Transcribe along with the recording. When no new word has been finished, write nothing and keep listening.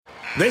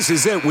This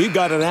is it. We've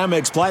got an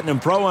Amex Platinum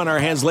Pro on our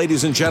hands,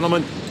 ladies and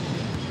gentlemen.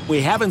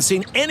 We haven't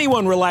seen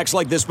anyone relax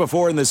like this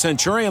before in the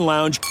Centurion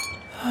Lounge.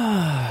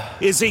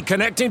 Is he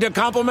connecting to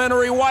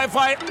complimentary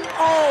Wi-Fi?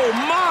 Oh,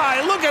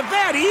 my. Look at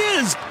that. He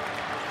is.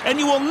 And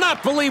you will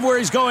not believe where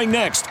he's going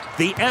next.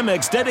 The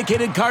Amex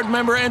dedicated card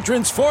member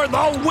entrance for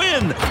the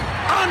win.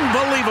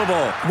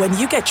 Unbelievable. When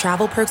you get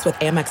travel perks with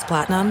Amex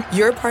Platinum,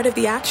 you're part of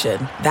the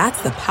action.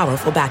 That's the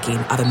powerful backing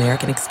of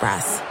American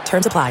Express.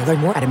 Terms apply. Learn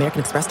more at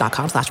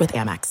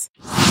americanexpress.com/withAmex.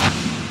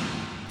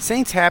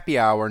 Saints Happy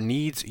Hour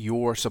needs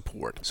your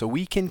support so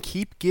we can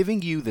keep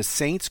giving you the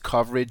Saints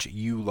coverage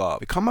you love.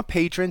 Become a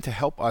patron to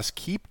help us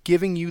keep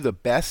giving you the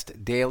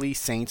best daily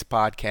Saints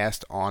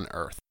podcast on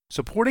earth.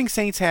 Supporting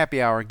Saints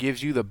Happy Hour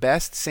gives you the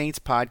best Saints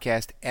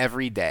podcast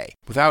every day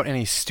without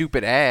any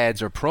stupid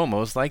ads or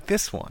promos like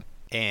this one.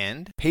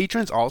 And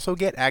patrons also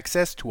get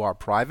access to our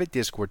private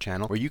Discord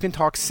channel where you can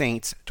talk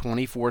Saints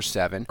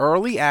 24/7,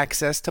 early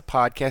access to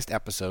podcast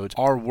episodes,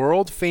 our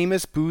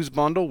world-famous booze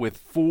bundle with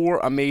 4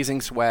 amazing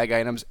swag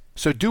items.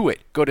 So do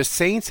it. Go to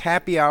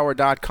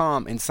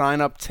saintshappyhour.com and sign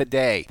up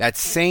today.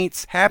 That's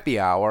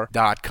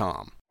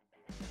saintshappyhour.com.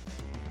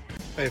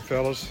 Hey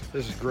fellas,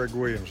 this is Greg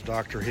Williams,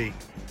 Dr. Heat.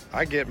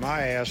 I get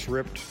my ass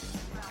ripped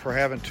for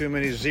having too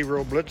many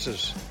zero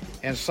blitzes,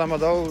 and some of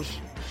those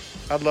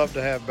I'd love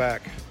to have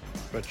back.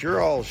 But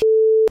you're all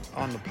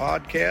on the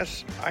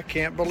podcast. I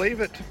can't believe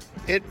it.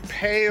 It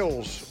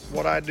pales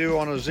what I do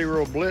on a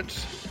zero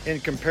blitz in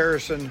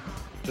comparison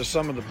to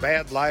some of the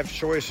bad life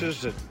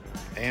choices that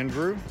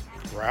Andrew,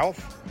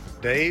 Ralph,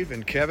 Dave,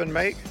 and Kevin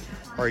make.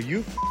 Are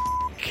you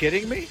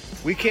kidding me?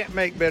 We can't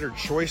make better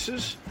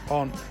choices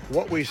on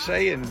what we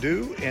say and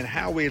do and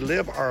how we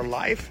live our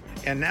life,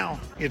 and now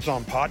it's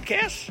on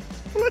podcasts?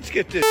 Well, let's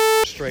get this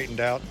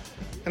straightened out,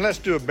 and let's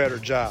do a better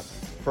job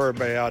for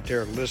everybody out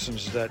there who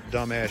listens to that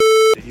dumbass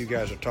that you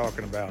guys are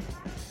talking about.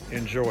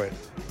 Enjoy it.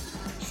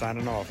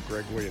 Signing off,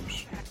 Greg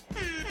Williams.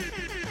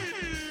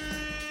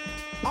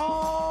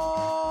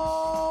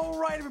 All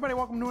right, everybody,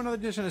 welcome to another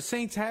edition of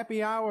Saints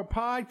Happy Hour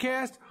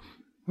podcast.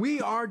 We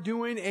are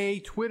doing a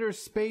Twitter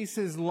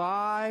Spaces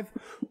live.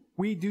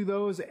 We do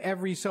those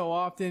every so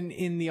often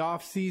in the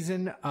off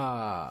season.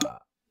 Not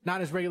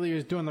as regularly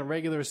as during the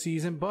regular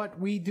season, but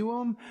we do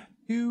them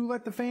to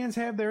let the fans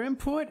have their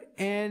input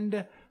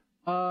and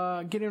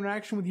get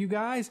interaction with you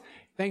guys.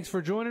 Thanks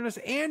for joining us.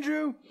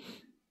 Andrew,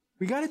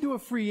 we got to do a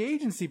free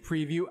agency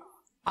preview.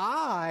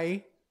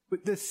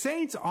 With the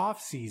Saints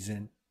off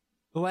season,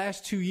 the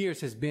last 2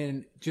 years has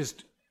been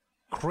just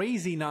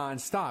crazy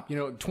nonstop. You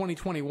know,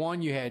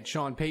 2021, you had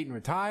Sean Payton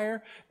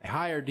retire. They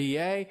hired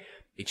DA.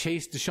 They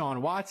chased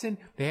Deshaun Watson.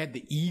 They had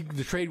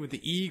the trade with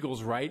the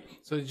Eagles, right?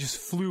 So it just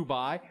flew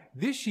by.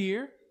 This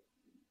year,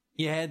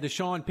 you had the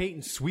Sean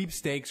Payton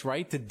sweepstakes,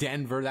 right, to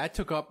Denver. That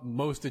took up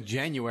most of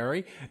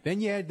January.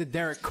 Then you had the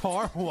Derek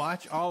Carr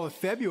watch all of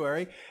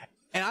February.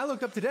 And I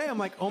looked up today. I'm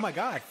like, oh, my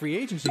God, free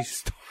agency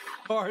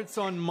starts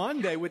on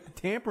Monday with the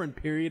tampering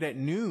period at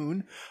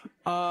noon.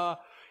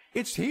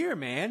 It's here,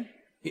 man.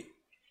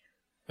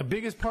 The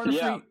biggest part of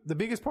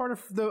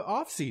the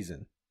off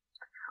season.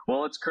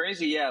 Well, it's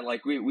crazy. Yeah.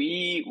 Like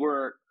we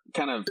were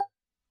kind of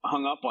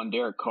hung up on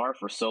Derek Carr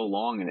for so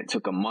long, and it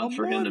took a month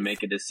for him to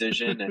make a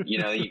decision. And, you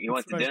know, he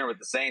went to dinner with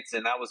the Saints,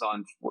 and that was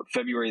on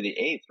February the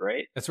 8th,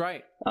 right? That's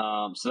right.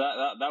 So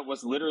that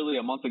was literally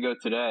a month ago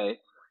today.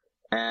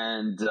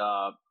 And,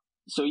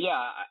 so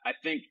yeah, I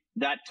think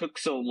that took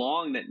so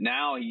long that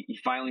now he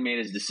finally made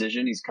his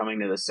decision. He's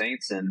coming to the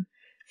Saints, and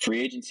free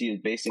agency is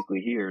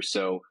basically here.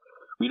 So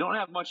we don't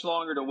have much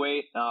longer to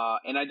wait.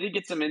 And I did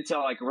get some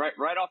intel, like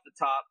right off the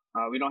top.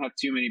 We don't have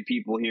too many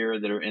people here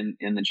that are in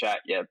the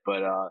chat yet,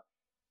 but,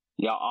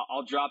 yeah,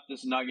 I'll drop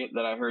this nugget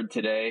that I heard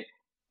today.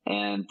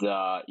 And, you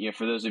know,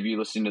 for those of you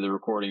listening to the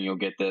recording, you'll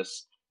get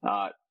this.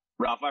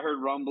 Ralph, I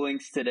heard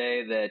rumblings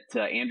today that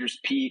Andrus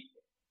Peat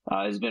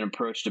has been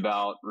approached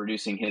about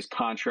reducing his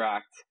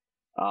contract,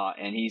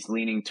 and he's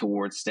leaning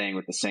towards staying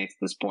with the Saints at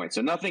this point.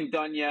 So nothing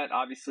done yet.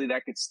 Obviously,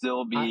 that could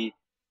still be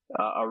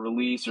a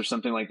release or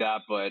something like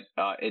that, but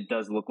it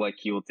does look like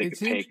he will take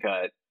a pay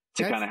cut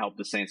to kind of help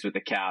the Saints with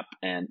the cap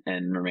and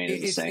remain as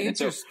the same. And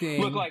so,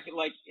 look,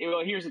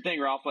 well, here's the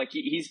thing, Ralph. Like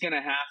he's going to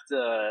have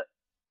to.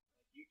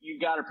 You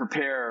got to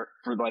prepare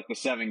for like the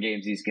 7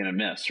 games he's going to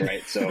miss,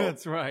 right? So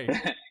that's right.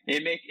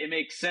 It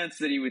makes sense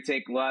that he would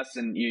take less,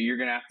 and you're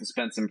going to have to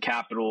spend some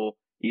capital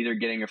either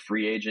getting a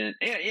free agent.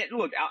 And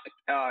look,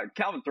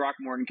 Calvin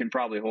Throckmorton can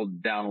probably hold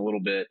it down a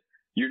little bit.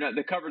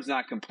 The cupboard's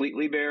not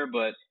completely bare,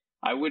 but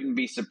I wouldn't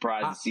be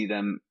surprised to see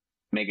them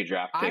make a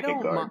draft pick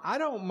at guard. I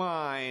don't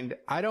mind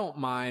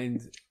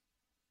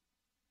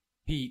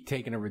Pete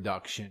taking a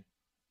reduction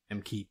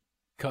and keep,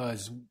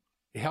 because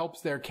it helps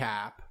their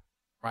cap,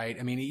 right?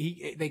 I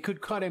mean, they could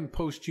cut him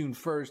post June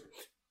 1st,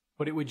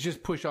 but it would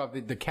just push off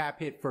the cap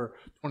hit for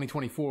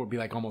 2024 would be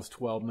like almost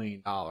 $12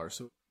 million.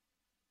 So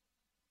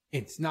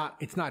it's not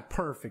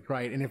perfect,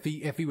 right? And if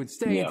he would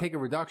stay and take a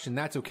reduction,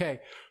 that's okay.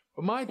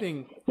 But my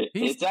thing,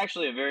 it's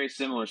actually a very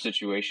similar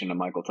situation to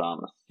Michael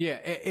Thomas. Yeah,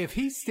 if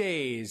he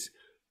stays,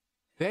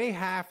 they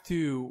have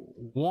to,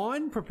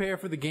 one, prepare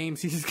for the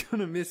games he's going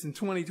to miss in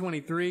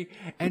 2023,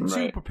 and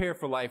two, prepare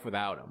for life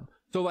without him.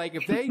 So, like,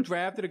 if they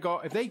drafted a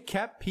guard, if they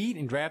kept Pete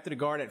and drafted a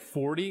guard at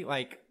 40,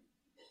 like,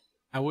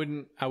 I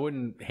wouldn't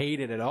hate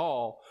it at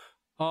all.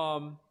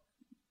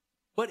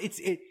 But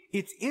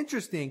it's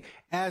interesting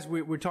as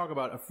we're talking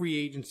about a free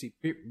agency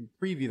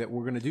preview that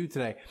we're going to do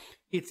today.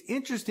 It's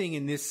interesting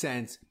in this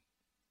sense,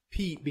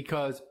 Pete,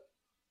 because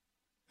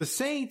the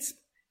Saints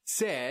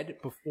said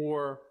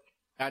before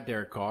got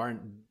Derek Carr,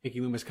 and Mickey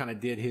Loomis kind of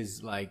did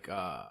his, like,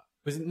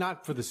 was it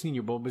not for the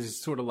Senior Bowl, but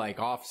it's sort of like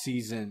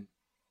off-season,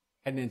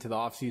 heading into the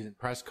off-season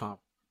press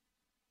conference,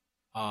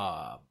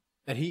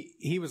 that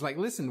he was like,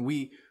 listen,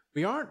 we're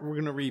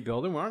going to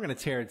rebuild and we aren't going to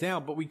tear it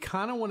down, but we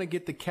kind of want to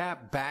get the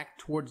cap back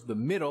towards the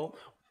middle.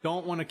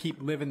 Don't want to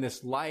keep living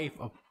this life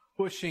of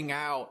pushing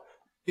out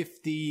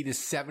 $50 to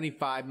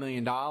 $75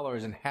 million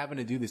and having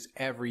to do this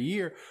every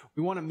year.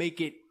 We want to make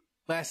it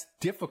less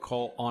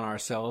difficult on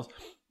ourselves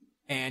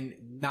and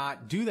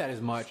not do that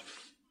as much.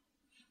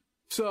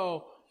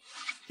 So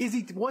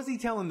was he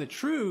telling the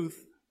truth,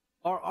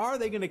 or are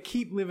they going to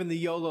keep living the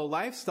YOLO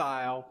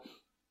lifestyle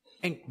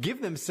and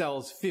give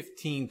themselves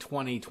 $15,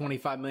 $20,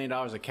 $25 million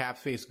of cap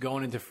space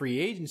going into free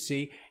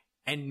agency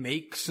and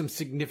make some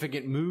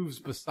significant moves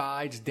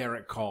besides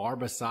Derek Carr,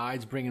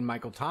 besides bringing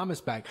Michael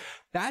Thomas back?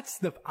 I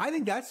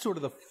think that's sort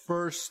of the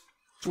first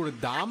sort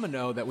of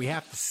domino that we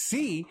have to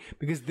see,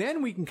 because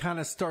then we can kind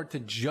of start to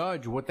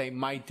judge what they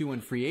might do in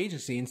free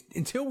agency. And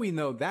until we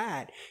know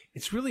that,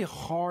 it's really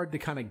hard to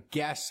kind of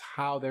guess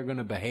how they're going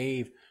to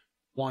behave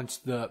once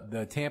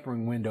the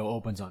tampering window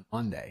opens on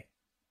Monday.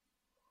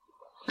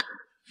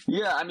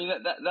 Yeah, I mean,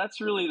 that's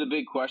really the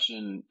big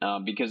question,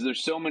 because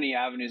there's so many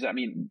avenues. I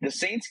mean, the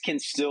Saints can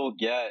still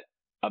get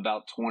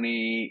about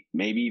 20,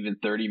 maybe even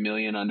 30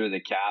 million under the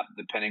cap,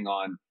 depending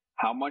on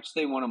how much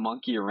they want to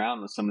monkey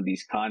around with some of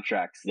these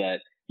contracts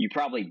that you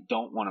probably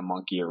don't want to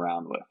monkey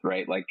around with,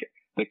 right? Like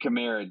the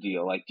Kamara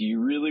deal. Like, do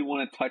you really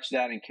want to touch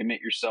that and commit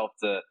yourself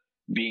to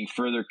being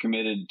further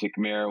committed to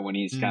Kamara when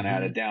he's kind of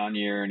had a down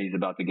year and he's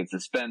about to get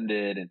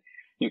suspended? And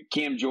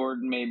Cam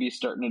Jordan maybe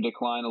starting to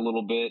decline a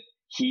little bit.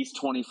 He's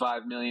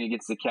 25 million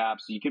against the cap,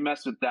 so you can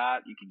mess with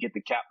that. You can get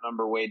the cap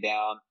number way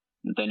down,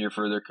 but then you're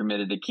further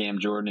committed to Cam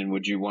Jordan. And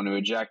would you want to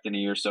eject in a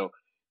year? So,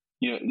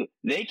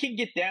 they can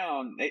get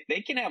down.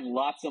 They can have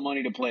lots of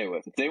money to play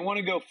with. If they want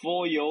to go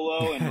full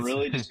YOLO and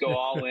really just go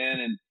all in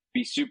and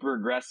be super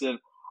aggressive.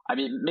 I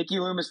mean, Mickey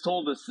Loomis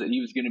told us that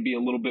he was going to be a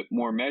little bit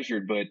more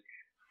measured, but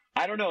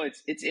I don't know.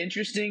 It's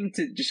interesting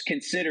to just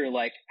consider,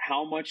 like,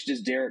 how much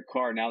does Derek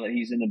Carr, now that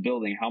he's in the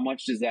building, how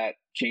much does that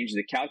change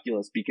the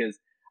calculus? Because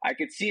I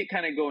could see it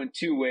kind of go in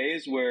two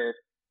ways, where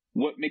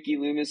what Mickey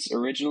Loomis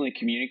originally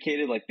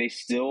communicated, like, they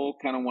still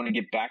kind of want to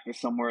get back to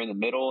somewhere in the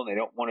middle and they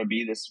don't want to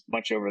be this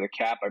much over the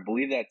cap. I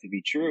believe that to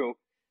be true.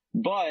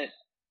 But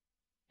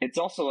it's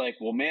also like,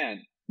 well,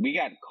 man, we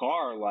got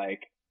Carr.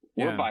 Like,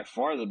 we're by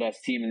far the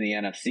best team in the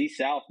NFC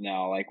South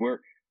now. Like, we're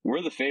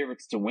the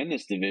favorites to win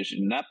this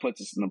division, and that puts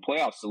us in the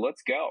playoffs. So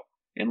let's go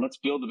and let's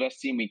build the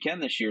best team we can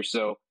this year.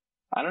 So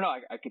I don't know.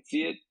 I could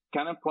see it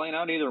kind of playing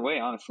out either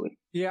way, honestly.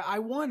 Yeah, I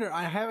wonder.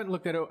 I haven't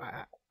looked at it.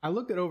 I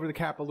looked at over the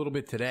cap a little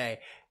bit today.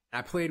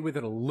 I played with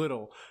it a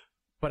little,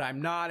 but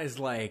I'm not as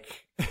much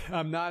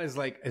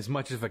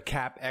of a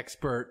cap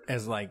expert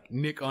as like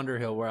Nick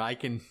Underhill, where I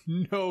can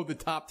know the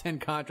top 10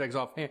 contracts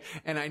offhand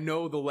and I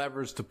know the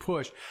levers to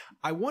push.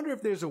 I wonder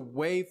if there's a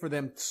way for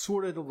them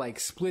sort of to like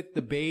split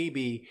the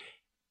baby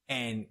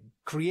and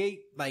create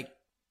like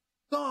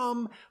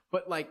some,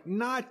 but like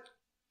not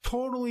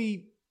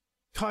totally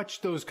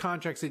touch those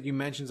contracts that you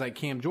mentioned, like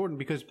Cam Jordan,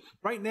 because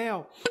right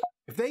now,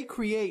 if they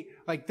create,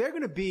 like, they're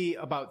going to be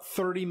about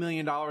 $30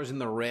 million in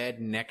the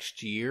red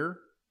next year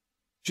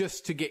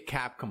just to get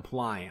cap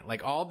compliant.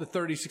 Like, all the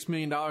 $36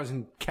 million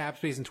in cap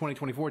space in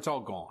 2024, it's all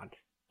gone.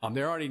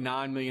 They're already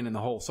 $9 million in the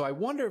hole. So I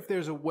wonder if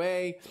there's a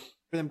way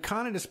for them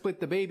kind of to split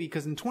the baby,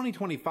 because in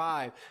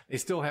 2025, they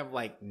still have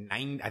like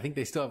I think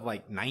they still have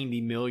like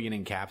 90 million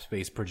in cap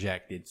space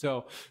projected.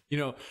 So,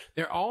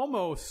 they're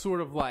almost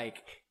sort of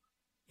like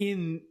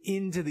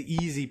into the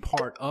easy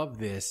part of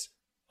this,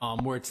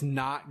 where it's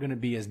not going to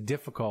be as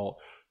difficult.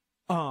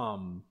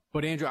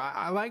 But Andrew,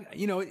 I like,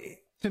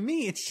 to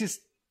me, it's just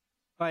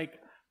like,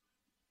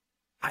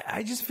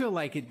 I just feel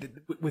like it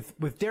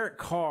with Derek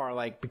Carr,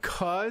 like,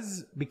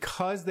 because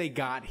they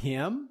got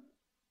him,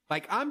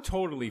 like, I'm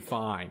totally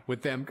fine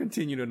with them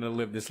continuing to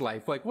live this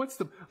life. Like, what's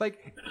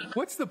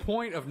the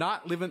point of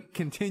not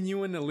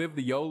continuing to live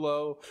the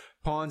YOLO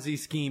Ponzi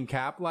scheme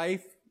cap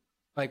life?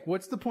 Like,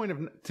 what's the point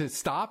to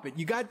stop it?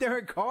 You got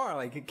Derek Carr,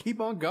 like, keep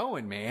on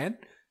going, man.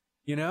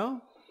 Yeah,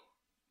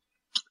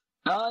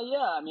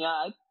 I mean,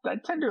 I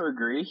tend to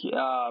agree.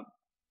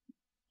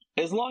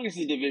 As long as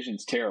the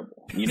division's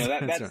terrible,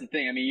 that's right. The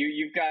thing. I mean,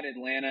 you've got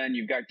Atlanta and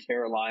you've got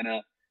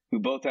Carolina, who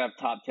both have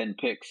top 10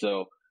 picks.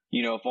 So,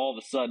 if all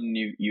of a sudden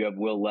you have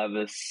Will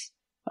Levis,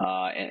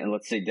 and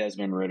let's say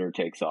Desmond Ridder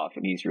takes off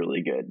and he's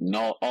really good, and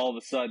all of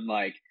a sudden,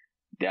 like,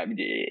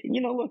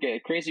 look,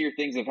 crazier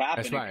things have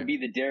happened. That's right. It could be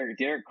that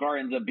Derek Carr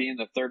ends up being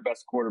the third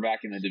best quarterback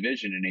in the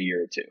division in a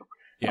year or two.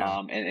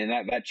 Yeah.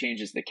 And that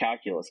changes the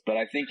calculus. But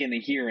I think in the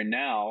here and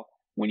now,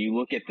 when you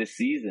look at this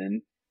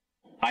season,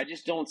 I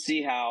just don't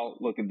see how.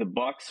 Look, the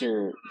Bucs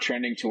are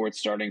trending towards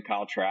starting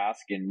Kyle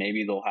Trask, and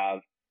maybe they'll have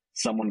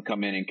someone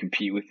come in and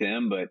compete with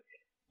him. But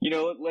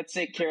let's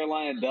say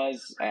Carolina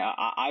does.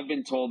 I've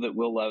been told that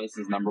Will Levis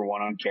is number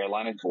one on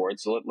Carolina's board.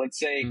 So let's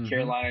say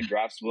Carolina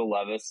drafts Will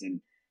Levis,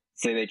 and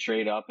say they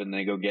trade up and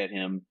they go get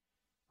him.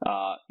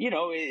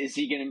 Is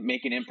he going to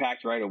make an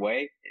impact right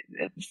away,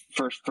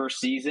 first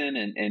season,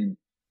 and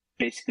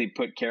basically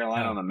put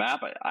Carolina on the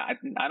map?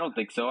 I don't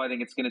think so. I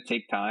think it's going to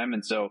take time,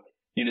 and so.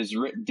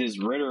 Does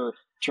Ritter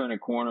turn a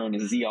corner, and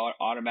is he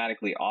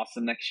automatically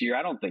awesome next year?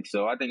 I don't think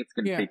so. I think it's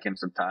going to take him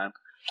some time.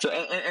 So,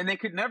 and they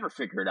could never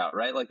figure it out,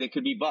 right? Like they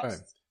could be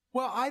busts.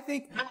 Right. Well, I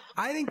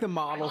think the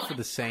model for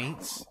the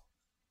Saints,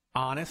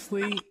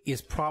 honestly,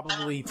 is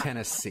probably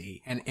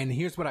Tennessee. And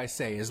here's what I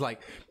say is like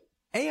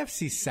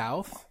AFC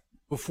South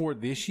before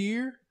this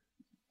year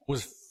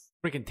was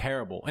freaking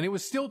terrible. And it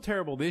was still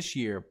terrible this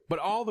year, but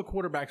all the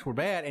quarterbacks were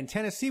bad. And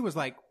Tennessee was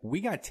like, we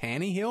got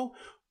Tannehill.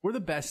 We're the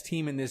best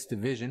team in this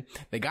division.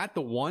 They got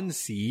the 1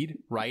 seed,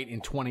 right, in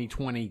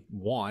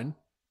 2021.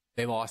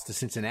 They lost to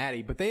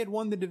Cincinnati, but they had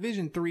won the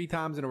division 3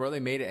 times in a row.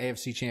 They made an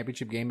AFC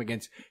championship game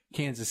against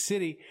Kansas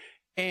City,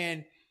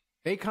 and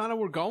they kind of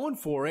were going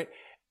for it.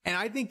 And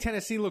I think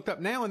Tennessee looked up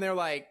now, and they're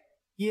like,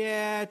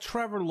 yeah,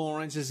 Trevor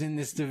Lawrence is in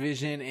this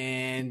division,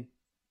 and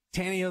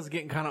Tannehill's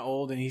getting kind of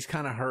old, and he's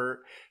kind of hurt.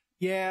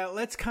 Yeah,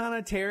 let's kind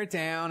of tear it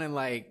down and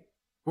like,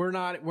 we're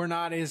not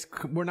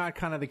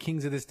kind of the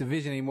kings of this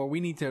division anymore. We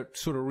need to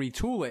sort of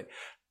retool it.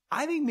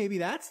 I think maybe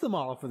that's the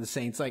model for the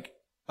Saints. Like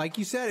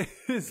you said,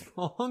 as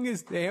long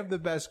as they have the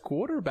best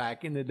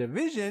quarterback in the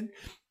division,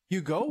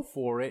 you go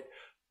for it.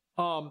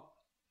 One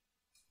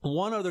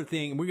other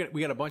thing, we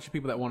got a bunch of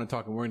people that want to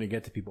talk, and we're going to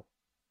get to people.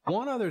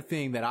 One other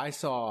thing that I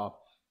saw,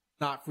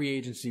 not free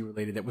agency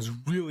related, that was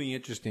really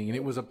interesting, and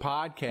it was a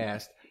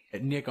podcast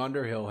that Nick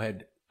Underhill he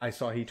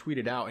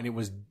tweeted out, and it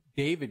was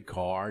David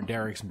Carr,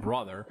 Derek's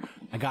brother.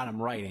 I got him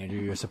right,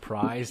 Andrew. You're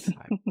surprised?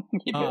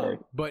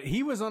 But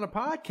he was on a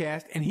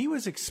podcast, and he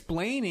was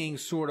explaining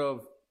sort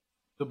of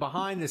the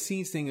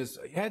behind-the-scenes thing.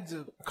 He had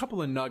a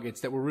couple of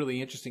nuggets that were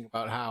really interesting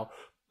about how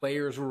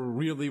players were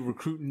really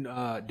recruiting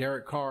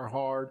Derek Carr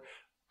hard.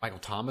 Michael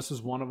Thomas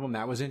was one of them.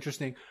 That was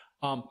interesting.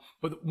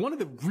 But one of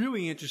the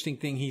really interesting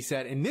thing he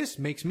said, and this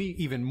makes me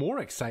even more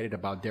excited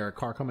about Derek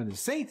Carr coming to the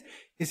Saints,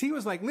 is he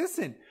was like,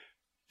 listen,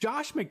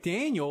 Josh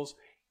McDaniels,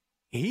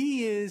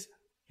 he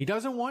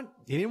didn't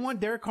want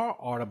Derek Carr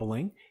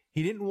audibling.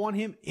 He didn't want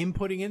him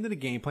inputting into the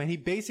game plan. He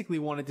basically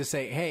wanted to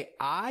say, hey,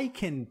 I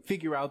can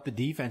figure out the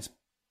defense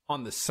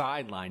on the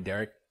sideline,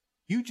 Derek.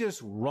 You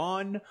just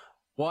run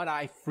what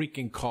I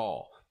freaking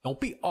call. Don't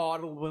be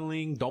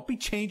audibling. Don't be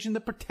changing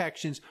the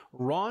protections.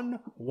 Run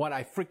what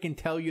I freaking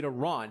tell you to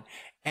run.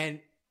 And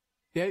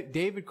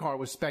David Carr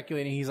was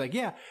speculating. He's like,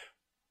 yeah,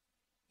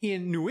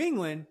 in New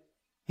England,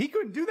 he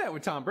couldn't do that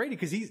with Tom Brady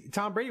because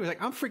Tom Brady was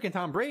like, I'm freaking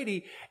Tom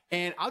Brady,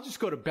 and I'll just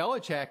go to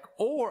Belichick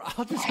or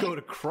I'll just go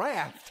to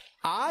Kraft.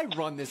 I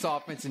run this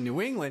offense in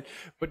New England.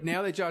 But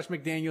now that Josh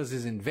McDaniels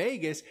is in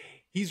Vegas,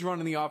 he's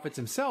running the offense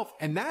himself.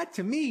 And that,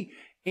 to me,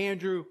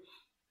 Andrew,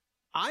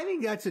 I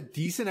think that's a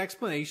decent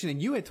explanation.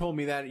 And you had told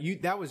me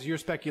that was your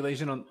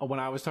speculation when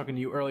I was talking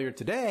to you earlier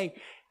today.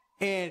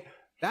 And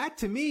that,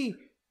 to me,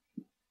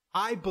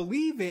 I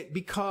believe it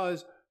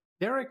because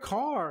Derek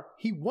Carr,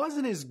 he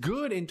wasn't as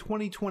good in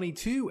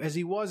 2022 as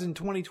he was in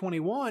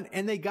 2021,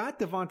 and they got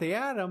Devontae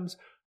Adams.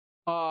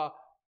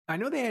 I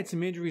know they had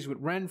some injuries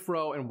with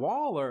Renfro and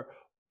Waller,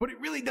 but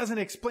it really doesn't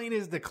explain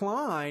his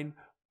decline.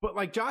 But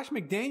like Josh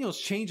McDaniels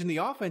changing the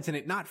offense and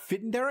it not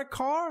fitting Derek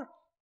Carr,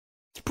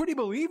 it's pretty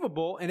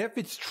believable. And if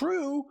it's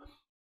true,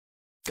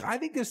 I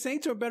think the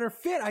Saints are a better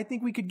fit. I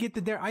think we could get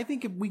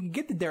if we can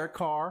get the Derek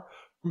Carr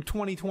from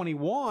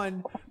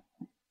 2021,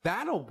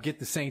 that'll get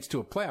the Saints to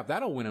a playoff.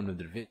 That'll win them the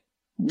division.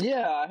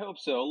 Yeah, I hope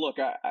so. Look,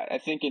 I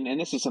think, and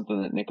this is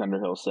something that Nick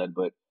Underhill said,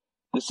 but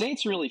the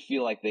Saints really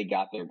feel like they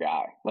got their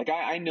guy. Like,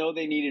 I know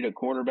they needed a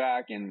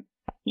quarterback, and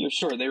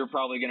sure, they were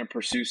probably going to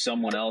pursue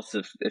someone else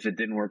if it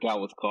didn't work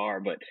out with Carr.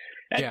 But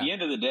at the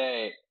end of the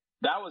day,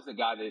 that was the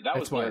guy that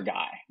was their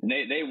guy. And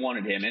they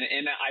wanted him.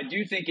 And I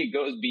do think it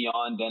goes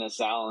beyond Dennis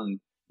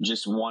Allen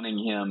just wanting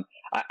him.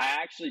 I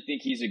actually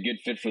think he's a good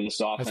fit for this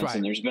offense. Right.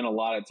 And there's been a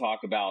lot of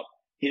talk about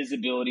his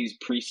abilities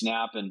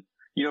pre-snap. And,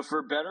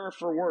 for better or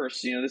for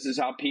worse, this is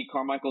how Pete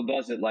Carmichael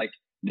does it. Like,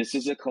 this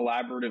is a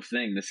collaborative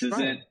thing. This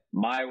isn't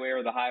my way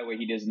or the highway.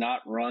 He does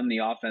not run the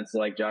offense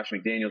like Josh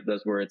McDaniels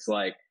does, where it's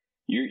like,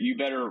 you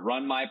better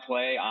run my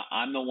play.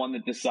 I'm the one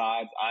that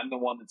decides. I'm the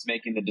one that's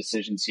making the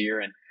decisions here.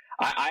 And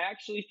I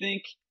actually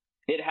think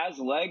it has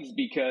legs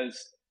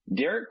because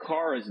Derek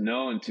Carr is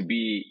known to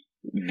be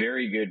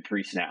very good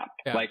pre-snap.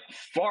 Yeah. Like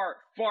far,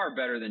 far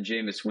better than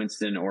Jameis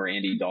Winston or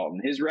Andy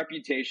Dalton. His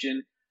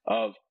reputation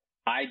of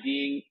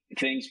IDing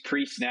things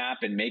pre-snap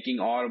and making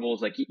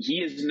audibles, like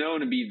he is known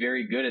to be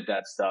very good at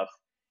that stuff.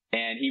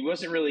 And he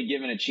wasn't really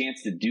given a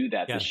chance to do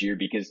that this year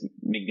because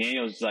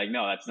McDaniels is like,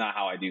 no, that's not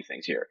how I do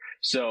things here.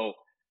 So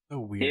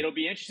it'll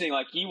be interesting.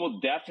 Like, he will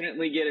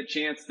definitely get a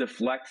chance to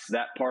flex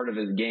that part of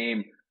his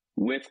game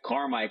with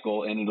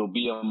Carmichael, and it'll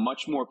be a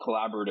much more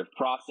collaborative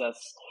process.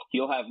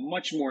 He'll have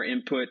much more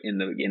input in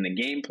the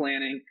game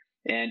planning.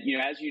 And,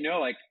 as you know,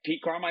 like,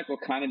 Pete Carmichael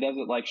kind of does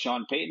it like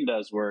Sean Payton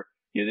does, where,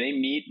 they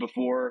meet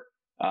before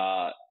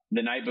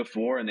the night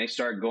before, and they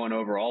start going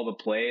over all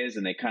the plays,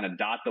 and they kind of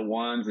dot the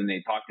ones, and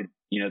they talk to,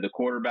 the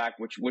quarterback,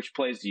 which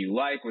plays do you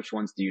like, which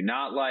ones do you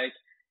not like,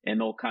 and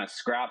they'll kind of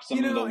scrap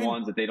some of the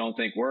ones that they don't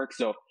think work.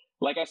 So,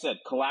 like I said,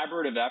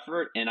 collaborative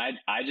effort, and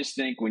I just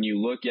think when you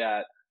look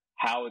at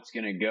how it's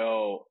going to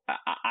go,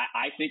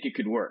 I think it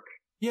could work.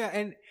 Yeah,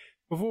 and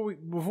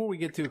before we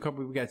get to a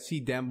couple, we got C.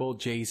 Demble,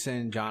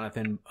 Jason,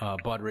 Jonathan,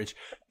 Budrich.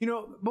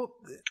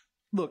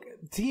 Look,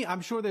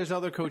 I'm sure there's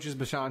other coaches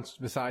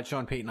besides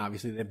Sean Payton,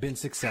 obviously, that have been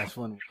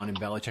successful and won in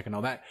Belichick and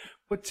all that.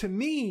 But to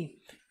me,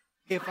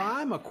 if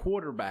I'm a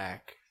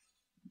quarterback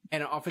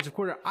and an offensive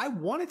coordinator, I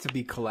want it to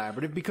be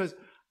collaborative because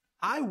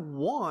I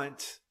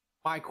want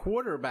my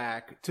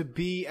quarterback to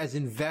be as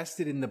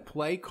invested in the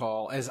play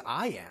call as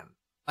I am.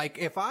 Like,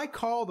 if I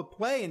call the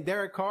play and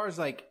Derek Carr's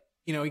like,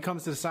 he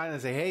comes to the side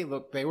and say, hey,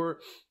 look, they were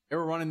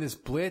running this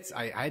blitz.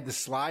 I had to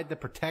slide the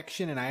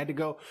protection, and I had to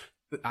go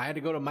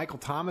to Michael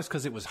Thomas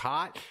because it was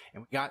hot,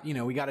 and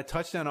we got a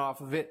touchdown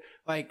off of it.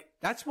 Like,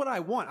 that's what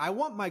I want. I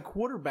want my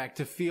quarterback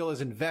to feel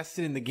as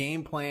invested in the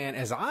game plan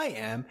as I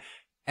am,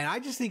 and I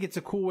just think it's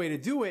a cool way to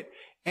do it.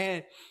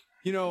 And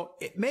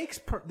it makes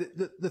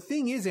the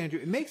thing is, Andrew,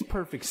 it makes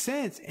perfect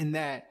sense in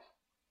that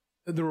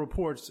the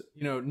reports,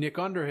 Nick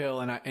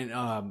Underhill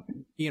and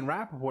Ian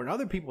Rappaport and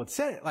other people had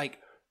said it. Like,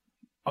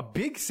 a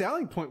big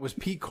selling point was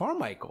Pete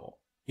Carmichael,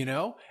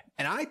 and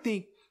I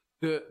think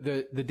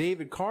the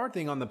David Carr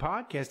thing on the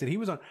podcast that he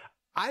was on,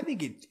 I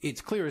think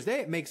it's clear as day.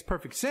 It makes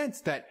perfect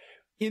sense that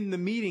in the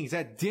meetings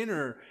at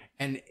dinner,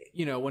 and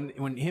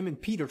when him and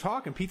Pete are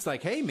talking, Pete's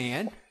like, hey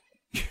man,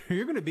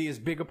 you're going to be as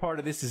big a part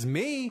of this as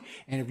me,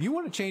 and if you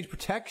want to change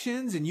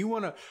protections and you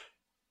want to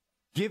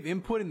give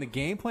input in the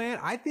game plan,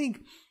 I think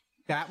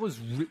that was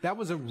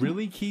a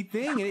really key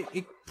thing, and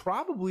it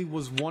probably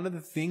was one of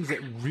the things that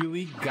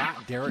really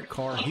got Derek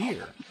Carr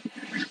here.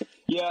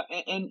 Yeah,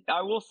 and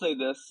I will say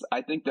this.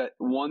 I think that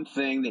one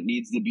thing that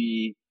needs to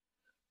be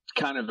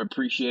kind of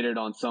appreciated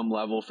on some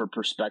level for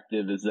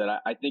perspective is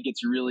that I think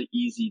it's really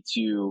easy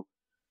to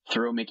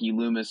throw Mickey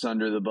Loomis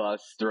under the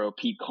bus, throw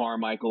Pete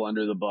Carmichael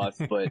under the bus,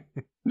 but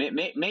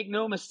make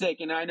no mistake,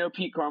 and I know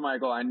Pete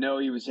Carmichael, I know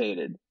he was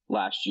hated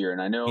last year,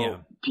 and I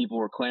know people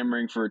were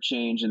clamoring for a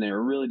change, and they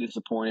were really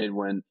disappointed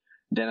when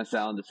Dennis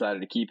Allen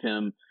decided to keep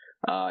him.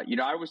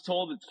 I was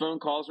told that phone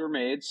calls were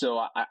made, so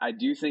I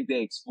do think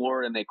they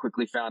explored, and they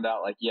quickly found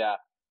out, like,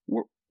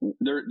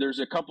 there's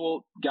a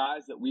couple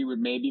guys that we would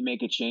maybe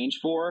make a change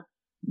for,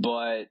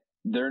 but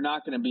they're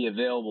not going to be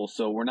available,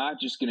 so we're not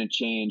just going to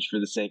change for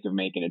the sake of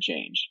making a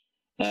change.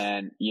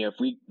 And if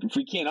we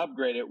can't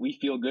upgrade it, we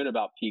feel good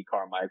about Pete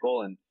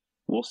Carmichael, and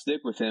we'll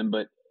stick with him.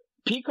 But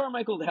Pete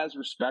Carmichael has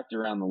respect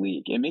around the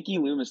league, and Mickey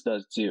Loomis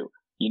does too.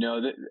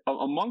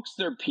 Amongst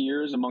their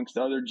peers, amongst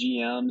other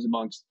GMs,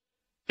 amongst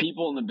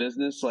people in the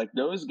business, like,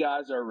 those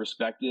guys are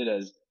respected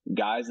as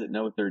guys that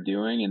know what they're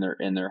doing,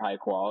 and they're high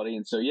quality.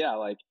 And so,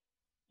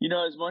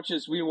 as much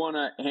as we want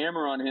to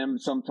hammer on him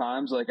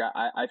sometimes, like,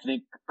 I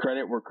think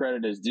credit where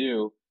credit is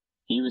due.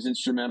 He was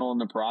instrumental in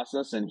the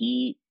process, and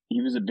he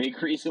was a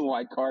big reason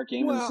why Carr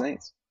came to the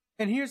Saints.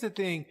 And here's the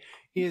thing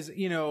is,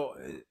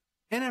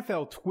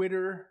 NFL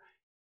Twitter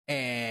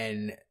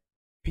and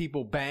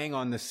people bang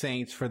on the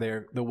Saints for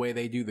the way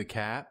they do the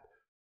cap.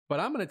 But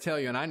I'm going to tell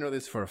you, and I know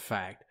this for a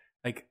fact,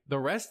 like, the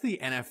rest of the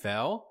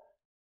NFL,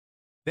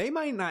 they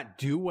might not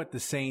do what the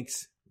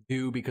Saints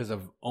do because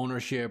of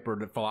ownership or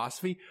the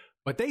philosophy,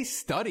 but they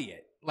study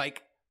it.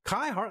 Like,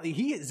 Kai Hartley,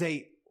 he is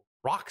a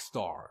rock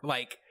star.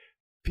 Like,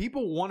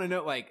 people want to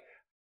know, like,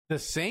 the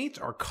Saints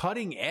are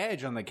cutting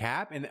edge on the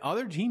cap, and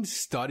other teams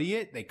study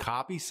it. They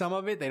copy some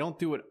of it. They don't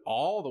do it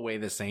all the way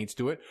the Saints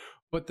do it.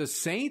 But the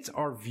Saints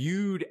are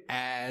viewed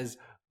as,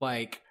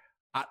 like,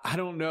 I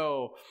don't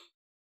know.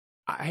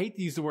 I hate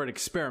to use the word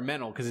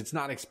experimental because it's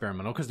not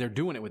experimental because they're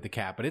doing it with the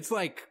cap, but it's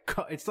like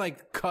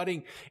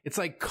cutting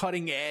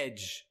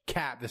edge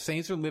cap. The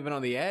Saints are living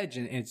on the edge,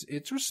 and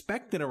it's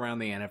respected around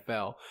the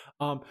NFL.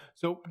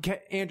 So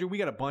Andrew, we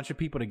got a bunch of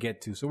people to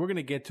get to, so we're going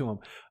to get to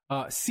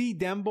them. C.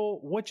 Demble,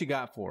 what you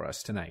got for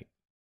us tonight?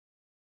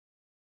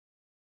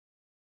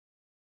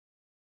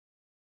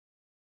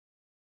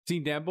 C.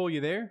 Demble, you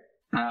there?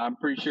 I'm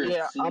pretty sure.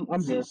 Yeah,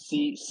 I'm here.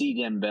 C.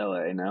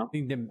 Dembele, no?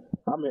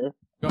 I'm here.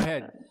 Go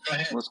ahead.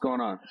 What's going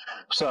on?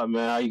 What's up,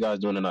 man? How you guys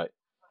doing tonight?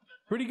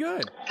 Pretty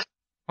good.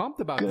 Pumped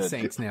about the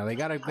Saints now. They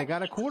got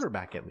a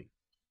quarterback at least.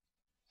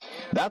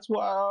 That's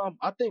why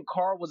I think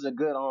Carr was a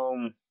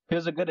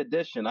good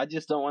addition. I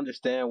just don't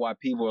understand why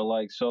people are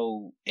like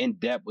so in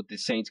depth with the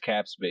Saints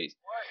cap space.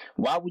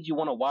 Why would you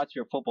want to watch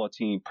your football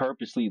team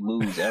purposely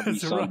lose every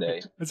Sunday?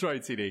 Right. That's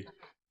right, CD.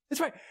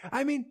 That's right.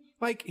 I mean,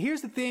 like,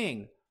 here's the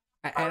thing.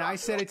 And I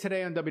said it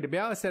today on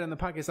WWL. I said on the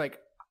podcast, like,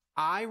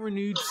 I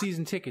renewed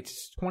season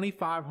tickets,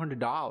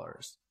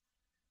 $2,500.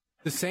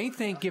 The Saints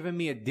ain't giving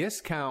me a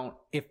discount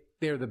if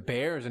they're the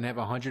Bears and have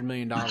 $100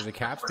 million of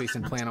cap space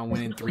and plan on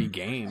winning 3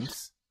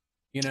 games.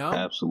 You know?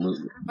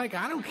 Absolutely. Like,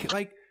 I don't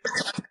like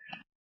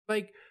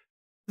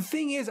the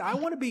thing is, I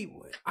want to be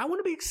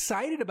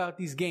excited about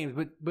these games,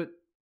 but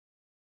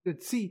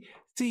see,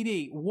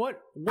 CD,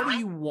 what do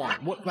you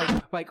want? What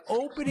like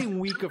opening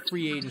week of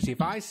free agency?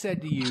 If I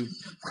said to you,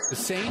 the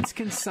Saints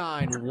can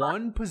sign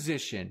one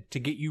position to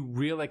get you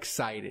real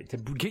excited, to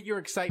get your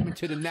excitement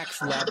to the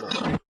next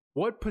level,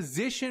 what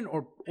position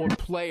or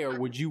player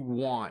would you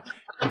want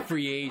in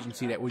free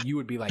agency that you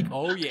would be like,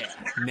 oh yeah,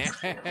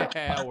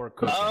 now we're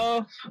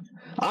cooking?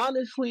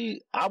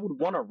 Honestly, I would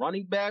want a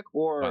running back,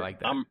 or I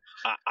like that.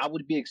 I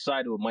would be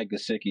excited with Mike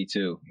Gesicki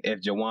too, if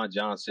Jawan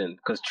Johnson,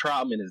 because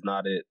Troutman is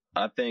not it.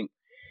 I think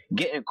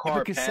getting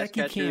Carr pass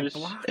catchers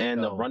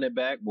and the running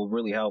back will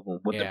really help him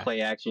with the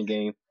play action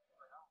game.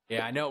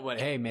 Yeah, I know,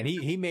 but hey, man,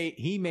 he made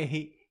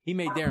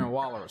Darren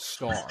Waller a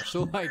star.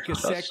 So like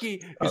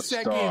Gesicki and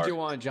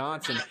Jawan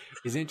Johnson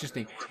is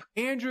interesting.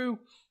 Andrew,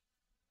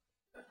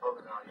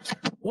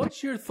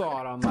 what's your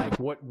thought on like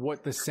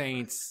what the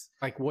Saints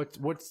like?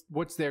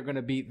 What's they're going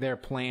to be their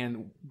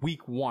plan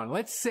week 1?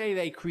 Let's say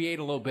they create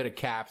a little bit of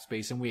cap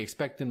space and we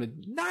expect them to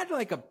not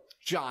like a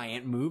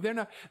giant move. They're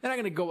not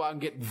going to go out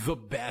and get the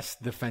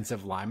best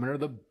defensive lineman or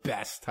the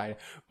best tight end.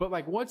 But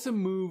like, what's a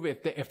move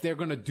if they're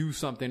going to do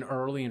something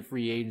early in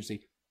free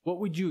agency? What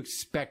would you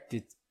expect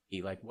it to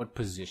be? Like, what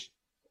position?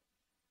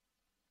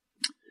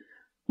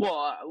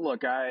 Well,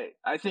 look, I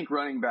think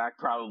running back,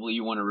 probably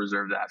you want to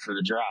reserve that for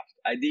the draft.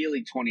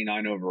 Ideally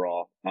 29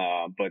 overall.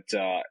 But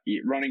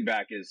running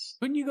back is.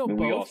 Couldn't you go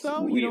both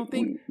though? You don't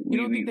think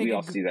we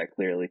all see that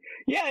clearly?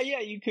 Yeah,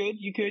 you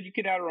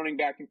could add a running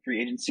back in free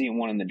agency and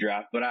one in the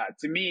draft. But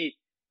to me,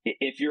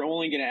 if you're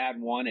only going to add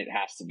one, it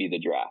has to be the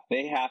draft.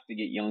 They have to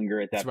get younger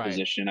at that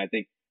position. I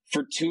think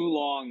for too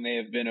long they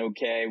have been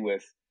okay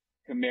with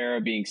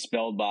Kamara being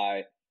spelled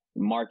by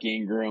Mark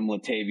Ingram,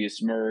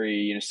 Latavius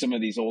Murray, some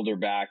of these older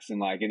backs, and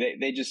like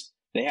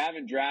they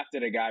haven't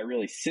drafted a guy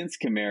really since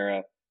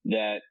Kamara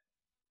that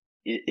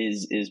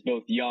is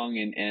both young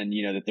and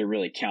that they're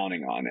really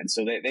counting on. And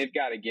so they've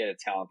got to get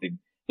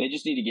they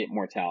just need to get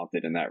more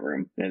talented in that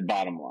room,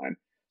 bottom line.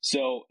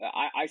 So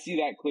I see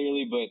that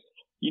clearly, but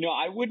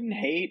I wouldn't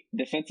hate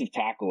defensive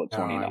tackle at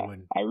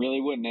 29. I really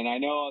wouldn't. And I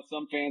know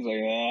some fans are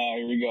like,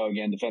 here we go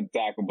again, defensive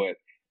tackle, but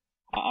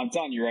I'm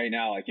telling you right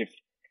now, like if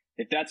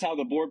that's how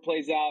the board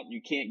plays out, and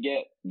you can't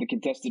get the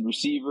contested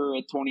receiver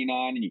at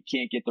 29 and you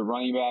can't get the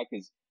running back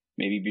because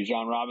maybe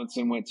Bijan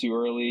Robinson went too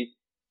early,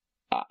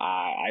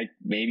 I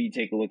maybe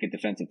take a look at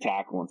defensive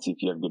tackle and see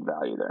if you have good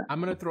value there. I'm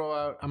gonna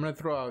throw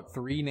out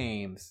 3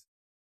 names.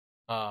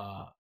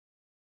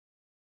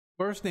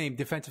 First name,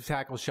 defensive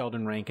tackle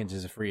Sheldon Rankins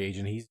is a free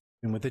agent. He's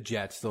been with the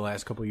Jets the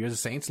last couple of years. The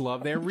Saints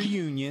love their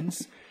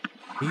reunions.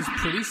 He's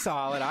pretty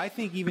solid. I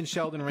think even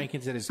Sheldon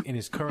Rankins in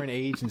his current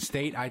age and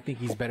state, I think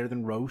he's better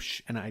than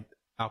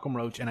Malcolm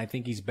Roach, and I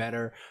think he's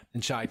better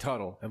than Shy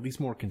Tuttle, at least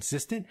more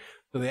consistent.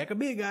 So that could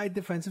be a guy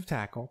friend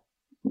tackle.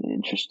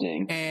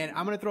 Interesting. And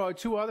I'm going to throw out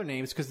 2 other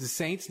names because the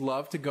Saints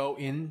love to go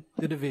in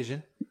the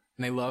division,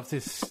 and they love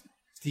to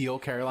steal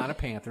Carolina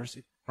Panthers,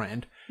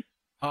 friend.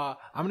 I'm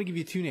going to give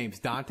you 2 names.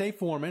 Dante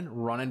Foreman,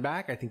 running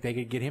back. I think they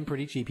could get him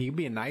pretty cheap. He could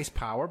be a nice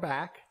power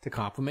back to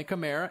complement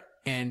Kamara.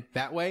 And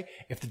that way,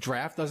 if the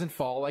draft doesn't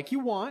fall like you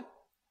want,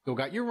 you'll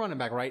got your running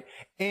back right.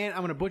 And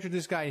I'm going to butcher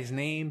this guy's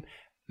name,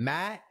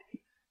 Matt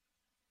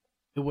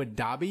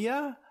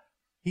Iwadabia.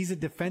 He's a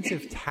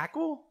defensive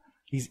tackle.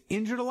 He's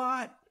injured a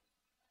lot.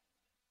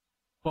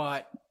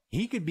 But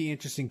he could be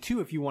interesting, too,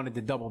 if you wanted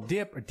to double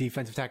dip a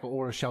defensive tackle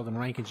or a Sheldon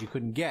Rankins you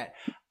couldn't get.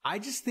 I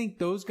just think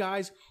those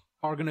guys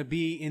are going to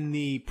be in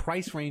the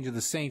price range of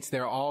the Saints.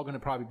 They're all going to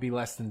probably be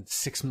less than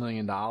 $6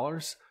 million.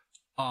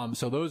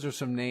 So those are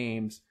some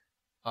names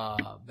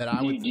that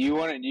I would. Do you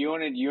want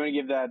to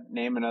give that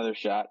name another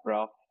shot,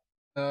 Ralph?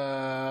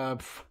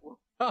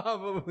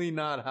 Probably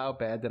not. How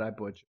bad did I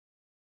butcher?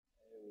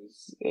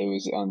 It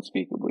was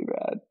unspeakably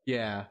bad.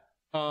 Yeah.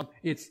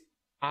 It's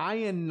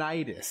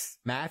Ioannidis.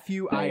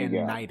 Matthew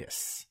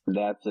Ioannidis.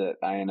 That's it.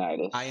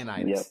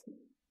 Ioannidis.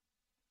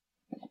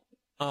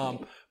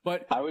 Yep.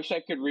 But I wish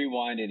I could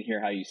rewind and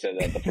hear how you said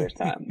that the first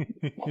time.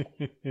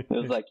 It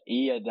was like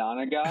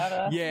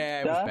Iadonagata.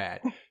 Yeah, it was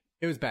bad.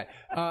 It was bad.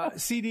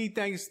 CD,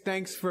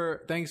 thanks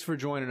for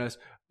joining us.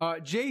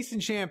 Jason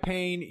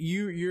Champagne,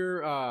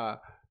 you're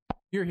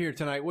here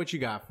tonight. What you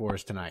got for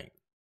us tonight?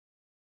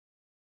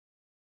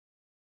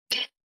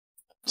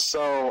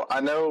 So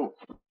I know.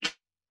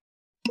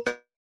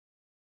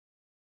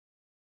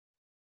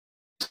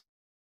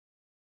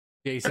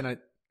 Jason,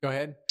 go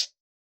ahead.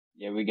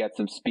 Yeah, we got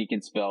some speak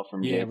and spell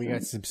from Jason. Yeah, we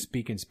got some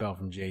speak and spell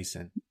from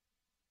Jason.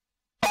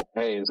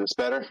 Hey, is this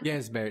better? Yeah,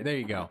 it's better. There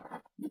you go.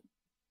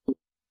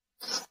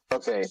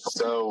 Okay,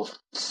 so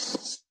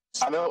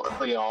I know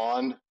early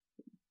on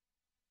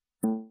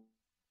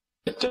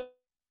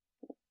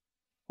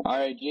All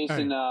right,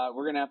 Jason,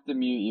 we're going to have to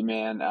mute you,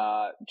 man.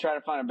 Try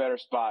to find a better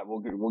spot.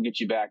 We'll get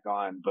you back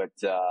on, but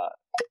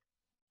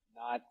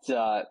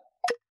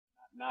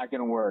not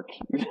going to work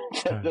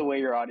the way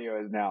your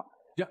audio is now.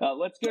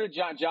 Let's go to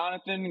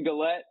Jonathan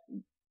Gillette.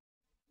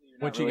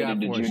 What you got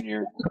for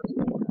Junior?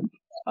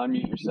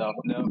 Unmute yourself.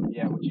 No,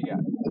 yeah, what you got?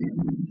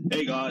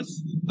 Hey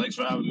guys, thanks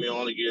for having me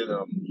on again.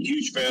 I'm a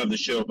huge fan of the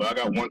show, but I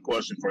got one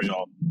question for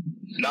y'all.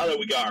 Now that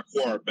we got our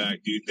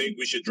quarterback, do you think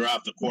we should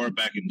draft a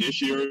quarterback in this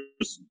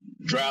year's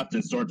draft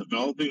and start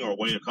developing, or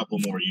wait a couple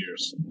more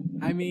years?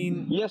 I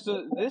mean, yeah.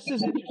 So this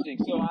is interesting.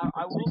 So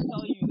I will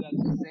tell you that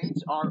the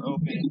Saints are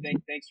open.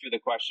 And thanks for the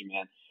question,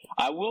 man.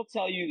 I will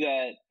tell you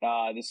that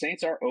the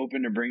Saints are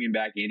open to bringing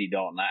back Andy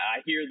Dalton.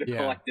 I hear the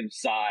collective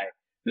sigh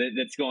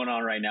that's going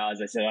on right now,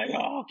 as I said, like,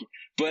 oh, okay.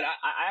 But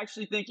I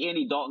actually think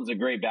Andy Dalton's a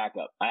great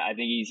backup. I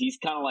think he's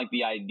kind of like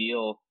the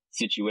ideal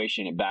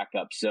situation at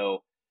backup.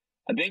 So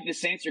I think the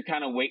Saints are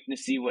kind of waiting to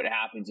see what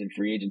happens in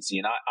free agency.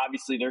 And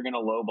obviously they're going to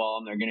lowball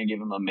him. They're going to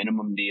give him a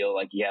minimum deal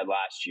like he had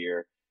last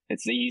year.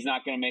 He's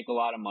not going to make a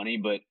lot of money,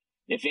 but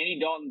if Andy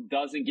Dalton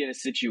doesn't get a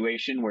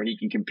situation where he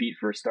can compete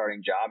for a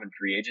starting job in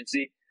free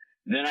agency,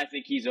 then I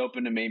think he's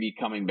open to maybe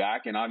coming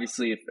back. And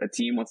obviously if a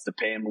team wants to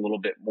pay him a little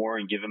bit more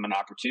and give him an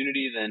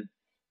opportunity, then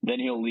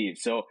he'll leave.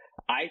 So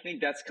I think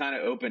that's kind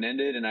of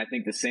open-ended, and I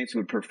think the Saints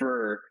would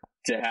prefer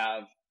to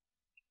have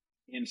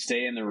him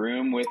stay in the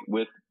room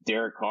with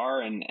Derek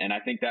Carr, and I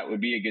think that would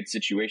be a good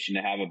situation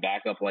to have a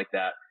backup like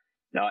that.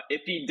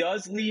 If he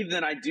does leave,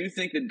 then I do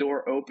think the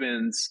door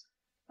opens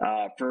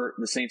for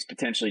the Saints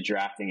potentially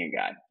drafting a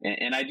guy.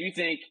 And I do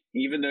think,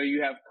 even though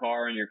you have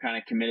Carr and you're kind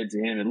of committed to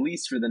him, at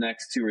least for the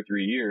next 2 or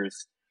 3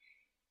 years,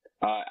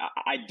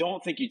 I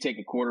don't think you take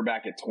a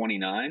quarterback at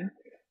 29.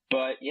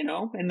 But,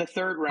 in the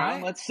third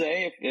round, let's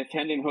say, if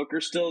Hendon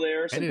Hooker's still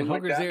there, something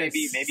like that,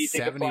 maybe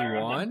take a flyer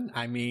on him.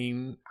 I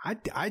mean,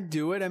 I'd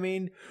do it. I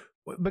mean,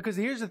 because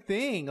here's the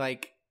thing,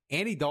 like,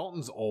 Andy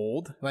Dalton's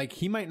old. Like,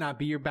 he might not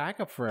be your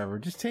backup forever.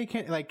 Just take,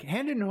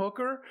 Hendon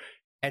Hooker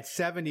at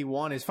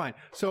 71 is fine.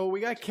 So we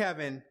got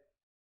Kevin.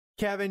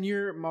 Kevin,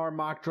 you're our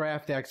mock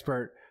draft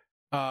expert.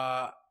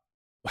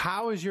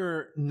 How is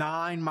your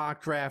 9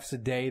 mock drafts a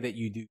day that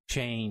you do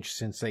change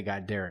since they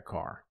got Derek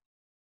Carr?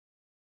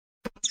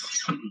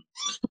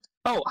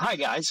 Oh, hi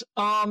guys.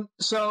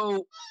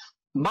 So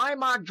my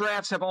mock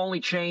drafts have only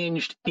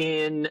changed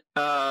in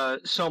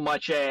so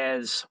much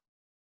as,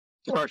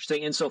 or I should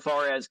say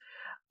insofar as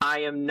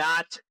I am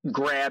not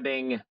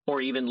grabbing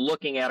or even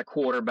looking at a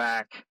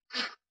quarterback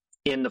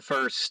in the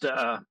first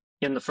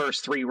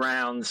 3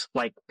 rounds,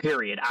 like,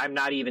 period. I'm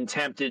not even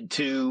tempted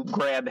to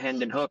grab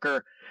Hendon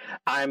Hooker.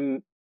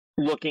 I'm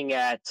looking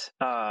at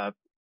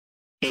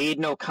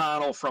Aiden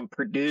O'Connell from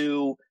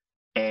Purdue.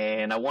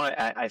 And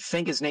I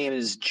think his name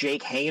is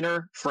Jake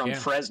Haener from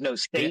Fresno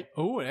State.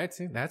 Yeah. Oh,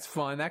 that's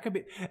fun. That could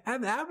be,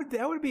 and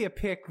that would be a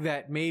pick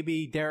that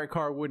maybe Derek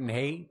Carr wouldn't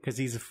hate because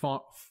he's a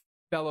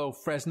fellow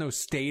Fresno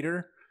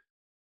Stater.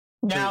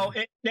 Now,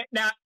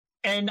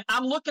 and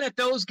I'm looking at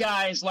those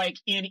guys like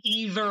in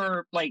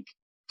either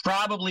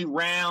probably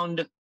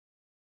round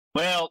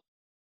 4.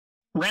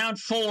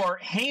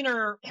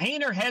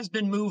 Haener has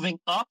been moving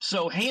up,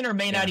 so Haener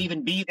may not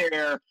even be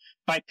there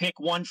by pick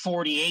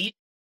 148.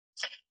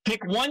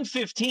 Pick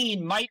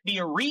 115 might be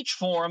a reach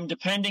for him,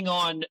 depending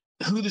on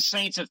who the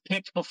Saints have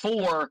picked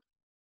before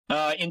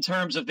in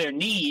terms of their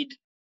need.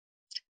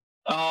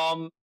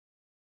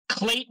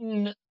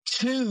 Clayton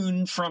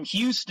Tune from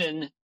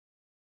Houston,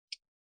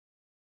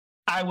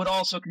 I would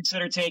also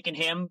consider taking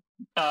him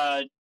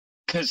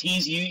because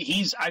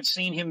I've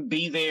seen him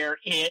be there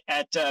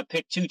at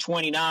pick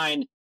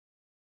 229,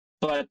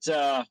 but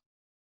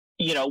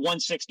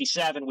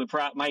 167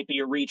 might be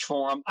a reach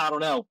for him. I don't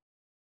know.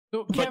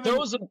 So, Kevin, but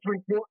those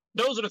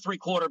are the 3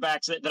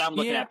 quarterbacks that I'm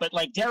looking at. But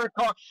like Derek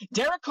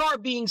Carr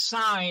being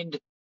signed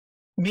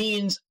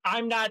means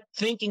I'm not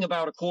thinking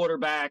about a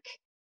quarterback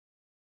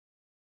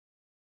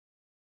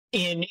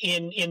in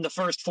the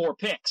first 4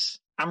 picks.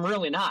 I'm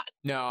really not.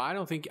 No, I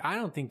don't think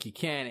you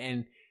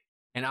can.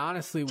 And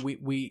honestly,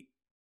 me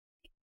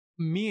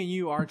and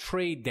you, our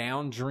trade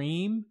down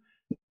dream,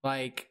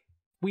 I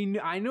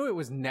knew it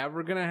was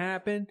never gonna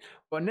happen,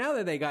 but now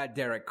that they got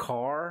Derek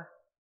Carr,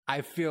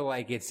 I feel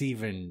like it's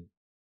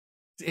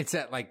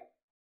at like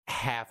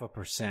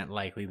 0.5%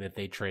 likely that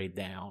they trade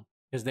down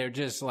because they're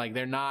just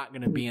they're not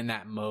going to be in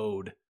that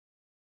mode.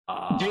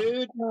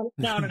 Dude, no.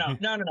 I'm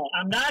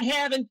not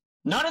having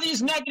none of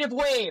these negative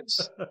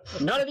waves.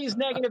 None of these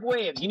negative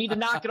waves. You need to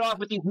knock it off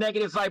with these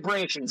negative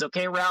vibrations,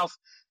 okay, Ralph?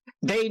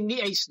 They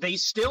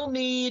still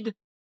need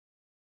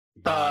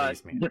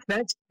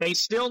defense. They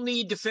still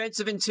need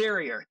defensive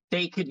interior.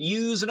 They could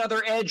use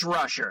another edge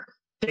rusher.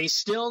 They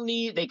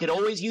could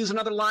always use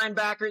another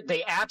linebacker.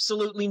 They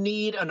absolutely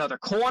need another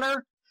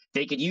corner.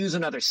 They could use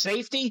another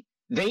safety.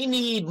 They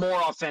need more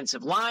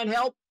offensive line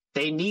help.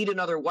 They need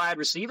another wide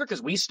receiver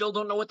because we still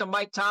don't know what the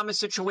Mike Thomas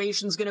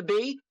situation is going to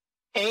be.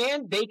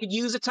 And they could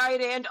use a tight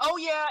end. Oh,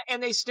 yeah,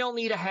 and they still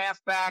need a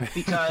halfback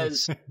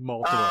because...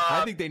 Multiple.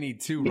 I think they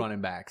need 2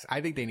 running backs.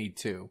 I think they need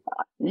 2.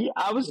 Yeah,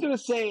 I was going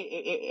to say,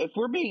 if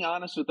we're being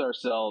honest with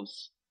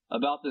ourselves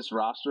about this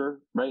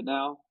roster right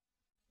now,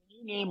 can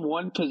you name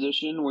one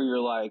position where you're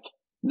like,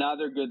 nah,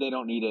 they're good, they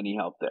don't need any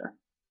help there?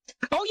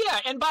 Oh yeah,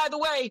 and by the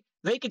way,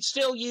 they could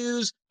still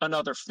use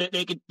another.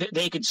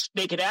 They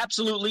could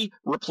absolutely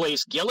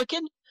replace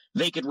Gillikin.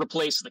 They could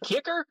replace the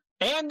kicker,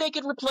 and they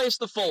could replace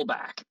the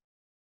fullback.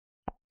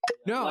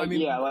 No, like, I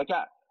mean, yeah,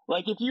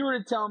 like if you were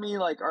to tell me,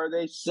 like, are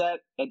they set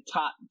at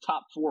top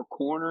 4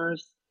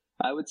 corners?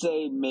 I would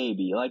say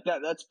maybe. Like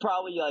that's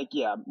probably like,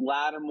 yeah,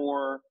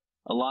 Lattimore,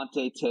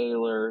 Alontae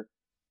Taylor,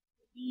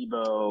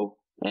 Debo,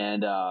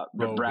 and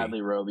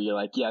Bradley Roby. You're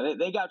like, yeah,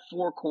 they got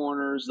 4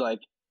 corners.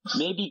 Like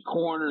maybe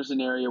corners an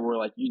area where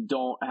like you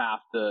don't have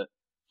to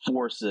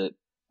force it.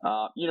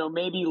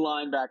 Maybe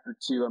linebacker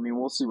too. I mean,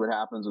 we'll see what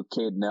happens with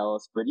Caden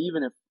Ellis. But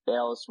even if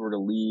Ellis were to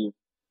leave,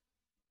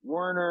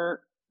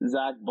 Werner,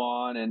 Zach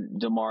Bond,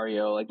 and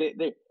DeMario, like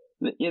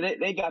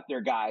they got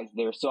their guys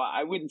there. So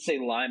I wouldn't say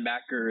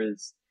linebacker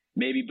is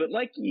maybe, but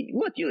like,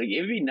 look,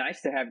 it'd be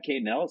nice to have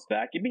Caden Ellis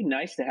back. It'd be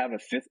nice to have a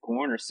 5th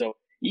corner. So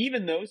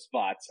even those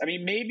spots, I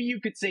mean, maybe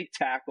you could say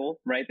tackle,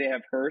 right? They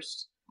have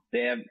Hurst,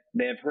 they have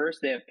Hurst,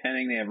 they have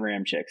Penning, they have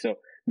Ramczyk. So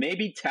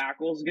maybe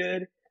tackle's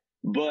good,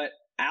 but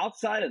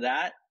outside of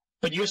that,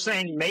 but you're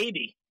saying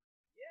maybe,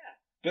 yeah.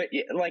 But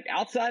like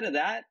outside of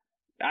that,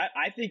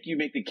 I think you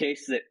make the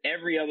case that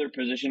every other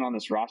position on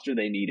this roster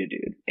they need a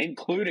dude,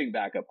 including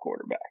backup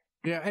quarterback.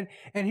 Yeah,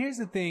 and here's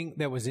the thing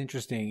that was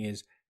interesting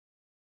is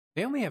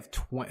they only have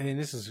 20, and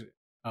this is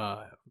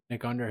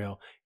Nick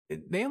Underhill.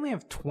 They only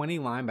have 20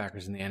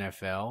 linebackers in the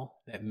NFL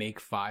that make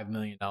 $5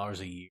 million a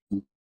year.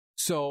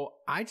 So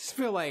I just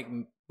feel like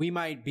we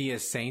might be,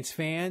 as Saints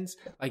fans,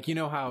 like, you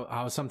know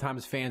how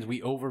sometimes fans,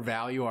 we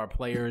overvalue our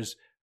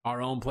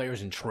own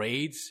players in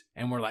trades,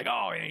 and we're like,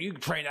 oh, you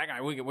can trade that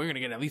guy, we're going to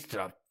get at least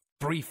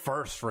 3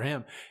 firsts for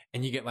him,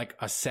 and you get like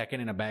a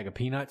second and a bag of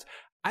peanuts.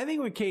 I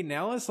think with Caden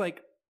Ellis,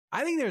 like,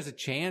 I think there's a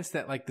chance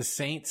that like the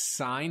Saints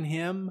sign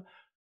him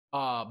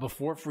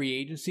before free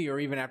agency or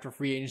even after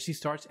free agency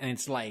starts, and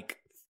it's like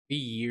 3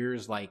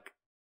 years, like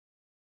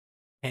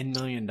 $10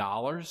 million,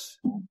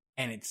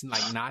 and it's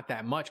like not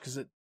that much because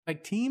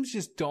like teams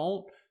just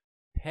don't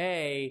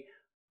pay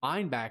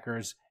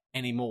linebackers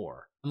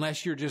anymore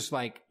unless you're just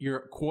like,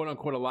 you're quote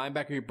unquote a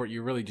linebacker, but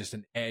you're really just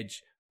an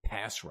edge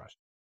pass rush.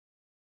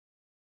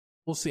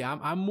 We'll see.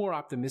 I'm more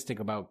optimistic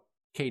about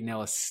Caden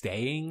Ellis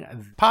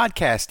staying.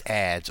 Podcast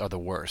ads are the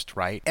worst,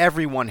 right?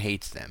 Everyone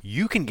hates them.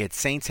 You can get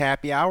Saints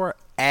Happy Hour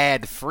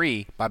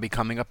ad-free by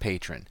becoming a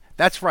patron.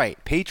 That's right.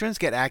 Patrons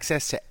get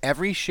access to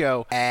every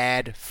show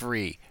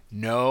ad-free.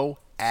 No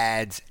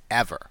ads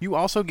ever. You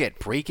also get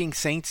Breaking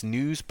Saints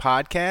News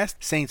podcast,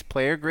 Saints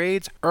player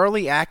grades,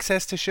 early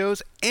access to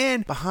shows,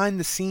 and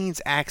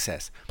behind-the-scenes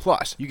access.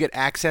 Plus, you get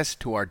access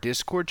to our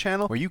Discord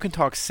channel where you can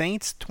talk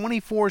Saints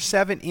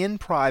 24/7 in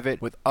private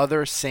with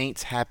other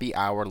Saints Happy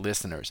Hour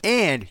listeners.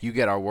 And you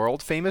get our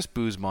world-famous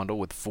booze bundle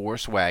with 4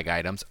 swag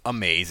items.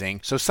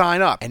 Amazing. So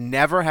sign up and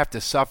never have to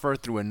suffer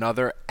through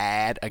another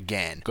ad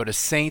again. Go to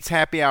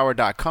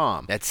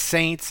saintshappyhour.com. That's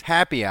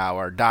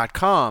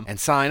saintshappyhour.com and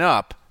sign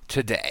up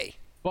today.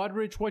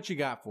 Budrich, what you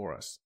got for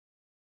us?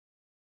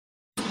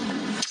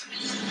 I'm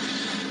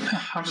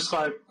just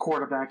glad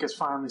quarterback is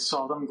finally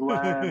solved. I'm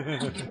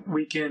glad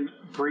we can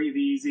breathe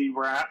easy.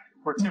 We're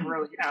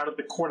temporarily out of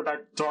the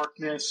quarterback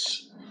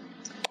darkness.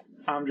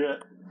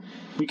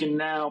 We can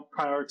now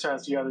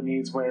prioritize the other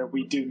needs where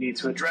we do need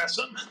to address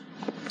them.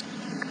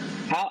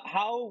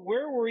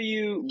 Where were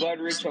you,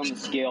 Budrich, on the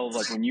scale of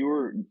like when you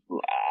were?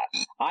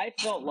 I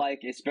felt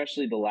like,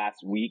 especially the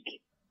last week,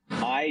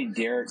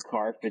 Derek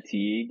Carr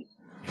fatigue,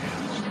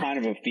 kind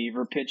of a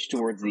fever pitch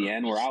towards the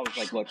end where I was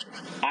like, look,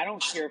 I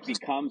don't care if he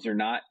comes or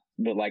not,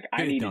 but like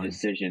I need a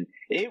decision.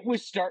 It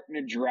was starting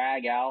to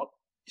drag out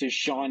to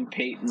Sean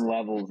Payton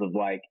levels of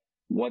like,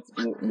 what's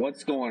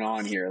going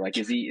on here? Like,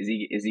 is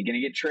he going to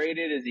get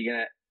traded? Is he going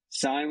to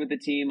sign with the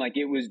team? Like,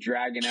 it was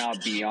dragging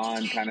out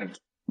beyond kind of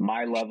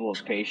my level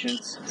of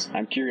patience.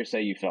 I'm curious how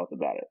you felt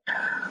about it.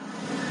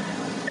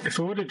 If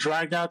it would have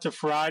dragged out to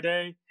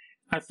Friday,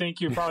 I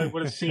think you probably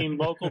would have seen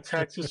local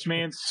Texas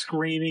man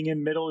screaming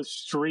in middle of the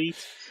street,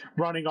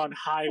 running on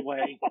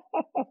highway.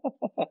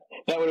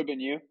 That would have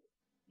been you?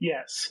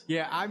 Yes.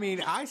 Yeah, I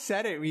mean, I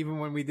said it even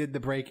when we did the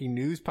breaking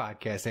news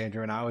podcast,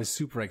 Andrew, and I was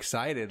super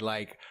excited.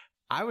 Like,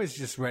 I was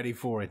just ready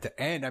for it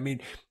to end. I mean,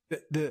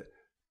 they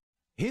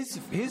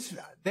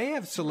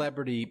have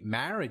celebrity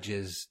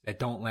marriages that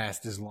don't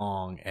last as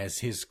long as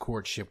his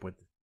courtship with.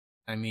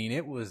 I mean,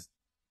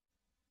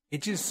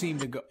 it just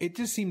seemed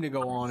to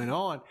go on and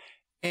on.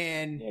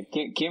 And yeah,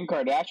 Kim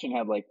Kardashian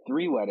had like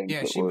 3 weddings.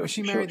 Yeah,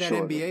 she married that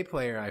NBA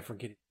player. I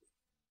forget.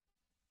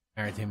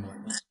 Married him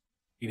like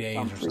 3 days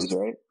or something.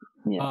 Right?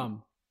 Yeah.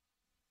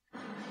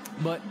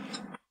 But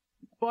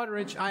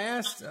Budrich, I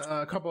asked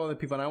a couple other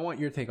people, and I want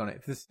your take on it.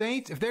 If the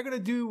Saints, if they're going to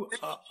do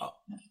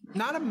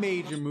not a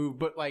major move,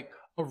 but like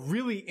a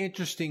really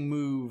interesting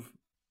move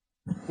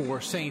for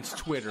Saints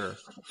Twitter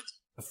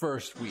the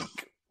first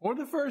week, or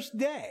the first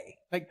day.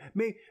 Like,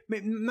 maybe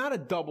not a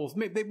double.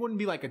 Maybe they wouldn't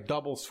be like a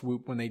double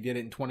swoop when they did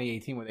it in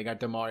 2018 when they got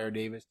DeMario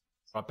Davis,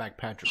 brought back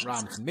Patrick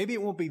Robinson. Maybe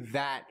it won't be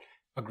that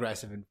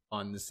aggressive and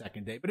fun the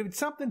second day. But if it's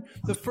something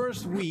the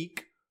first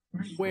week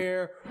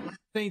where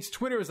Saints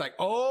Twitter is like,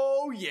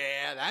 oh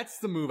yeah, that's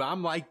the move.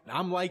 I'm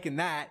liking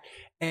that.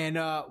 And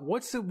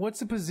what's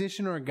the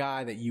position or a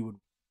guy that you would?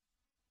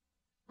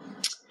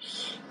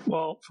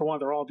 Well, for one,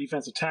 they're all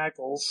defensive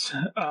tackles.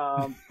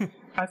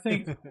 I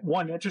think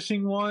one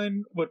interesting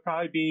one would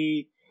probably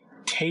be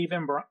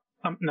Taven Bryan.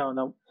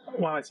 No.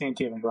 Why am I saying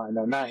Taven Bryan?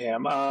 No, not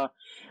him.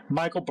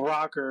 Michael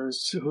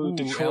Brockers, who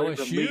Detroit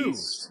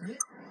released.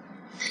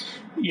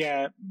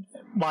 Yeah,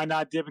 why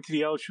not dip into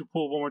the LSU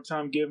pool one more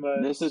time? Give him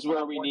a. This is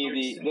where we need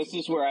the. This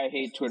is where I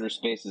hate Twitter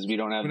Spaces. We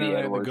don't have the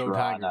Edwards Go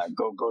run. Tigers.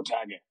 Go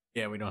Tiger.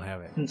 Yeah, we don't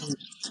have it.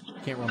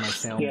 Can't run my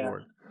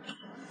soundboard.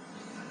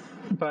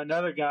 But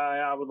another guy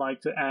I would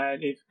like to add,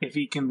 if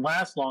he can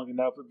last long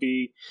enough, would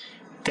be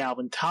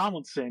Dalvin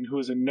Tomlinson, who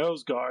is a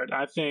nose guard.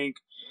 I think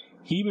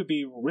he would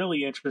be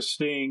really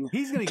interesting.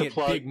 He's going to get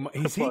big.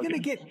 Is he going to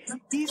get?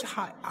 He's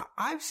high.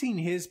 I've seen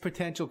his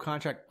potential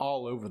contract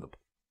all over the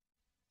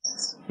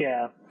place.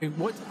 Yeah.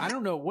 I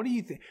don't know. What do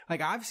you think?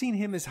 Like, I've seen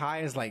him as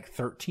high as like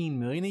 $13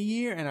 million a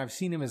year, and I've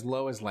seen him as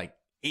low as like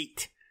 $8 million.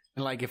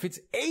 And like, if it's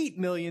 $8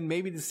 million,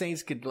 maybe the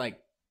Saints could like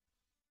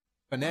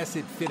finesse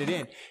it, fit it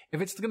in.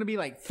 If it's going to be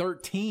like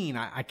 13,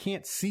 I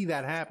can't see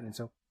that happening.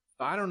 So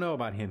I don't know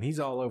about him. He's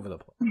all over the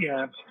place.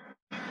 Yeah.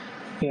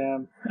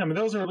 I mean,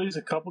 those are at least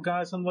a couple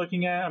guys I'm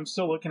looking at. I'm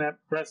still looking at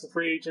the rest of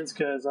free agents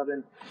because I've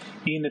been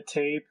eating the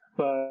tape.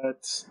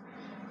 But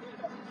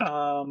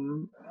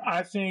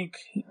I think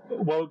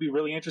what would be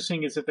really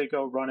interesting is if they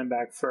go running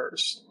back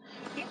first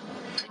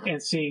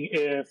and seeing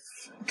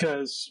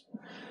because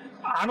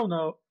I don't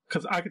know.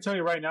 Because I can tell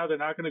you right now, they're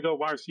not going to go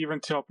wide receiver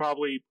until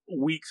probably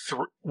week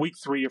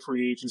three of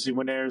free agency,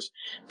 when there's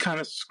kind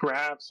of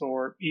scraps,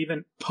 or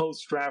even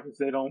post draft if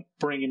they don't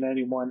bring in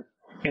anyone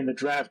in the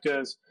draft.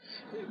 Because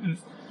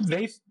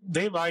they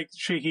like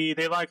Shaheed,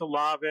 they like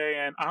Olave,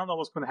 and I don't know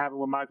what's going to happen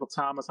with Michael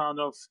Thomas. I don't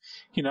know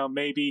if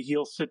maybe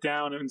he'll sit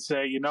down and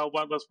say, you know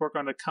what, let's work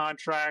on the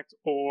contract,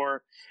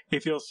 or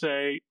if he'll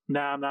say,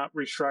 nah, I'm not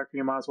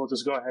restructuring, might as well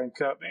just go ahead and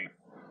cut me.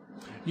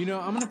 I'm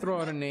going to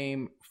throw out a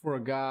name for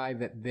a guy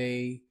that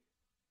they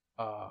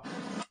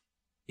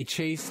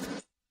chased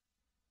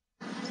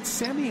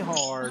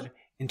semi-hard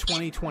in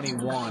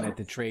 2021 at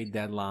the trade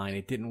deadline.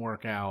 It didn't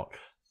work out,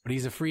 but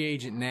he's a free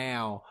agent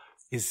now.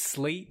 Is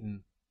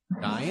Slayton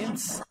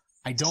Giants?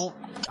 I don't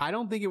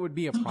think it would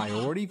be a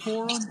priority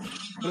for him,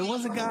 but it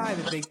was a guy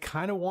that they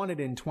kind of wanted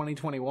in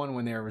 2021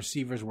 when their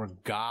receivers were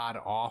god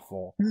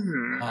awful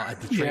at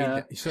the trade.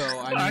 Yeah. So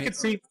I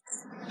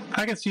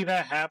can see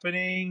that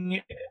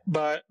happening,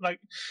 but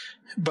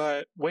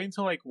wait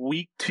until like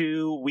week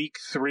 2, week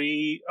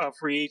 3 of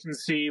free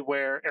agency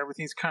where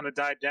everything's kind of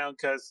died down,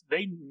 because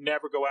they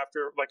never go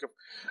after like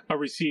a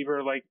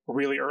receiver like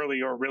really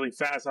early or really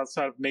fast,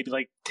 outside of maybe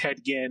like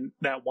Ted Ginn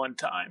that one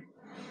time.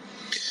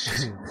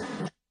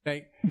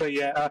 But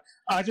yeah,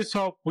 I just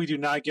hope we do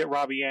not get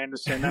Robbie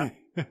Anderson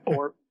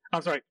or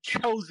I'm sorry,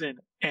 Chosen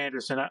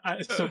Anderson.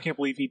 I still can't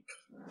believe he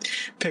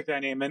picked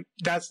that name, and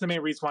that's the main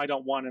reason why I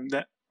don't want him.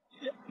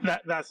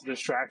 That's a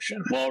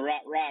distraction. Well,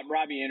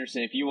 Robbie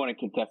Anderson, if you want a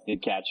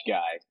contested catch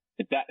guy,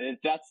 if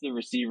that's the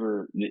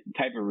receiver, the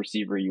type of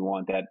receiver you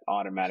want, that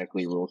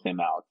automatically rules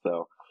him out.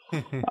 So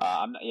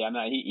I'm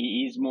not.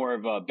 He's more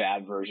of a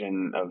bad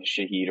version of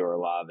Shaheed or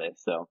Olave.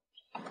 So.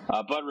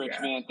 But Rich,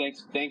 man,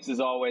 thanks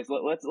as always.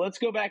 Let's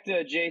go back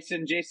to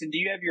Jason. Jason, do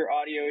you have your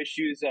audio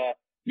issues?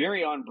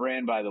 Very on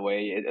brand, by the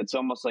way. It's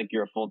almost like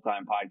you're a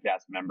full-time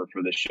podcast member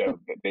for the show,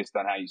 based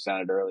on how you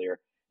sounded earlier.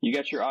 You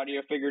got your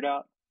audio figured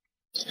out?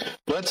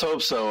 Let's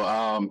hope so.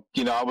 I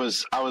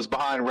was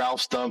behind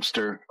Ralph's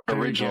dumpster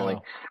originally.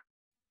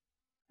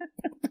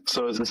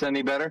 So is this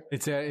any better?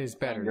 It's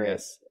better.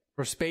 Yes.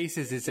 For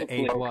Spaces, it's an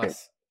A+. Okay.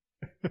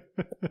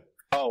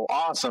 Oh,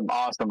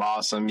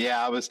 awesome.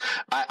 Yeah,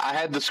 I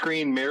had the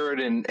screen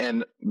mirrored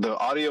and the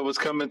audio was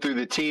coming through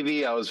the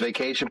TV. I was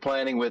vacation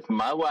planning with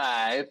my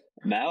wife.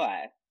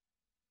 But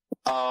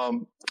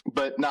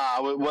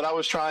what I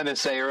was trying to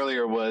say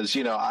earlier was,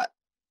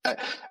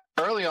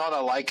 early on, I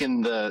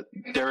likened the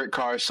Derek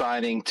Carr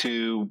signing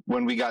to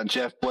when we got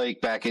Jeff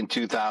Blake back in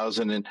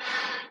 2000. And,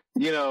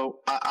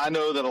 I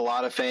know that a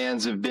lot of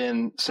fans have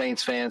been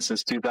Saints fans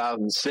since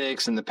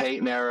 2006 and the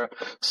Peyton era.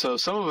 So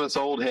some of us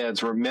old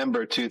heads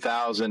remember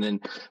 2000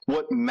 and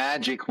what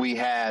magic we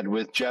had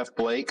with Jeff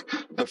Blake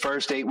the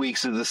first 8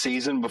 weeks of the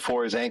season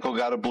before his ankle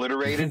got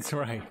obliterated. That's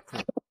right.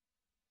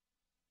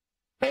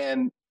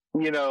 And,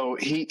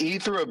 he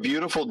threw a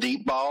beautiful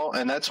deep ball,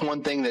 and that's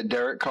one thing that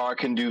Derek Carr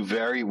can do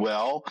very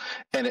well.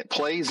 And it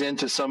plays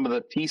into some of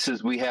the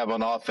pieces we have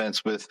on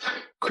offense with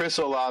Chris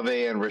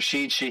Olave and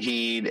Rashid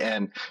Shaheed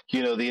and,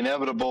 the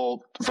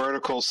inevitable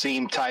vertical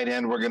seam tight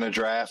end we're going to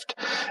draft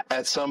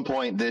at some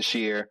point this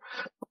year.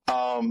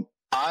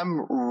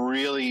 I'm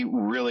really,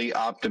 really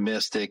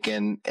optimistic,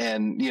 and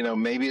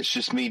maybe it's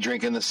just me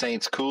drinking the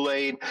Saints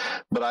Kool-Aid,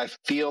 but I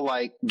feel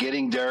like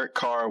getting Derek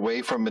Carr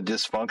away from a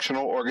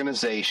dysfunctional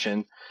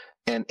organization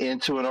and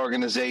into an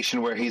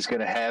organization where he's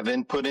going to have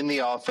input in the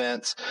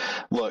offense.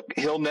 Look,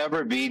 he'll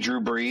never be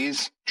Drew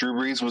Brees. Drew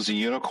Brees was a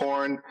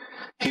unicorn.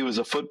 He was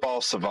a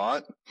football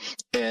savant,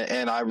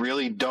 and I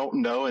really don't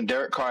know. And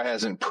Derek Carr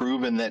hasn't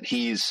proven that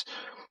he's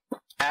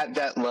at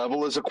that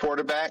level as a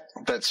quarterback,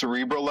 that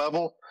cerebral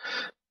level.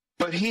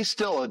 But he's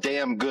still a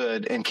damn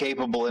good and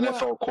capable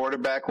NFL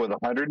quarterback with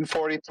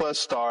 140-plus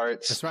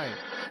starts. That's right.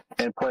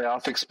 And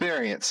playoff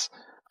experience.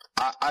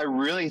 I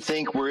really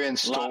think we're in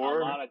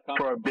store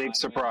for a big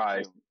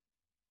surprise.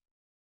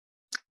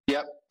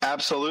 Yep,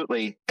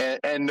 absolutely.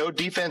 And no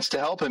defense to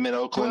help him in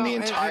Oakland the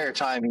entire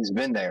time he's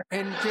been there.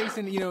 And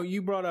Jason,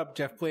 you brought up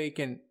Jeff Blake,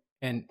 and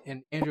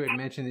Andrew had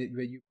mentioned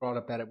that you brought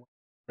up that at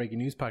Breaking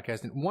News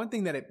podcast. And one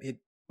thing that it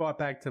brought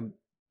back to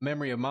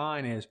memory of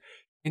mine is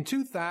in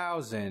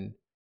 2000,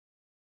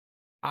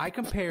 I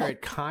compare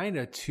it kind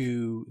of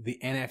to the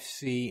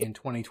NFC in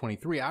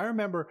 2023. I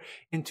remember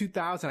in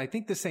 2000, I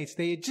think the Saints,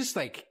 they had just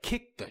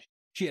kicked the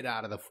shit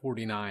out of the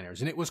 49ers.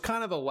 And it was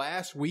kind of the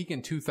last week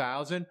in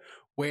 2000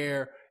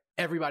 where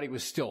everybody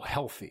was still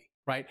healthy,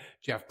 right?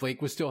 Jeff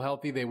Blake was still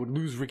healthy. They would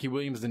lose Ricky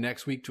Williams the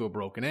next week to a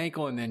broken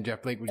ankle. And then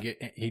Jeff Blake would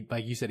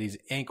like you said, his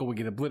ankle would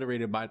get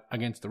obliterated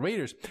against the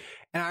Raiders.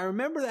 And I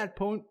remember that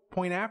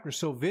point after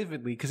so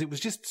vividly because it was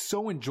just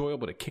so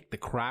enjoyable to kick the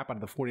crap out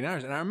of the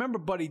 49ers. And I remember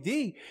Buddy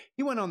D,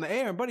 he went on the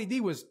air, and Buddy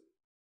D was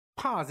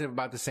positive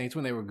about the Saints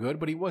when they were good,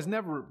 but he was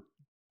never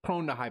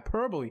prone to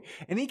hyperbole.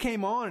 And he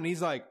came on and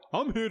he's like,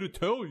 I'm here to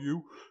tell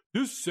you,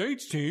 this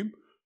Saints team,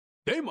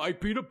 they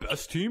might be the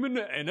best team in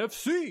the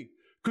NFC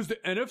because the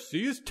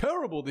NFC is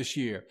terrible this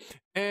year.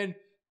 And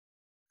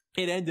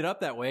it ended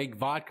up that way.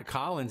 Vodka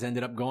Collins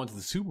ended up going to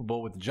the Super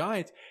Bowl with the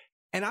Giants.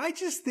 And I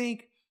just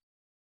think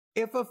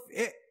it'll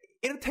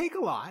take a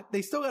lot.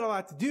 They still got a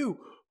lot to do.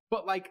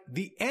 But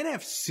the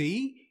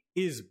NFC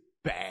is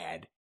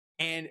bad.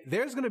 And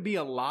there's going to be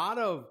a lot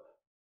of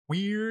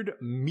weird,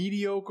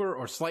 mediocre,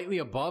 or slightly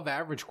above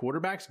average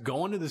quarterbacks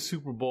going to the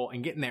Super Bowl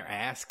and getting their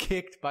ass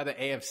kicked by the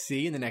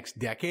AFC in the next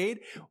decade.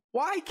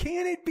 Why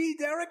can't it be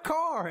Derek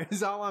Carr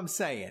is all I'm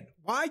saying.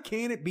 Why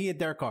can't it be a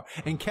Derek Carr?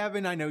 And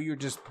Kevin, I know you're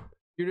just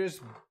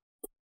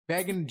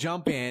begging to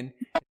jump in,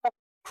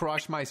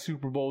 crush my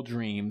Super Bowl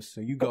dreams.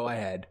 So you go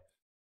ahead.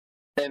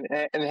 And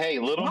hey,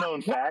 little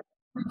known fact,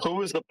 who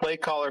was the play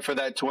caller for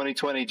that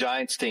 2020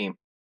 Giants team?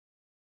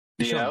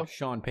 Do you know?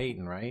 Sean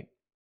Payton, right?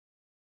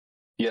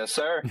 Yes,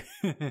 sir.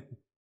 Here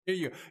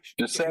you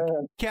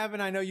Kevin,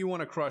 I know you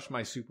want to crush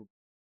my Super Bowl.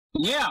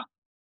 Yeah.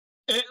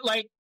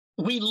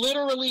 We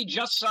literally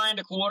just signed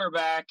a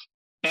quarterback,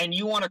 and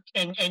you want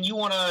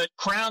to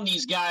crown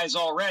these guys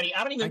already.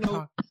 I don't even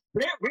know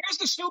where's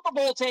the Super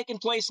Bowl taking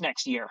place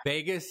next year.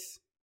 Vegas.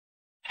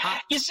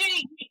 You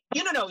see,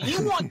 you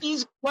want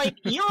these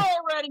you're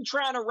already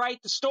trying to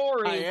write the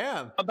story. I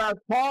am. About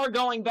Carr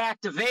going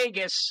back to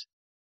Vegas.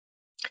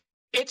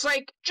 It's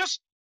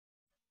just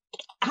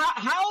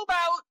how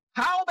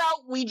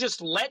about we just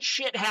let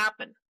shit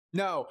happen?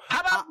 No.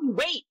 How about we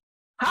wait?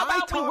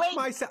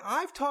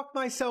 I've talked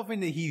myself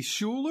into Heath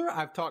Schuler.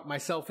 I've talked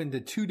myself into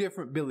 2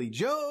 different Billy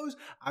Joes.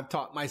 I've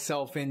talked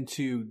myself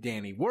into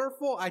Danny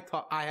Werfel.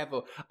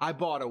 I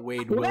bought a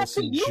Wade Wilson. That's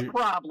a you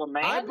problem,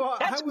 man. I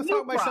would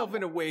talk myself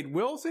into Wade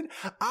Wilson.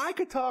 I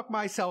could talk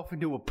myself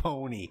into a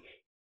pony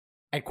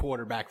at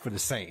quarterback for the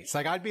Saints.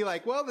 I'd be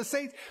like, well, the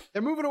Saints,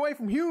 they're moving away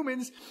from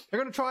humans. They're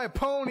going to try a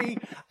pony.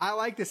 I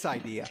like this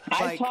idea.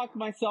 I talked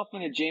myself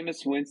into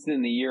Jameis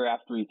Winston the year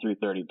after he threw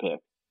 30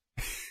 picks.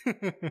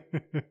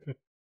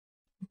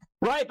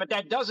 Right, but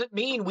that doesn't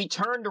mean we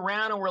turned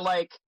around and we're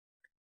like,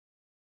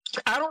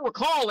 I don't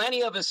recall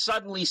any of us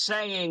suddenly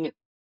saying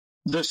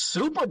the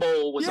Super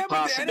Bowl was a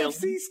possibility. But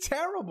the NFC's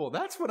terrible.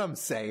 That's what I'm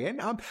saying.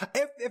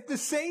 If the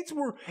Saints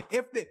were,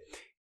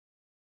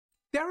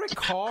 Derek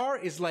Carr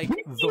is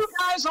you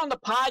guys on the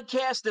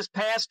podcast this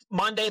past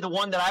Monday, the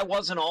one that I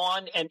wasn't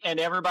on, and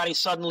everybody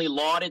suddenly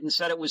lauded and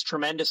said it was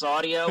tremendous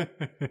audio. Weren't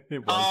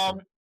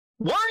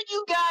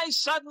you guys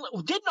suddenly?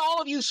 Didn't all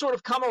of you sort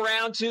of come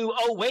around to?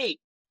 Oh wait,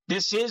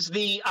 this is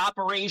the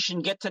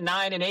operation. Get to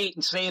 9-8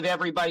 and save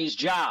everybody's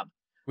job.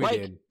 We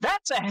did.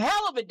 That's a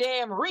hell of a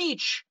damn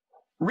reach.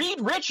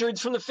 Reed Richards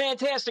from the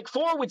Fantastic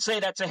Four would say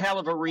that's a hell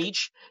of a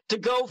reach to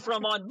go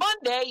from on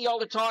Monday.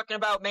 Y'all are talking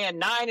about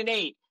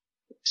 9-8.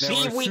 See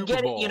if we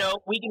get it,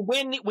 we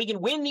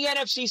can win the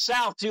NFC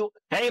South to,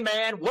 hey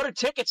man, what are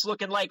tickets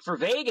looking like for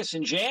Vegas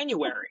in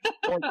January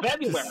or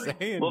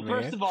February?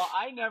 First of all,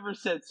 I never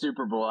said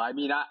Super Bowl. I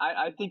mean,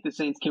 I think the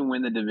Saints can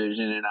win the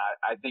division, and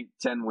I think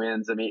 10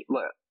 wins. I mean,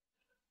 look,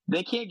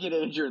 they can't get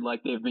injured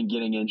like they've been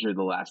getting injured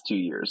the last 2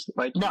 years.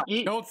 Don't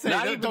you dare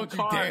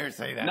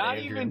say that. Not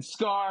Adrian. even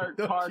Carr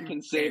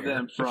can save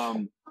them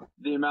from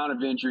the amount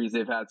of injuries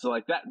they've had. So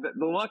that,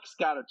 the luck's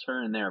got to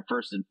turn there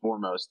first and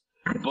foremost.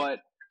 But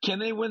can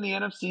they win the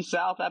NFC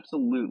South?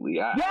 Absolutely.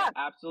 I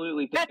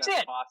absolutely think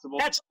that's possible.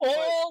 That's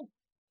all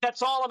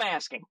That's all I'm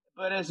asking.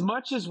 But as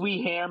much as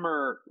we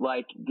hammer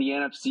like the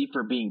NFC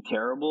for being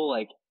terrible,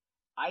 like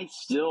I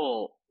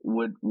still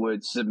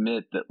would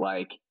submit that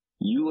like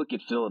you look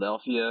at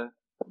Philadelphia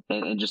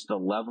and just the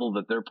level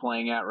that they're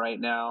playing at right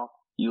now.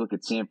 You look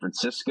at San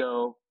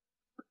Francisco,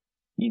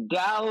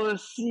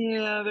 Dallas.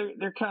 Yeah,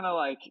 they're kind of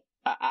like.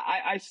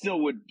 I still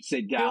would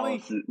say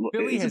Dallas is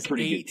a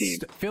pretty good team.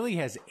 Philly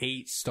has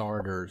 8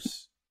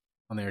 starters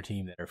on their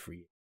team that are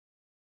free.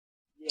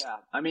 Yeah,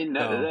 I mean,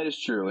 that is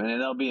true. And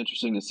it'll be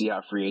interesting to see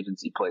how free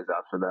agency plays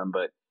out for them.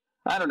 But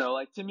I don't know.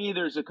 Like, to me,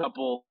 there's a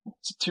couple,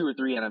 2 or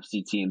 3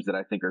 NFC teams that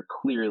I think are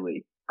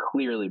clearly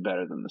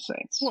better than the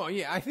Saints. Well,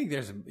 yeah, I think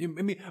there's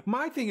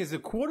my thing is the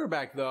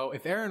quarterback, though.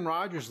 If Aaron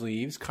Rodgers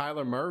leaves,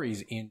 Kyler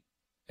Murray's in,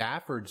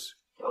 Stafford's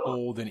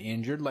old and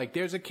injured. Like,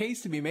 there's a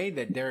case to be made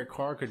that Derek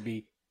Carr could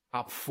be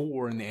top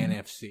 4 in the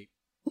NFC.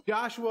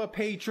 Joshua,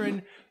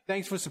 patron,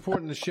 thanks for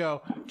supporting the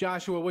show.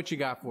 Joshua, what you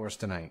got for us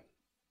tonight?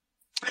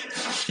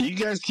 You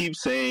guys keep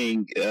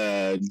saying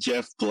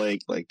Jeff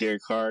Blake like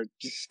Derek Carr.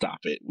 Just stop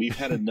it. We've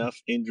had enough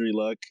injury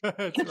luck.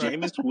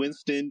 Jameis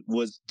Winston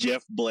was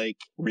Jeff Blake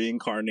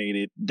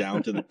reincarnated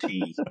down to the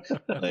T.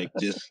 Like,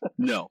 just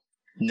no.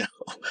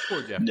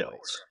 Poor Jeff Blake.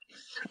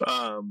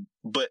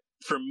 But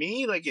for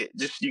me, like,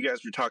 just you guys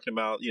were talking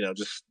about,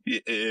 just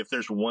if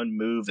there's one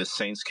move the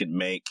Saints could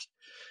make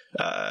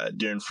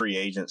during free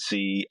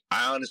agency,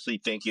 I honestly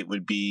think it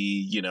would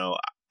be,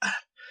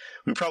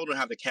 we probably don't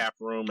have the cap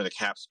room or the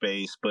cap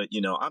space, but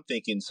I'm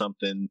thinking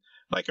something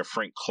like a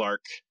Frank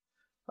Clark,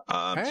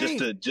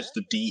 just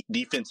a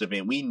defensive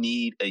end. We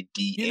need a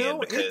D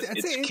end because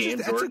it's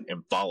Cam Jordan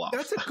and fall off.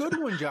 That's a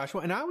good one,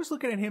 Joshua. And I was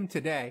looking at him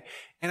today,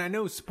 and I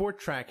know Sport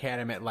Track had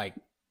him at like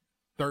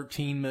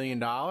 $13 million,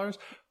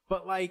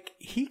 but like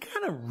he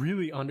kind of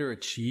really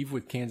underachieved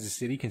with Kansas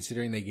City,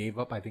 considering they gave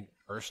up, I think,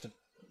 first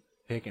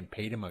pick and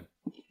paid him a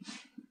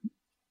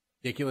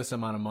ridiculous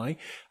amount of money.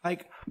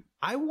 Like,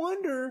 I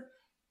wonder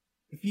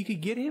if you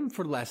could get him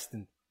for less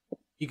than,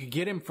 you could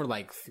get him for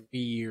like 3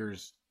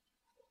 years.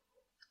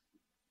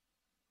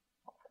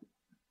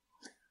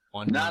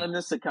 Not in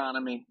this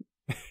economy.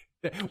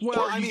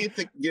 Well, I mean,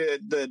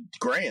 the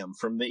Graham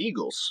from the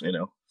Eagles,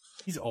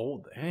 he's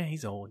old.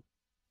 He's old.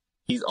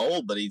 He's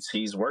old, but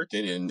he's worked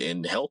it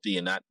and healthy,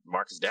 and not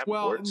Marcus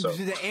Davenport. Well, so.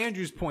 To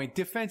Andrew's point,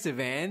 defensive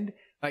end,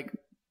 like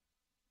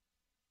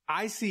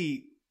I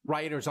see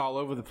writers all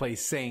over the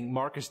place saying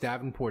Marcus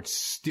Davenport's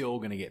still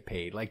going to get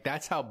paid. Like,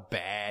 that's how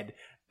bad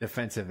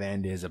defensive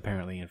end is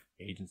apparently in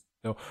free agency.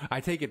 So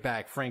I take it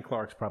back. Frank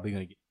Clark's probably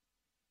going to get.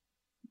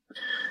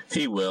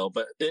 He will.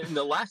 But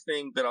the last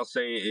thing that I'll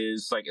say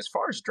is, like, as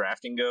far as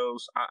drafting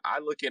goes, I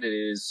look at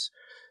it as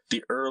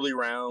the early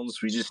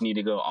rounds, we just need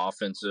to go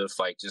offensive,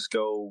 like just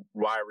go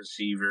wide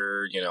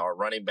receiver, or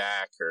running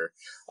back or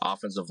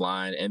offensive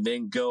line, and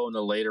then go in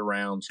the later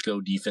rounds,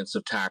 go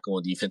defensive tackle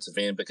and defensive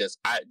end, because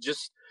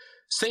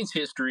Saints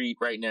history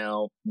right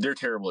now, they're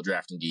terrible at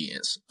drafting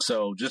DNs.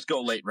 So just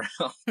go late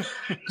round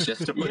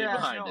just to put it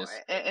behind us.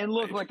 And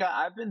look, like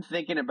I've been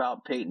thinking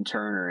about Peyton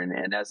Turner,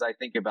 and as I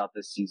think about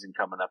this season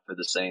coming up for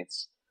the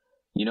Saints,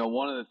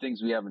 one of the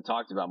things we haven't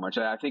talked about much,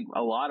 I think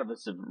a lot of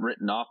us have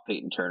written off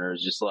Peyton Turner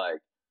as just like,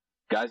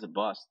 guy's a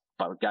bust,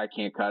 but guy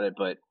can't cut it.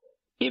 But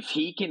if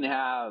he can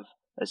have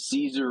a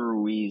Cesar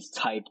Ruiz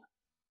type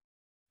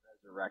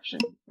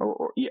resurrection,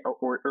 or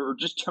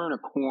just turn a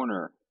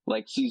corner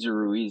like Cesar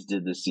Ruiz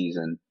did this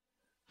season,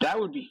 that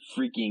would be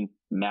freaking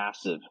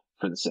massive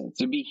for the Saints.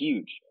 It'd be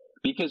huge,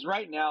 because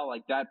right now,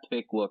 like, that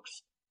pick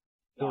looks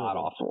god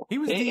awful. He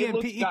was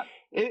DMP.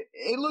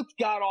 It looked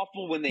god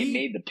awful when they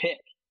made the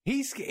pick.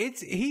 He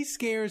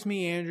scares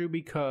me, Andrew,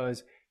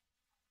 because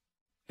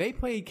they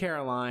played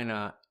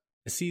Carolina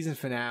a season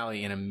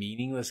finale in a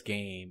meaningless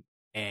game,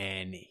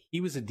 and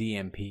he was a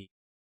DMP.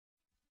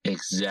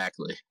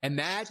 Exactly. And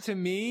that, to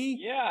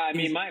me, I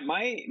mean,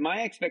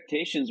 my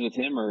expectations with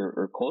him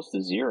are close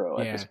to zero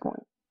at this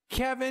point.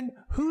 Kevin,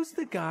 who's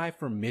the guy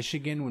from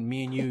Michigan when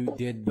me and you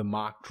did the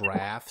mock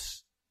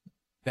drafts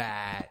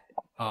that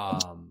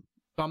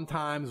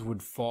sometimes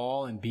would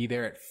fall and be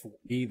there at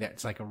 40?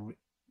 That's like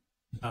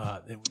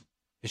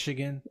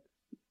Michigan,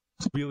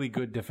 really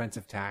good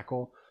defensive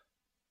tackle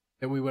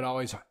that we would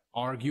always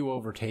argue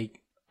over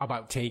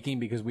about taking,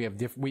 because we have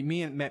different.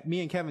 Me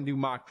and Kevin do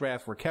mock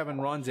drafts where Kevin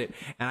runs it,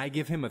 and I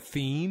give him a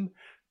theme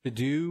to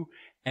do,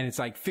 and it's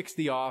like fix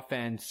the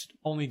offense,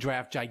 only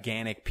draft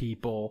gigantic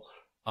people,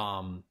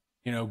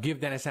 give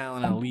Dennis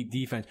Allen an elite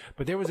defense.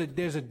 But there's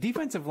a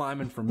defensive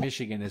lineman from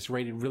Michigan that's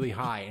rated really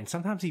high, and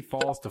sometimes he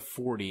falls to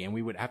 40, and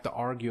we would have to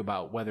argue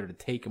about whether to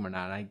take him or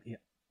not. I'm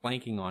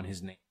blanking on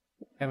his name.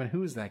 Kevin,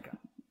 who is that guy?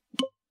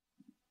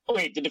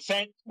 Wait, the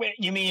defense. Wait,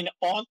 you mean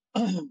on?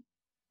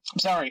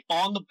 Sorry,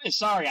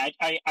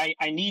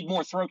 I need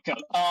more throat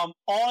coat.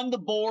 On the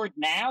board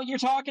now, you're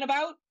talking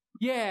about?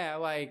 Yeah,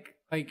 like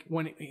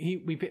when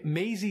we picked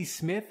Maisie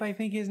Smith, I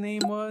think his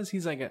name was.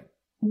 He's like a.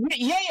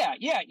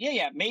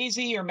 Yeah.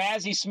 Maisie or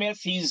Mazzie Smith.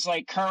 He's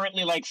like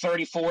currently like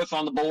 34th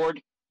on the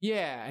board.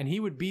 Yeah, and he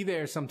would be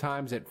there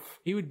sometimes at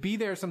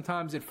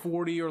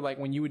 40, or like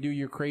when you would do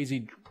your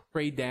crazy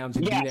trade downs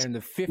and be there in the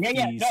 50s.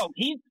 Yeah. No,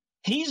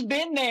 he's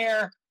been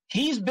there.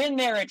 He's been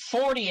there at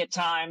 40 at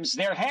times.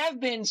 There have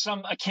been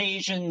some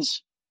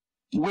occasions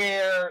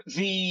where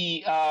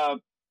the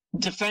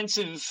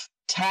defensive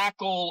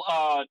tackle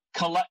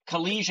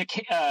Kalijah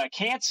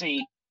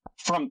Kancey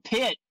from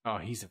Pitt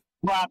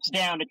drops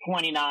down to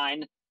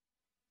 29.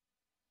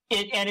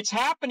 And it's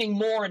happening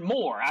more and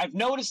more. I've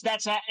noticed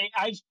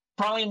I've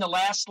probably in the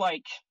last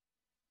like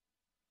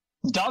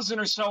dozen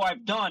or so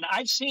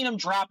I've seen him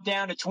drop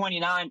down to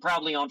 29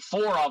 probably on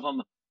 4 of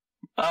them.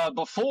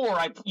 Before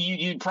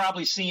you'd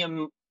probably see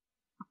him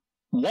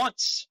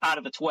once out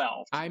of the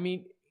 12. I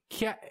mean,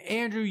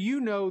 Andrew,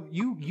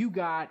 you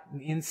got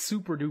in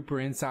super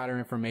duper insider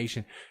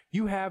information.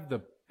 You have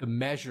the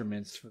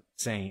measurements for the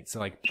Saints,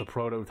 like the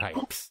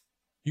prototypes.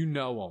 You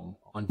know them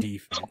on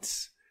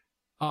defense.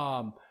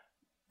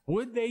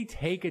 Would they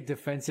take a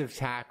defensive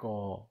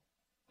tackle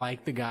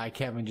like the guy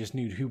Kevin just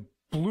knew, who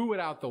blew it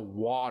out the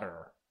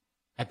water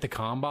at the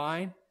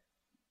combine,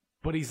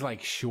 but he's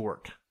like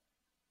short?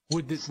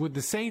 Would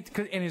the Saints,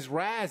 and his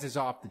RAS is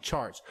off the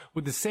charts,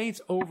 would the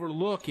Saints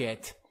overlook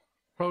it,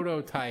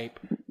 prototype,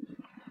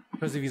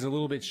 because if he's a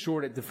little bit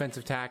short at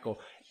defensive tackle,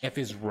 if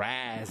his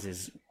RAS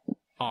is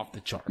off the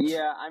charts?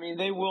 Yeah, I mean,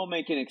 they will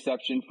make an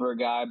exception for a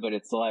guy, but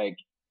it's like,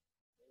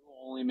 they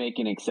will only make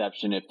an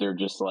exception if they're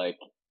just like,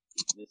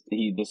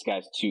 this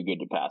guy's too good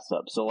to pass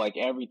up. So, like,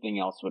 everything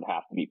else would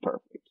have to be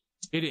perfect.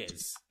 It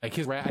is. Like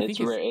his RAS, it's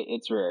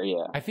rare,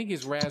 yeah. I think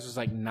his RAS was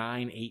like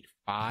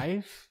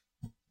 9.85.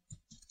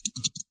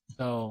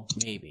 So,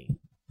 maybe.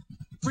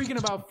 Freaking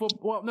about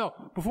football. Well, no,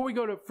 before we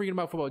go to freaking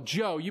about football,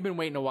 Joe, you've been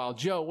waiting a while.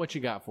 Joe, what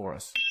you got for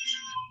us?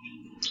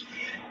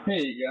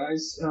 Hey,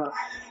 guys.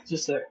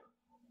 Just a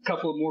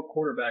couple of more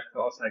quarterback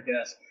thoughts, I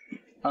guess,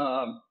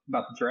 about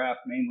the draft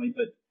mainly.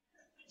 But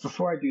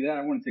before I do that,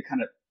 I wanted to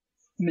kind of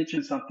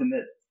mention something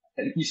that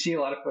you see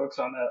a lot of folks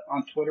on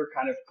Twitter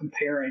kind of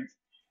comparing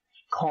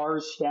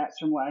Carr's stats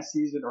from last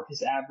season or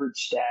his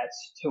average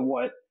stats to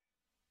what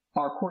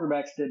our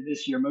quarterbacks did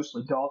this year,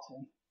 mostly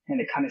Dalton. And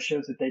it kind of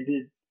shows that they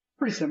did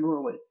pretty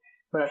similarly.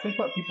 But I think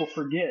what people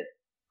forget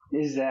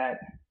is that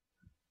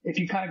if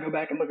you kind of go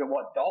back and look at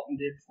what Dalton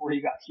did before he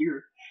got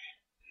here,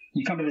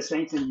 you come to the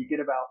Saints and you get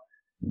about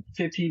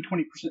 15,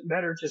 20%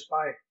 better just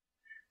by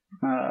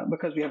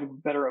because we have a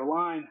better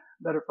O-line,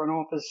 better front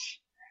office,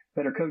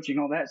 better coaching,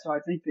 all that. So I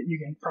think that you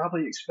can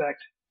probably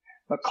expect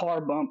a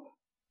Carr bump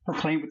for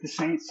playing with the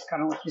Saints,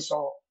 kind of like you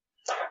saw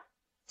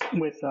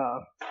with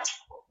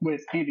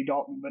Andy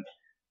Dalton. But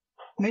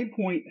main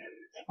point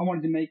I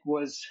wanted to make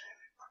was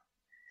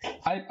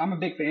I'm a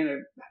big fan of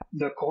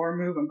the Carr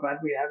move. I'm glad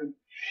we have him.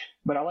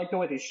 But I like the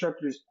way they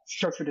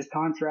structured his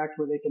contract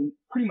where they can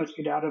pretty much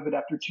get out of it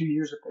after 2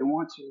 years if they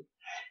want to.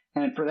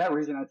 And for that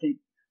reason, I think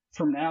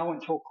from now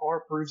until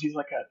Carr proves he's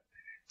like a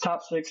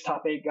top 6,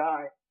 top 8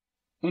 guy,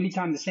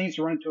 anytime the Saints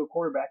run into a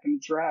quarterback in the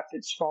draft,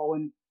 it's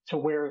fallen to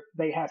where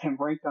they have him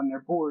ranked on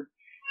their board.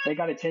 They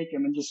got to take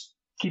him and just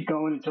keep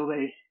going until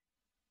they,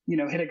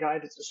 hit a guy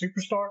that's a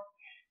superstar.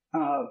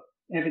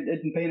 If it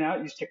didn't pan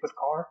out, you stick with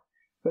Carr.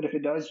 But if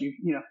it does, you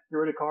get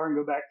rid of Carr and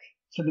go back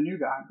to the new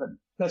guy. But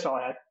that's all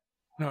I had.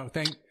 No,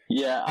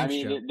 Yeah, I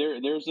mean,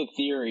 there's a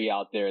theory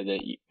out there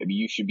that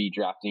you should be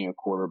drafting a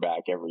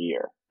quarterback every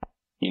year.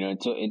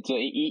 Until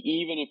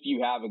even if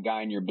you have a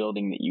guy in your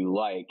building that you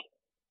like,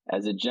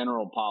 as a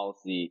general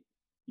policy,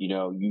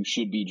 you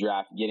should be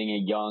getting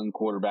a young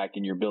quarterback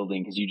in your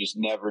building because you just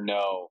never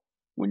know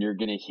when you're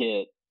going to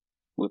hit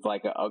with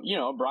like a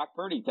Brock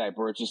Purdy type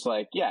where it's just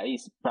like, yeah,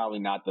 he's probably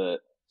not the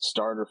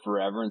starter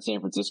forever in San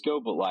Francisco,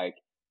 but like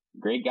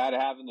great guy to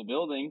have in the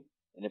building.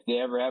 And if they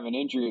ever have an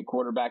injury at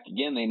quarterback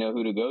again, they know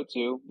who to go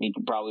to. He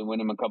can probably win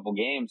them a couple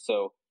games.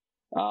 So,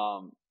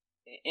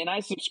 and I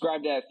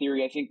subscribe to that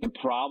theory. I think the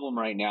problem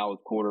right now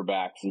with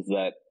quarterbacks is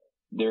that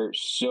they're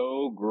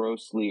so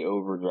grossly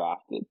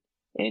overdrafted.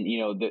 And,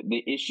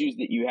 the issues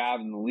that you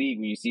have in the league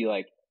when you see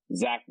like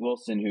Zach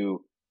Wilson,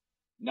 who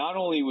not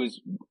only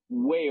was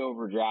way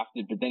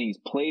overdrafted, but then he's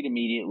played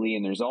immediately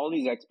and there's all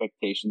these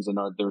expectations and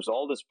there's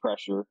all this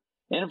pressure.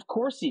 And of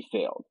course he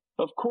failed.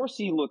 Of course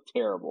he looked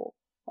terrible.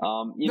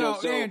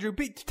 Andrew,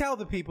 tell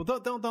the people,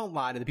 don't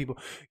lie to the people.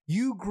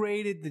 You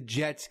graded the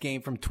Jets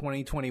game from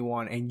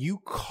 2021 and you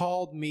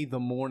called me the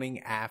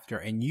morning after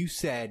and you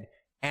said,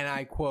 and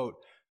I quote,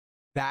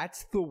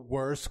 "That's the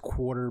worst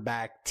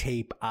quarterback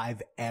tape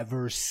I've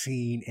ever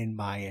seen in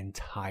my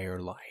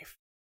entire life."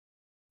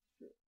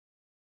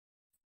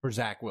 For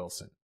Zach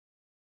Wilson.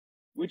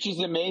 Which is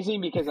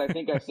amazing because I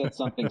think I said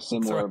something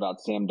similar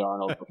about Sam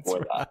Darnold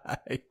before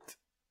that.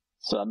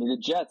 So, I mean,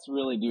 the Jets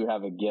really do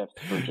have a gift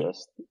for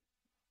just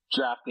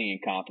drafting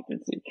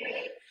incompetency.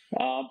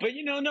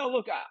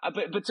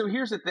 But so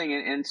here's the thing.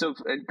 And so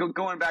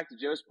going back to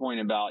Joe's point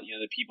about,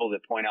 the people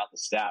that point out the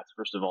stats,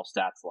 first of all,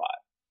 stats lie.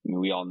 I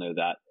mean, we all know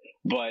that.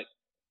 But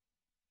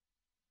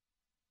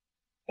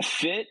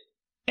fit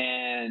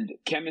and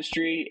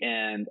chemistry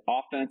and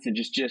offense and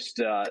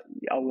just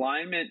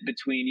alignment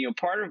between,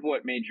 part of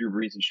what made Drew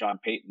Brees and Sean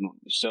Payton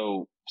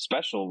so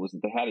special was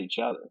that they had each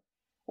other.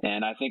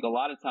 And I think a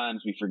lot of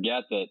times we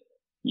forget that,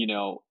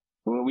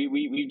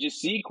 we just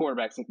see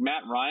quarterbacks like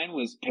Matt Ryan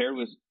was paired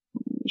with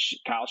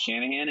Kyle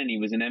Shanahan and he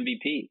was an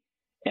MVP.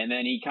 And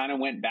then he kind of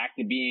went back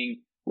to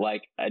being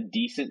like a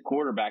decent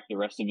quarterback the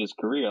rest of his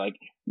career. Like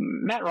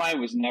Matt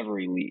Ryan was never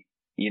elite,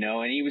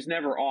 and he was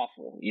never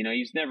awful. He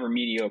was never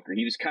mediocre.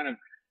 He was kind of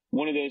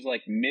one of those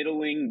like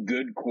middling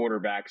good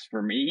quarterbacks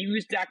for me. He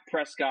was Dak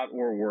Prescott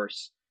or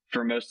worse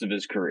for most of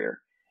his career.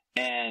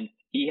 And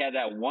he had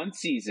that one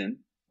season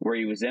where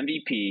he was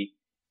MVP,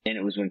 and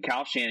it was when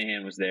Kyle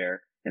Shanahan was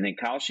there. And then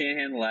Kyle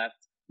Shanahan left,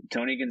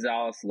 Tony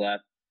Gonzalez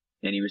left,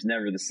 and he was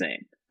never the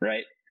same,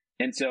 right?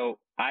 And so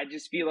I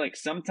just feel like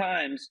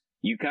sometimes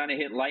you kind of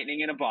hit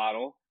lightning in a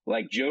bottle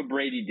like Joe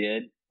Brady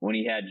did when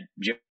he had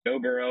Joe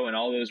Burrow and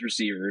all those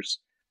receivers.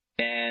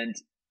 And,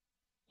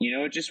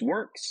 it just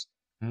works.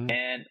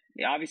 And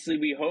obviously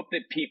we hope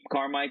that Pete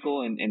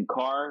Carmichael and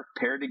Carr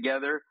paired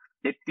together.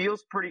 It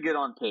feels pretty good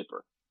on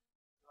paper.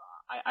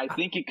 I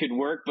think it could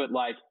work, but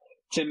like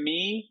to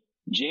me,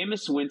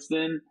 Jameis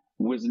Winston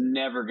was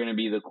never going to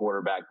be the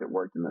quarterback that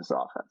worked in this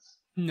offense.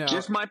 No.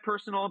 Just my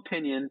personal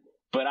opinion,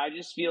 but I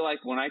just feel like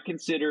when I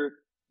consider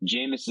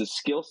Jameis's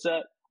skill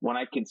set, when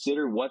I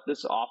consider what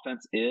this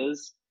offense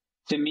is,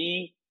 to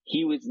me,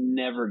 he was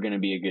never going to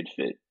be a good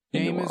fit.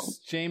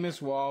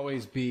 Jameis will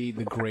always be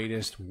the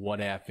greatest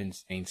what-if in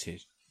Saints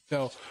history.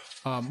 So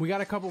we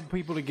got a couple of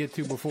people to get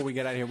to before we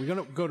get out of here. We're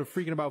going to go to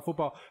Freaking About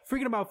Football.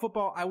 Freaking About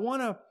Football, I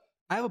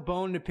have a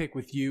bone to pick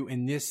with you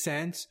in this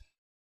sense.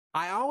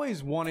 I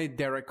always wanted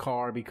Derek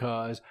Carr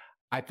because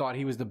I thought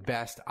he was the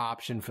best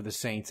option for the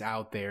Saints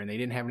out there, and they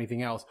didn't have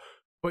anything else.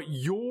 But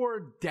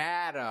your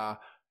data,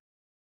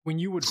 when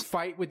you would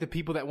fight with the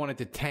people that wanted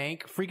to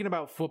tank, Freaking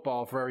About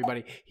Football for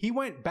everybody, he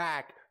went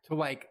back to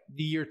like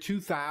the year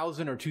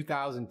 2000 or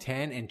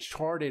 2010 and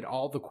charted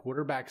all the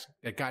quarterbacks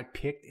that got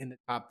picked in the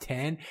top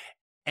 10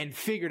 and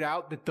figured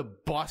out that the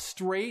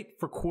bust rate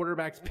for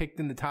quarterbacks picked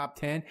in the top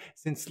 10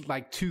 since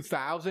like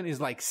 2000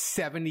 is like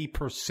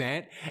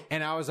 70%.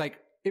 And I was like,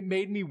 it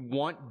made me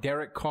want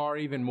Derek Carr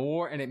even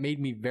more, and it made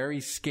me very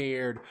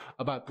scared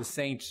about the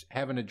Saints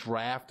having to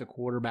draft a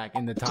quarterback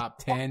in the top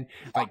 10.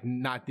 Like,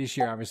 not this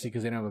year, obviously,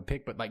 because they don't have a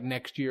pick, but like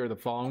next year or the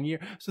following year.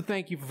 So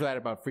thank you for that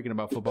about Freaking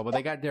About Football. But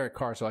they got Derek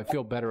Carr, so I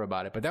feel better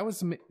about it. But that was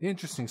some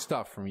interesting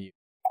stuff from you.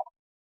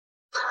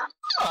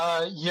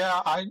 Yeah,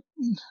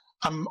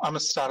 I'm a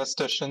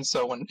statistician,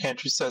 so when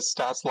Andrew says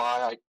stats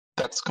lie,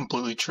 that's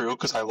completely true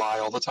because I lie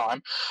all the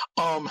time.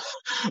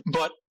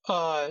 But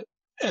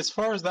as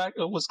far as that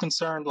was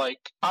concerned, like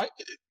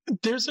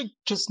there's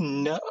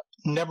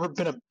never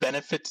been a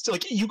benefit.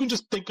 Like you can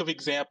just think of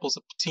examples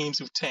of teams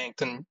who've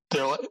tanked and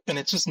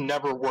it's just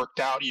never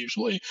worked out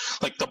usually.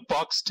 Like the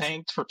Bucs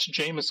tanked for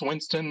Jameis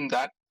Winston,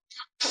 that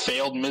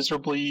failed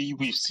miserably.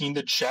 We've seen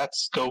the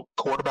Jets go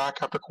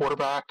quarterback after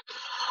quarterback.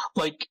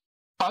 Like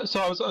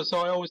so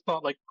I always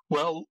thought like,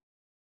 well,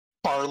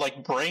 our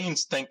like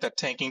brains think that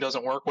tanking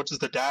doesn't work. What does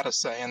the data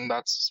say? And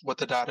that's what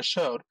the data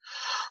showed.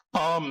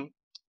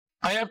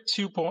 I have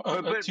 2 points.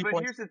 But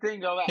here's the thing,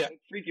 though. Yeah.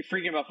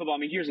 Freaking About Football. I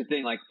mean, here's the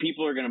thing. Like,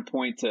 people are going to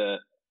point to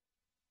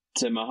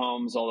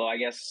Mahomes, although I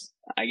guess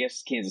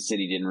Kansas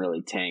City didn't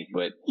really tank,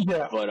 but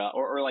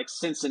or like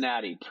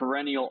Cincinnati,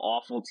 perennial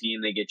awful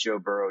team. They get Joe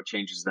Burrow,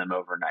 changes them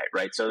overnight,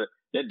 right? So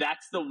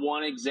that's the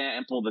one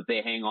example that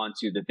they hang on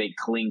to, that they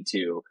cling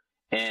to,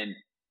 and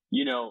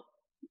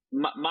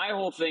my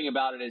whole thing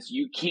about it is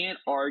you can't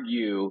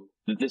argue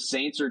that the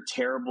Saints are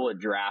terrible at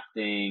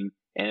drafting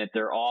and that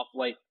they're off.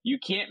 Like, you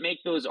can't make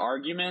those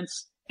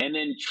arguments and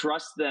then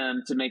trust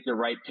them to make the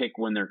right pick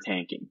when they're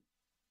tanking.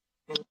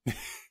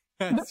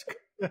 That's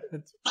I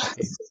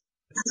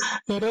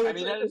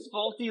mean, that is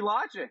faulty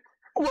logic.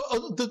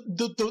 Well,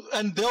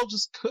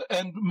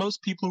 and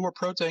most people who are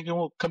pro tanking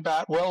will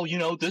combat. Well,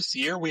 this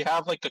year we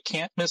have like a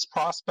can't miss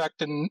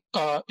prospect in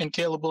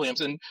Caleb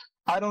Williams, and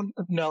I don't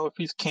know if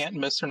he's can't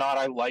miss or not.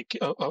 I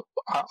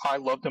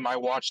loved him. I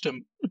watched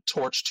him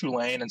torch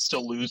Tulane and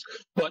still lose,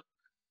 but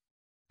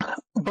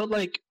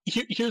like,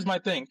 here's my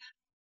thing.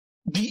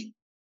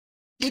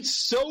 It's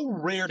so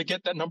rare to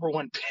get that number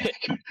 1 pick.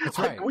 That's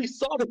like, right. We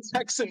saw the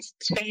Texans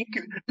tank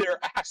their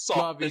ass off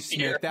Lovie this Smith,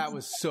 year. that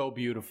was so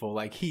beautiful.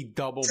 Like, he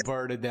double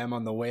birded them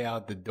on the way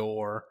out the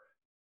door,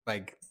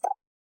 like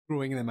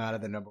screwing them out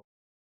of the number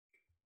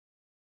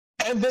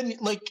 1. And then,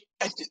 like,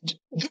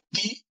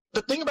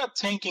 the thing about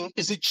tanking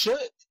is it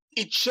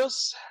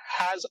just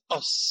has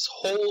a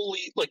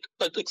wholly, like,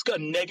 it's got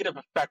a negative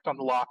effect on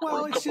the locker room.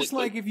 Well, it's just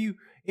like if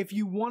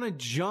you want to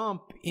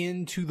jump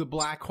into the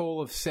black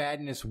hole of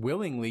sadness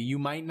willingly, you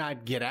might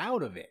not get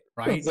out of it,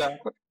 right?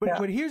 Exactly.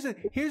 But here's the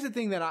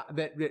thing that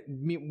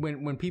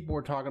when people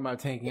were talking about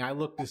tanking, I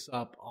looked this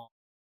up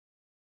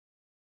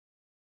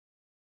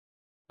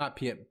on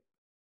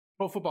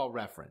Pro Football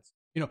Reference.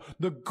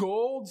 The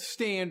gold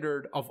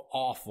standard of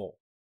awful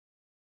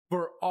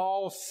for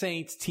all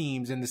Saints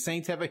teams, and the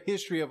Saints have a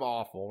history of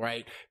awful,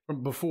 right?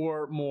 From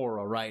before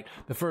Mora, right?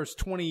 The first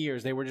 20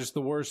 years, they were just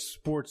the worst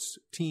sports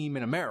team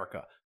in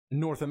America,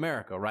 North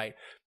America, right?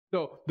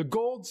 So the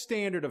gold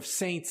standard of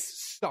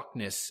Saints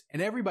stuckness,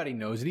 and everybody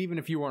knows it, even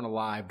if you weren't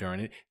alive during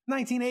it,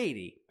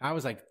 1980. I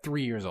was like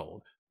 3 years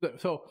old.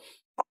 So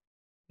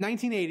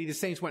 1980, the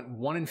Saints went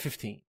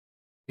 1-15.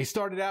 They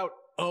started out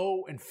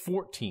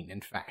 0-14,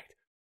 in fact.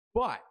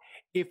 But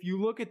if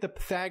you look at the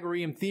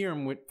Pythagorean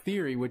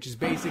theory, which is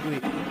basically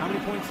how many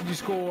points did you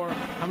score,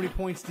 how many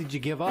points did you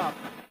give up,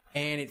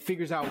 and it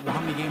figures out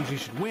how many games you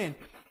should win,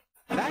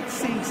 that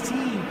Saints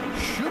team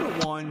should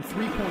have won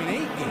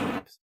 3.8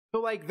 games. So,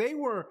 like, they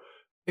were,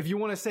 if you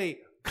want to say,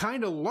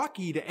 kind of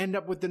lucky to end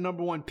up with the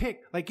number one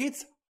pick. Like,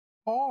 it's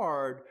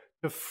hard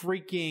to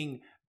freaking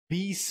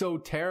be so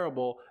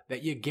terrible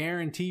that you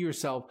guarantee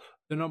yourself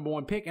the number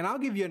one pick. And I'll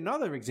give you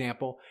another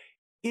example.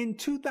 In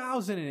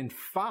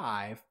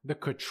 2005, the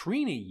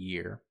Katrina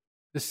year,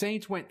 the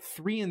Saints went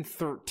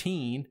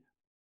 3-13,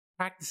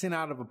 practicing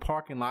out of a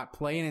parking lot,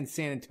 playing in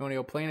San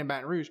Antonio, playing in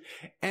Baton Rouge,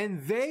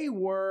 and they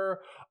were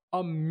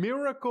a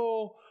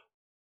miracle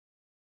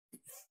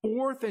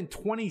 4th and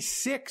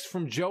 26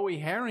 from Joey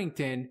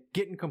Harrington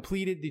getting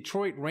completed.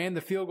 Detroit ran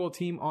the field goal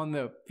team on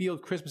the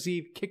field Christmas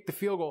Eve, kicked the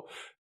field goal.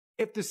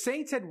 If the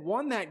Saints had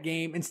won that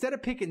game, instead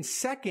of picking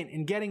second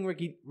and getting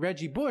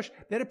Reggie Bush,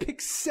 they'd have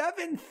picked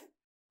 7th.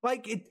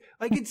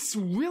 It's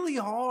really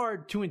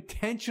hard to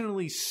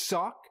intentionally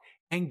suck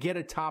and get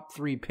a top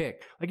 3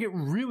 pick. Like, it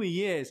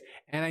really is.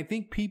 And I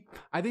think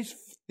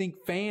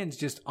fans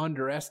just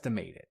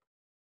underestimate it.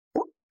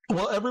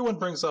 Well, everyone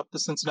brings up the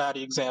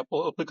Cincinnati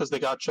example because they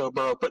got Joe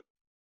Burrow, but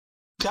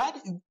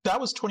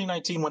that was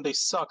 2019 when they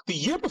sucked. The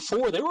year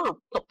before, they were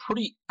a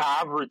pretty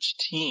average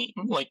team.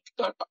 Like,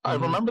 I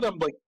remember them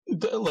like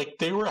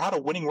they had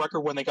a winning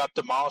record when they got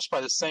demolished by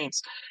the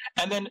Saints,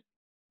 and then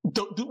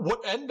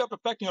what ended up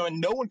affecting them,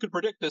 and no one could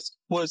predict this,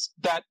 was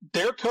that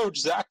their coach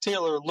Zach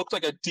Taylor looked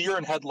like a deer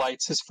in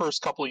headlights his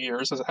first couple of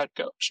years as a head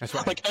coach. That's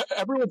right. Like,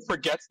 everyone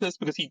forgets this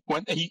because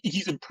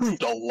he's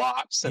improved a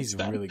lot since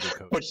then. He's a really good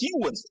coach, but he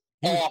was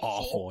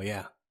awful.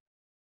 Yeah.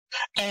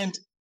 And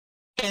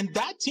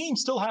that team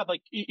still had,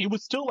 like, it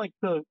was still like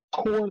the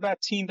core of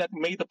that team that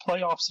made the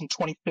playoffs in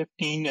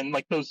 2015 and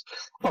like those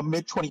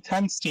mid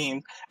 2010s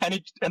teams,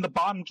 and the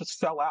bottom just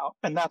fell out,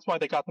 and that's why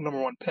they got the number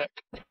one pick.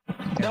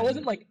 That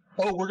wasn't like,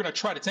 oh, we're gonna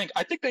try to tank.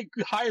 I think they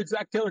hired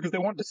Zach Taylor because they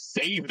wanted to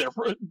save their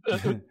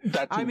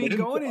that team. I mean,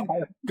 going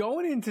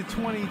into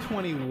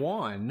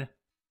 2021.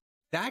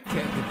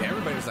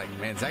 Everybody was like,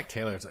 man, Zach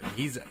Taylor's like,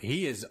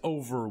 he is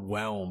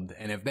overwhelmed,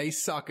 and if they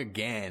suck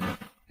again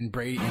in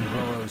Brady and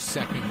Burrow's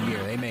second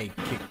year, they may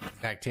kick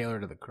Zach Taylor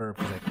to the curb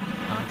because that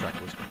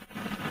contract was.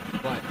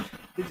 But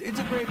it's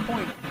a great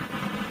point.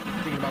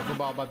 Thinking about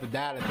football, about the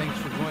data. Thanks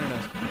for joining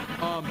us.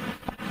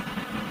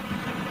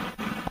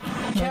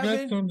 Kevin, I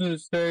got something to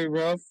say,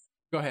 Ruff.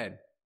 Go ahead.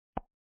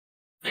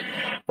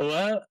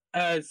 Well,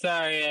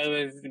 sorry, I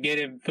was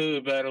getting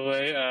food, by the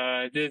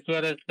way. Just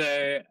want to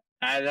say,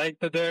 I like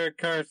the Derek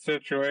Carr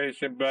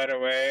situation, by the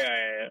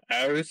way.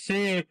 I was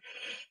seeing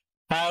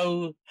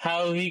how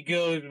he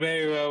goes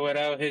very well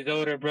without his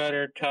older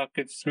brother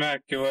talking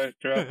smack to us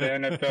throughout the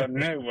NFL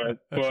Network.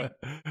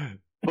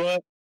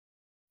 But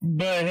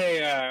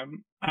hey,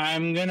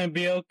 I'm gonna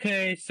be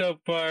okay so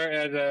far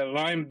as a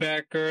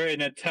linebacker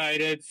in a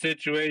tight end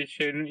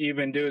situation,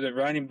 even do the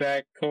running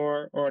back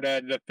core or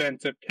the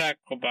defensive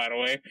tackle, by the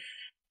way.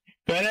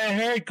 But I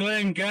heard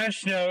Glenn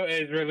Gastineau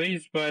is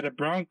released by the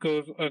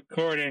Broncos,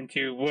 according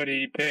to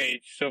Woody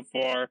Page so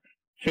far.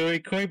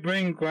 Should we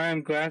bring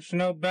Glenn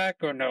Gastineau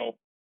back or no?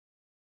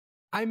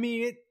 I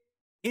mean,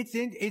 it's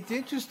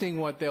interesting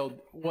what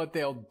they'll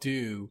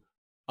do.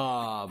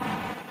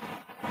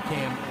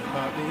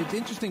 It's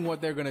interesting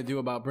what they're going to do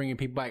about bringing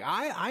people back.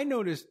 I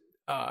noticed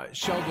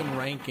Sheldon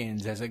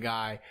Rankins as a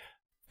guy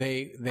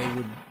they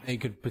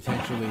could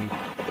potentially.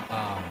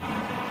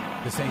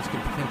 The Saints could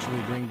potentially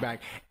bring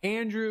back.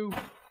 Andrew,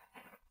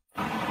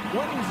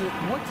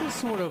 what's this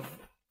sort of,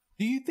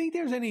 do you think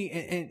there's any,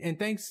 and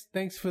thanks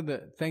for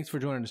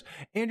joining us.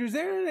 Andrew, is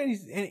there any,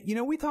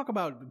 we talk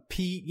about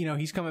Pete,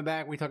 he's coming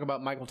back. We talk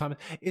about Michael Thomas.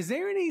 Is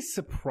there any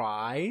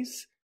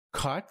surprise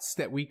cuts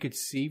that we could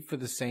see for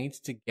the Saints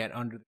to get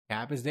under the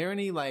cap? Is there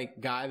any like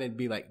guy that'd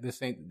be like the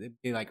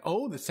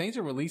Saints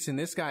are releasing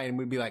this guy, and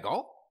we'd be like,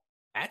 oh,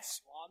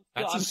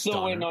 I'm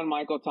still waiting on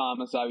Michael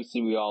Thomas.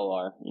 Obviously, we all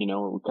are.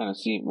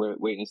 We're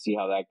waiting to see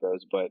how that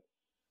goes. But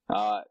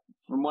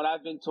from what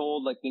I've been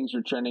told, like, things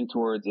are trending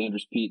towards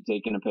Andrews Pete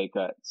taking a pay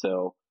cut.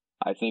 So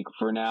I think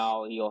for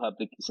now he'll help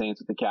the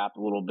Saints with the cap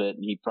a little bit,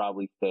 and he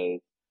probably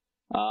stays.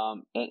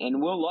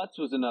 And Will Lutz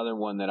was another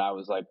one that I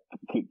was like,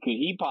 could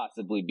he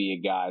possibly be a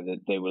guy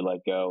that they would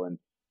let go? And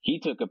he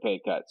took a pay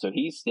cut, so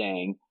he's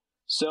staying.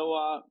 So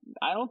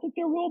I don't think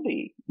there will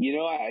be.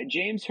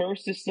 James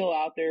Hurst is still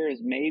out there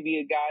as maybe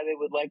a guy they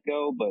would let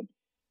go, but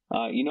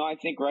I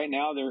think right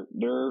now they're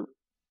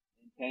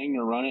intending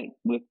to run it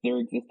with their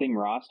existing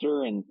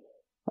roster, and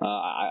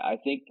I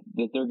think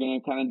that they're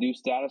going to kind of do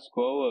status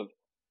quo of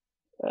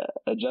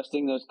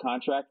adjusting those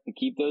contracts to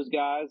keep those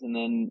guys, and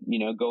then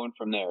going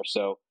from there.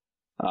 So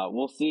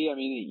we'll see. I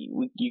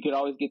mean, you could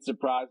always get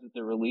surprised with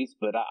the release,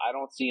 but I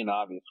don't see an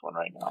obvious one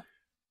right now.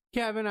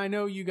 Kevin, I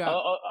know you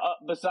got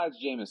besides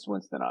Jameis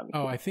Winston, obviously.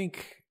 Oh, I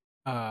think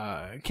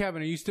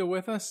Kevin, are you still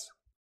with us?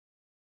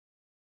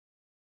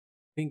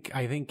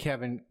 I think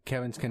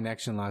Kevin's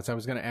connection lost. I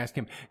was going to ask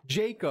him.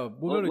 Jacob,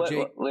 we'll go to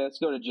Jacob. Let's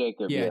go to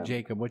Jacob. Yeah,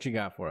 Jacob, what you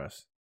got for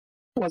us?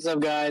 What's up,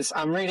 guys?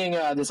 I'm reading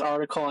this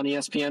article on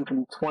ESPN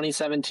from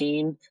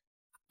 2017,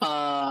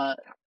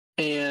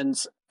 and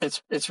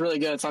it's really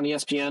good. It's on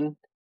ESPN.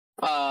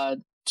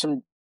 It's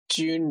from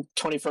June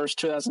 21st,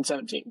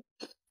 2017.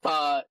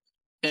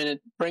 And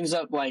it brings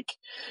up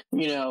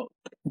the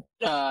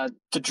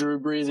Drew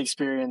Brees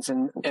experience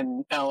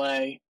in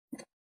LA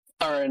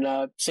or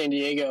in San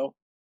Diego.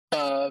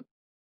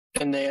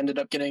 And they ended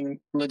up getting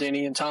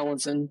LaDainian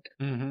Tomlinson.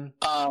 Mm-hmm.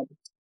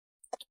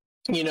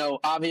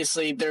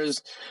 Obviously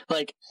there's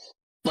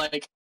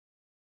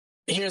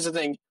here's the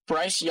thing.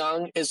 Bryce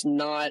Young is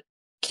not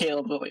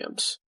Caleb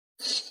Williams.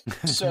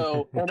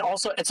 So, and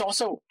also, it's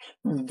also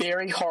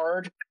very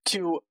hard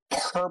to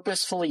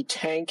purposefully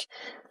tank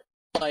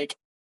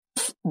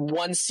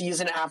one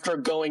season after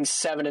going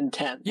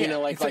 7-10. Yeah,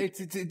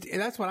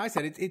 that's what I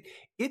said.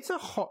 It's a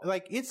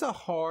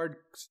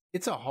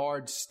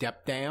hard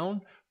step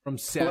down from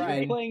 7.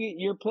 Right.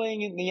 You're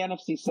playing in the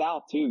NFC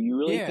South too. You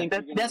really think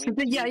that's the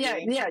thing?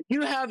 Yeah.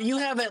 You have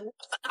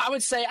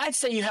I'd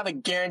say you have a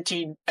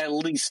guaranteed at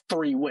least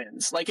 3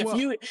 wins.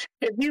 If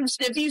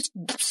you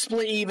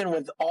split even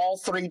with all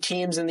 3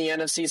 teams in the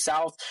NFC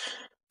South,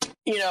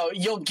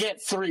 you'll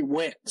get 3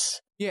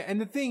 wins. Yeah,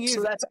 and the thing is,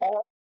 so that's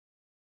all.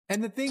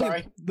 And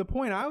the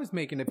point I was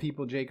making to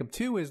people, Jacob,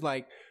 too, is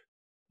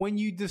when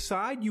you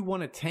decide you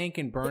want to tank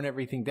and burn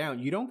everything down,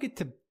 you don't get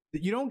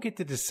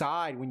to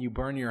decide when you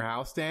burn your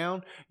house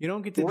down. You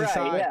don't get to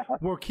decide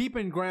we're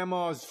keeping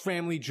grandma's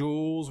family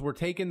jewels. We're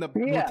taking the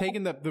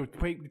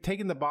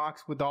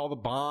box with all the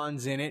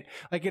bonds in it.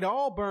 It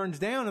all burns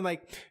down. And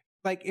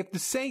if the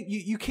Saints,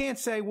 you can't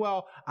say,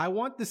 well, I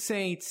want the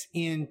Saints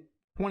in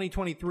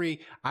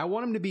 2023. I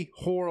want them to be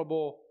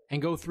horrible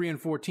and go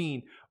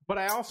 3-14. But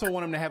I also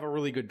want them to have a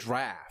really good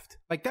draft.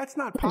 That's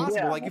not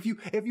possible. Yeah.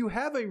 If you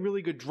have a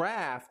really good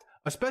draft,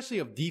 especially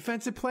of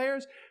defensive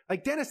players,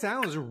 Dennis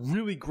Allen is a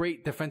really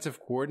great defensive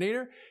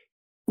coordinator.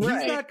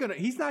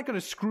 He's not gonna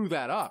screw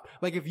that up.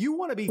 If you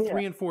want to be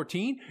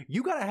 3-14,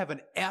 you got to have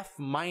an F-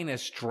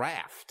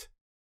 draft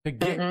to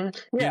get.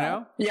 Mm-hmm.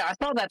 Yeah. Yeah, I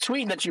saw that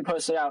tweet that you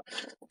posted out.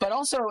 But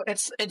also,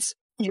 it's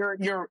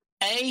you're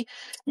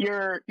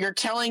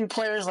telling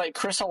players like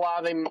Chris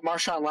Olave,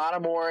 Marshawn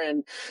Lattimore,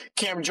 and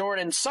Cam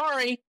Jordan,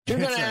 sorry, you're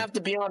going to have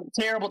to be on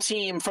a terrible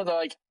team for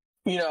the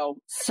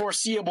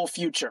foreseeable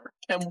future,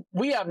 and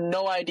we have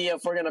no idea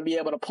if we're going to be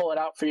able to pull it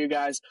out for you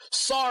guys.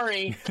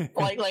 Sorry,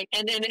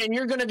 and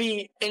you're going to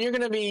be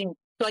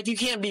you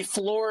can't be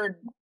floored,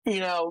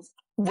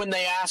 when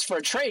they ask for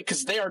a trade,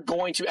 because they are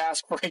going to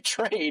ask for a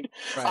trade.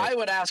 Right. I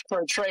would ask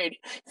for a trade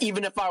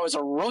even if I was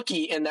a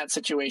rookie in that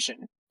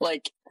situation.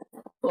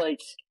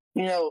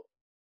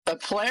 A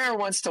player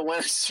wants to win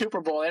a Super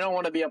Bowl. They don't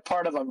want to be a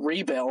part of a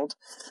rebuild,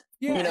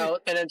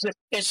 and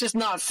it's just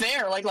not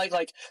fair.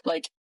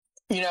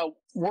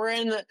 We're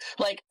in the,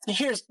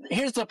 here's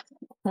the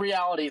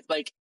reality.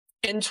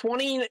 In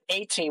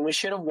 2018, we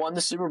should have won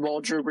the Super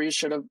Bowl. Drew Brees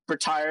should have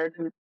retired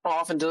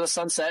off into the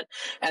sunset,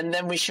 and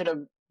then we should have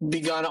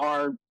begun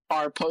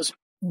our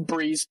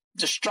post-Brees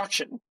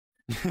destruction.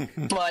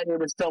 But it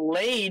was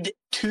delayed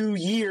 2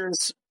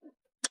 years,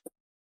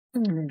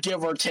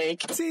 give or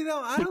take. See,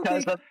 though, I don't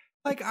think.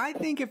 I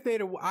think if they'd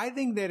have won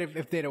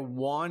if they'd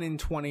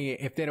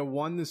have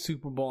won the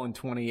Super Bowl in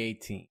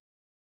 2018,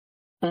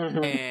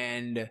 mm-hmm.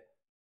 and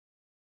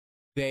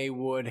they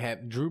would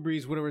have, Drew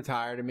Brees would have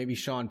retired, and maybe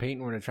Sean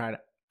Payton would have tried.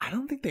 I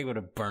don't think they would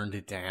have burned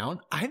it down.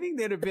 I think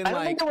they'd have been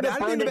I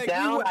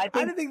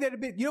don't think they'd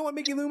have been. You know what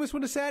Mickey Loomis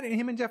would have said, and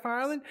him and Jeff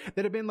Ireland?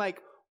 They'd have been like,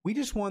 we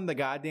just won the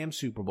goddamn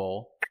Super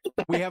Bowl.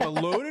 We have a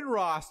loaded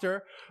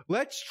roster.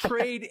 Let's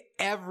trade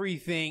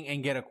everything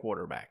and get a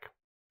quarterback.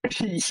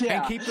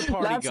 Yeah, and keep the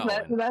party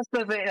going. That's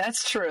the thing.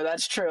 That's true.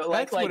 That's true.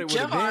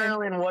 Jeff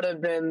Ireland would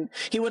have been.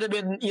 He would have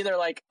been either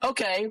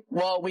okay,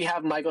 well, we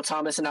have Michael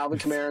Thomas and Alvin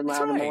Kamara and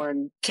Lattimore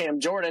and Cam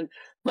Jordan.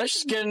 Let's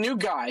just get a new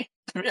guy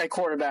at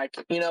quarterback.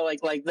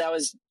 That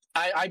was.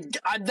 I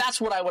that's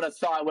what I would have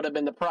thought would have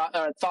been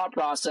the thought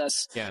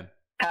process. Yeah.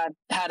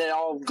 Had it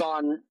all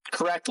gone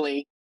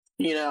correctly,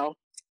 No.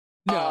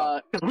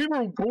 Because we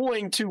were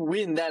going to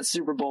win that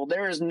Super Bowl.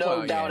 There is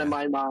no doubt in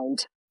my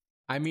mind.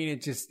 I mean,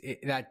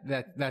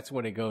 that's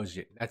what it goes.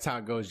 That's how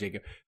it goes,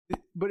 Jacob.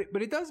 But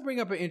it does bring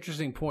up an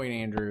interesting point,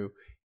 Andrew,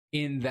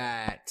 in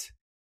that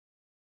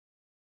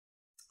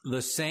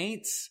the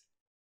Saints,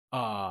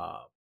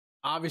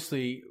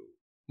 obviously,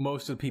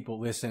 most of the people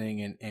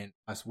listening and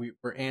us,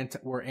 we're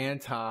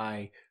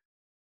anti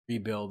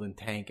rebuild and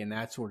tank and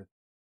that sort of thing.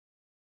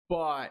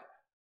 But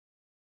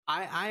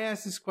I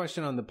asked this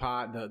question on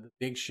the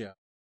big show.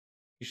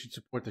 You should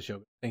support the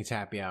show. Saints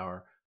Happy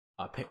Hour.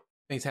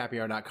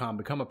 SaintsHappyHour.com.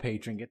 Become a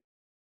patron. Get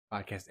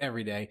podcast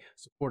every day.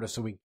 Support us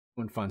so we can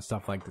doing fun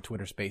stuff like the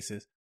Twitter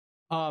Spaces.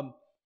 I'm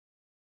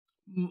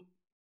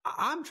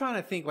trying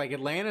to think, like,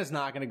 Atlanta's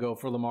not going to go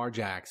for Lamar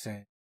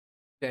Jackson.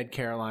 Instead,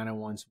 Carolina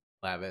wants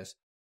Levis.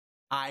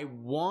 I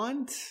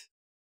want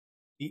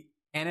the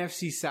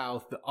NFC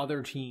South, the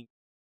other team,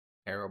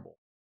 terrible.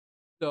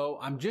 So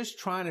I'm just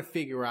trying to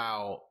figure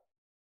out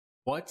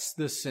what's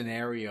the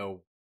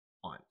scenario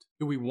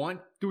we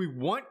want. Do we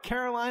want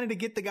Carolina to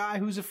get the guy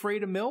who's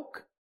afraid of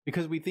milk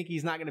because we think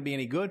he's not going to be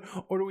any good,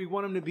 or do we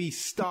want him to be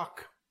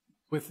stuck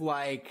with,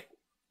 like,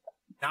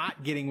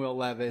 not getting Will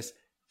Levis,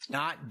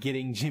 not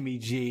getting Jimmy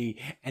G,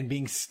 and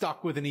being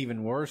stuck with an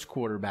even worse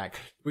quarterback?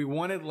 We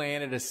want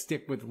Atlanta to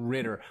stick with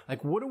Ritter.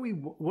 Like, what do we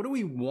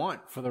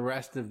want for the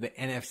rest of the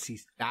NFC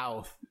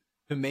South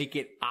to make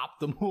it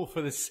optimal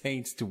for the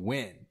Saints to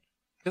win?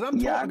 Because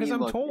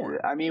I'm torn.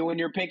 I mean, when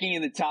you're picking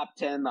in the top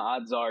 10, the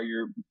odds are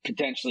you're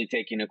potentially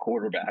taking a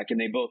quarterback, and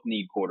they both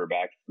need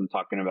quarterbacks. I'm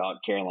talking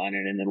about Carolina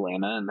and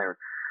Atlanta, and they're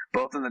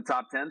both in the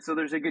top 10, so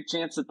there's a good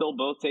chance that they'll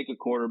both take a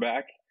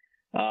quarterback.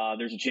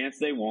 There's a chance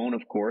they won't,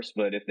 of course,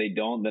 but if they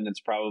don't, then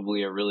it's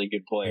probably a really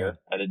good player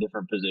at a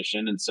different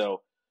position. And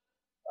so,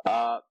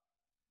 I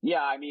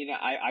mean,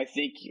 I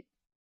think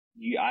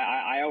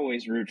I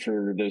always root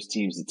for those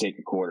teams to take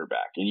a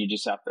quarterback, and you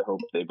just have to hope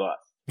they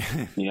bust,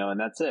 and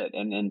that's it.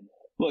 And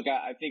look,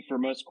 I think for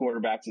most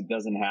quarterbacks, it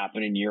doesn't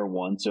happen in year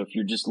one. So if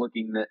you're just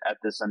looking at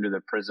this under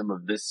the prism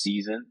of this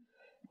season,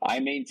 I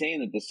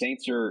maintain that the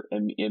Saints are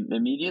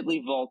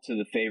immediately vault to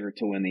the favorite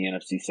to win the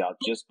NFC South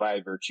just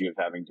by virtue of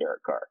having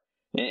Derek Carr.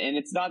 And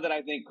it's not that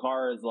I think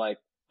Carr is like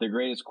the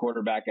greatest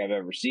quarterback I've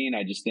ever seen.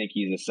 I just think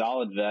he's a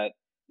solid vet,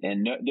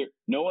 and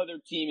no other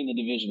team in the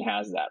division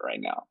has that right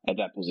now at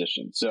that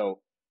position. So,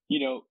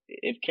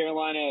 if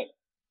Carolina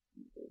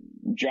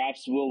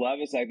drafts Will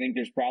Levis, I think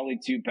there's probably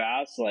two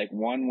paths. Like,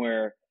 one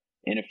where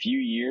in a few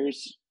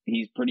years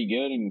he's pretty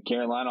good, and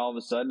Carolina all of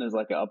a sudden is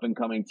like an up and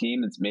coming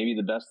team that's maybe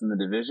the best in the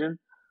division,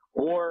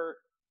 or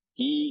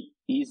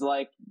he's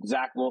like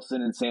Zach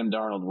Wilson and Sam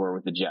Darnold were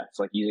with the Jets.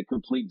 Like, he's a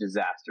complete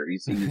disaster.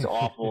 He's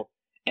awful.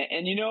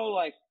 And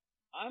like,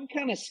 I'm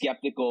kind of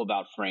skeptical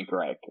about Frank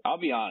Reich. I'll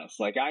be honest.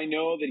 Like, I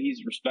know that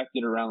he's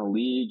respected around the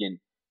league, and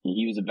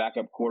he was a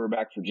backup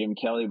quarterback for Jim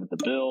Kelly with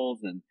the Bills,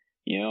 and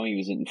he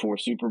was in 4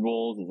 Super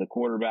Bowls as a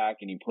quarterback,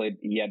 and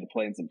he had to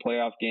play in some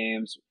playoff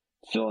games,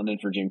 filling in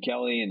for Jim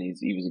Kelly, and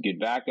he was a good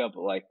backup.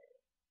 But, like,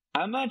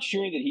 I'm not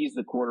sure that he's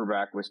the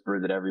quarterback whisperer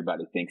that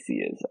everybody thinks he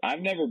is.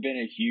 I've never been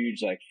a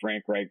huge, like,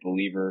 Frank Reich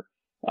believer.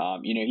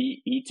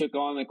 He took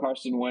on the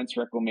Carson Wentz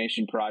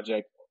reclamation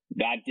project.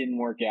 That didn't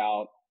work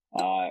out.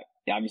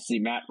 Obviously,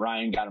 Matt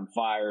Ryan got him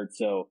fired.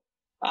 So,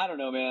 I don't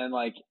know, man.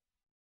 Like,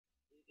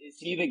 is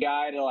he the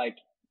guy to, like,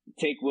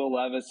 take Will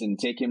Levis and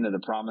take him to the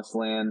promised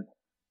land?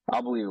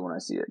 I'll believe it when I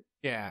see it.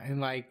 Yeah,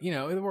 and, like,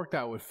 it worked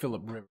out with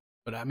Phillip Rivers.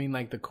 But, I mean,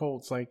 like, the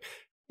Colts, like,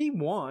 he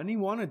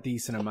won a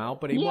decent amount,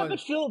 but but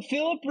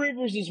Phillip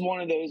Rivers is one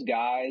of those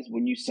guys.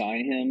 When you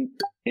sign him,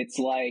 it's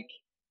like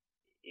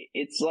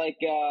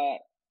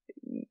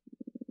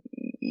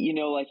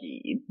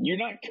you're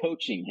not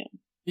coaching him.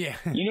 Yeah,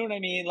 you know what I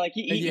mean. Like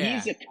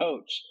he's a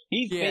coach.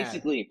 He's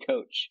basically a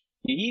coach.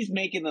 He's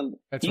making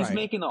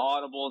making the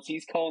audibles.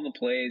 He's calling the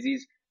plays.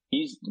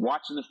 He's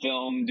watching the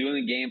film, doing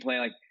the game plan.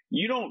 Like,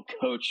 you don't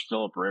coach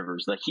Phillip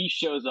Rivers. Like, he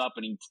shows up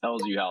and he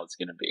tells you how it's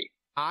going to be.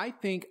 I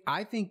think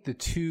the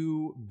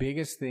two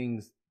biggest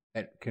things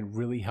that can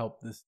really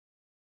help this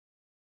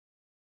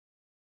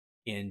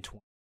in 20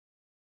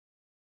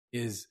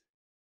 is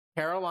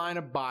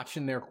Carolina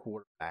botching their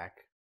quarterback.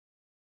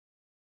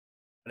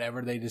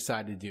 Whatever they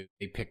decide to do,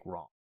 they pick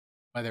wrong.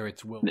 Whether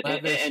it's Will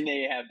Levis, and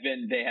they have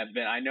been.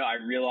 I know. I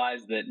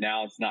realize that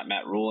now it's not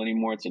Matt Rule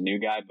anymore; it's a new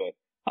guy. But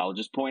I'll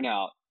just point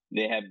out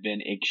they have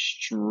been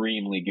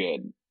extremely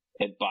good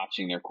at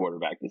botching their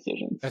quarterback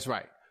decisions. That's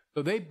right.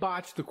 So they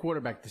botched the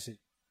quarterback decision.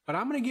 But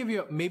I'm going to give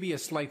you maybe a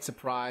slight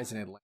surprise in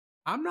Atlanta.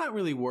 I'm not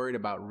really worried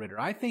about Ritter.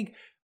 I think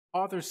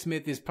Arthur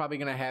Smith is probably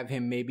going to have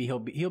him. Maybe he'll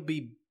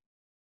be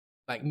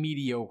like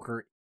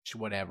mediocre,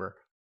 whatever.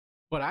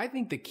 But I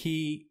think the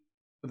key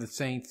for the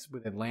Saints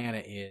with Atlanta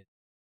is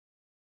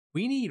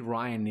we need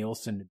Ryan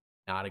Nielsen to be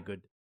not a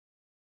good.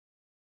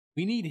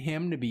 We need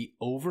him to be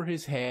over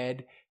his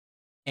head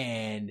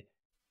and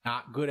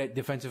not good at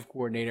defensive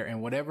coordinator,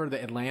 and whatever the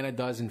Atlanta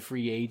does in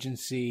free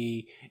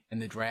agency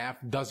and the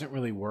draft doesn't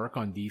really work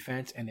on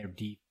defense, and their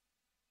defense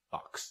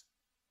sucks.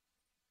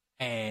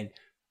 And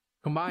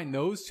combine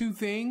those two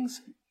things,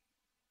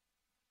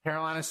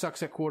 Carolina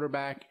sucks at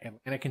quarterback,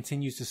 Atlanta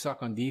continues to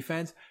suck on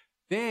defense,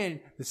 then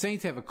the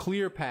Saints have a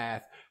clear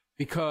path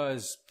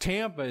because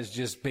Tampa is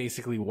just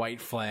basically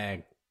white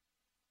flag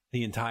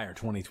the entire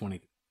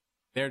 2020.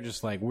 They're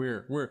just like,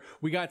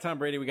 we got Tom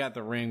Brady, we got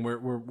the ring,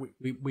 we're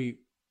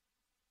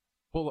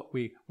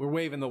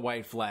waving the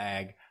white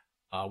flag.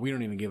 We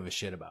don't even give a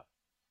shit about it.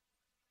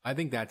 I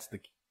think that's the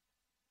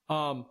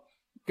key.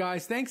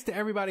 Guys, thanks to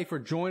everybody for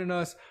joining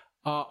us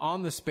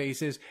on the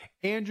Spaces.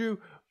 Andrew,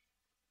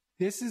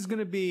 this is going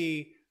to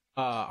be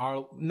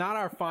not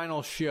our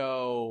final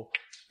show,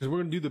 because we're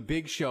going to do the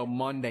big show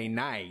Monday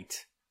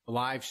night.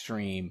 live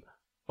stream,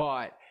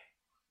 but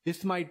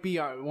this might be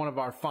one of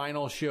our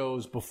final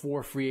shows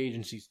before free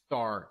agency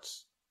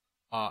starts,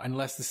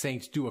 unless the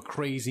Saints do a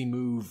crazy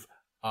move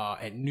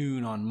at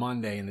noon on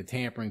Monday in the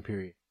tampering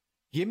period.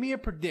 Give me a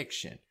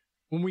prediction.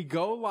 When we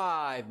go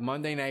live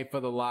Monday night for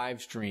the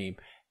live stream,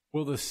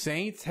 will the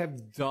Saints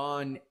have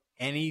done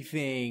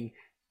anything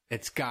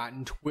that's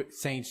gotten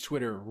Saints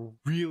Twitter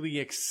really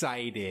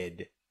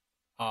excited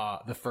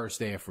the first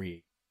day of free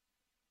agency?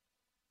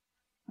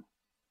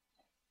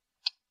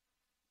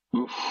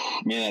 Oof,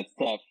 man, that's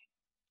tough.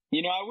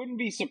 You know, I wouldn't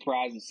be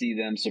surprised to see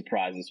them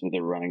surprise us with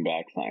a running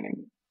back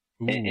signing.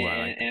 Ooh,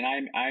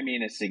 and I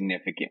mean a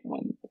significant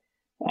one.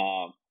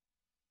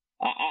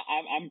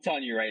 I'm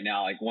telling you right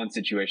now, like one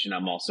situation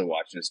I'm also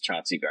watching is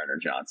Chauncey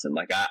Gardner-Johnson.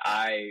 Like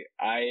I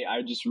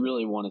just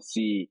really want to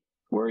see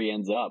where he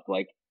ends up.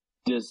 Like,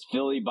 does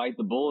Philly bite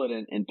the bullet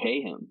and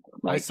pay him?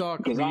 Like, I saw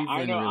Cleveland.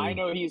 I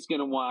know he's going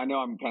to want. I know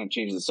I'm kind of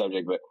changing the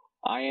subject, but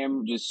I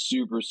am just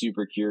super,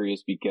 super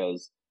curious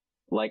because,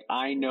 like,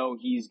 I know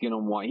his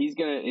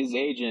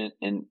agent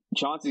and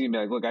Chauncey's going to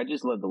be like, look, I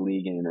just led the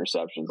league in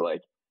interceptions.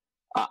 Like,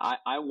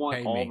 I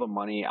want all the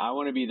money. I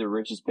want to be the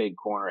richest paid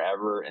corner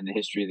ever in the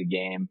history of the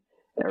game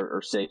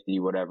or safety,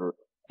 whatever.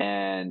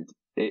 And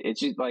it's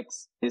just like,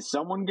 is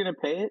someone going to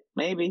pay it?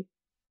 Maybe.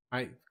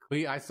 I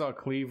saw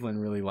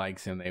Cleveland really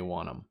likes him. They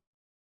want him.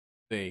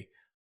 But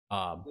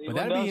Cleveland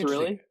that'd be interesting.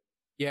 Really?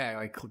 Yeah,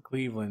 like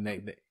Cleveland.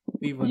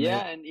 Cleveland.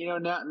 Yeah, and you know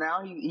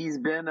now he's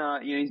been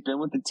he's been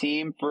with the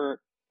team for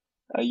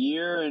a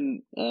year,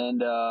 and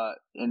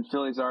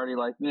Philly's already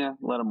like, yeah,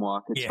 let him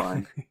walk. It's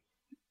fine.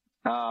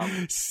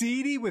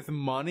 CD with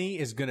money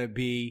is going to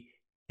be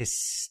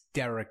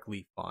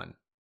hysterically fun.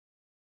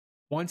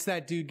 Once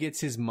that dude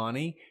gets his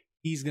money,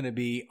 he's going to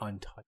be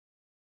untouched.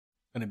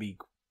 Going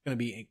to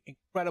be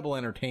incredible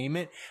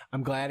entertainment.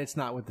 I'm glad it's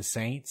not with the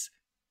Saints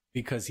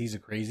because he's a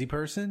crazy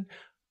person,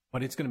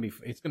 but it's going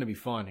to be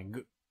fun.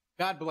 And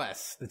God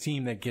bless the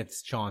team that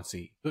gets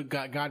Chauncey.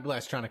 God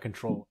bless trying to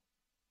control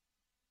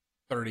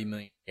 $30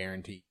 million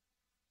guaranteed,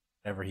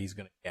 whatever he's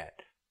going to get.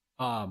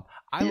 I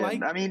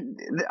mean,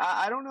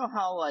 I don't know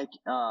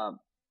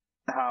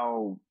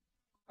how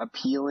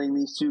appealing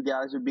these two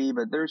guys would be,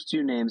 but there's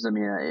two names. I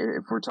mean,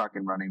 if we're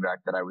talking running back,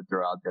 that I would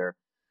throw out there.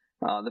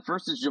 The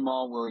first is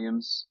Jamal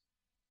Williams.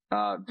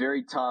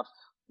 Very tough.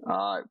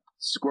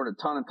 Scored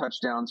a ton of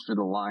touchdowns for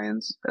the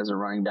Lions as a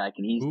running back,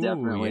 and he's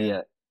definitely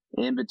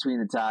in between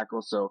the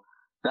tackles. So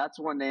that's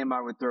one name I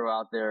would throw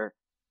out there.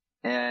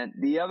 And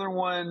the other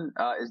one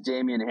is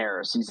Damian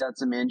Harris. He's had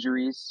some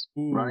injuries,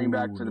 running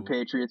back for the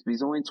Patriots, but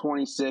he's only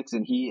 26,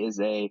 and he is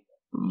a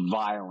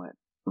violent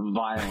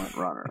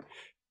runner.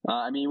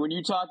 I mean, when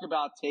you talk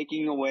about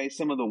taking away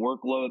some of the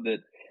workload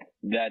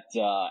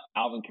that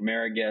Alvin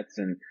Kamara gets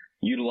and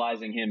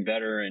utilizing him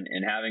better and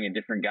having a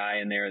different guy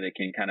in there that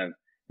can kind of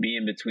be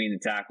in between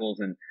the tackles.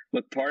 And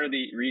look, part of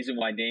the reason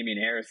why Damian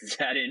Harris has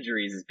had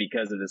injuries is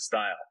because of his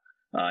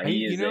style.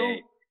 He is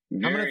a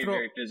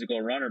very physical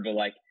runner, but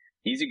like,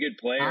 he's a good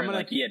player.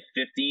 He had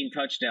 15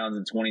 touchdowns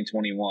in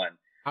 2021.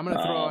 I'm going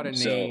to throw out a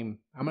name.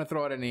 I'm going to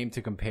throw out a name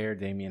to compare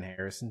Damian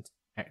Harris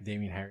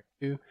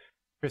to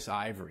Chris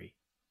Ivory.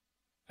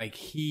 Like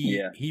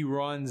he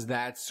runs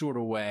that sort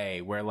of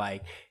way where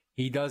like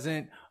he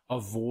doesn't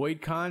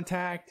avoid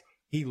contact.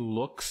 He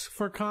looks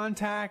for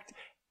contact,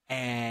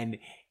 and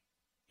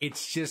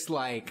it's just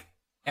like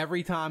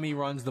every time he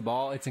runs the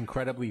ball, it's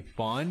incredibly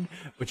fun.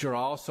 But you're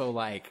also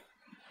like,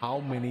 how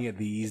many of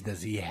these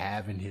does he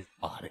have in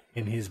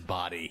his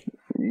body?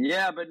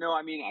 Yeah, but no,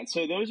 I mean,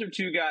 so those are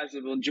two guys.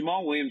 Well,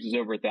 Jamal Williams was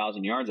over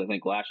 1,000 yards, I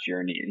think, last year,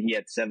 and he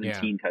had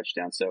 17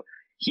 touchdowns. So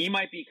he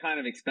might be kind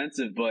of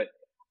expensive, but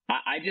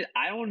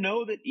I don't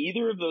know that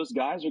either of those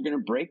guys are going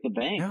to break the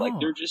bank. No. Like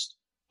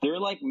they're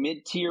like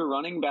mid-tier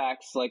running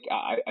backs. Like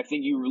I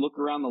think you look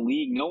around the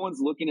league, no one's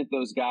looking at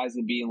those guys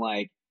and being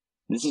like,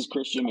 this is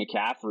Christian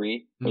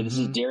McCaffrey or this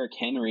is Derrick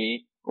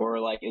Henry or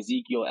like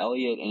Ezekiel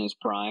Elliott in his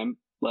prime.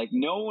 Like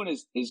no one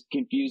is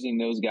confusing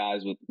those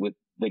guys with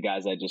the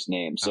guys I just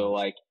named. So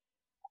like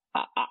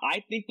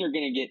I think they're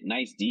going to get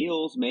nice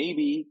deals,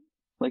 maybe.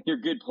 Like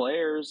they're good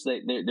players.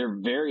 They're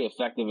very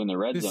effective in the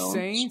red zone,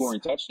 Saints,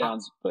 scoring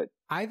touchdowns. But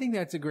I think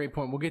that's a great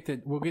point. We'll get to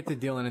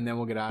Dylan and then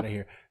we'll get out of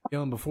here.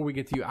 Dylan, before we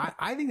get to you,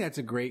 I think that's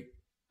a great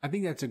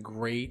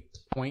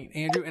point,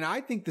 Andrew. And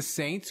I think the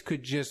Saints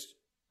could just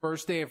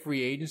first day of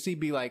free agency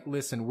be like,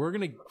 listen,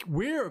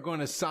 we're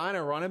gonna sign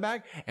a running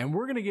back, and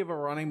we're gonna give a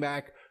running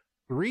back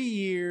 3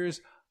 years,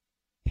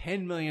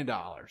 $10 million,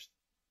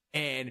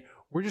 and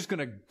we're just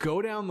gonna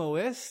go down the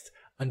list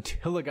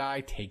until a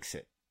guy takes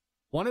it.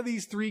 One of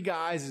these three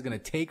guys is going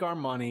to take our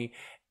money.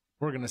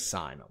 We're going to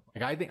sign them.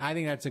 Like I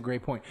think that's a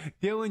great point.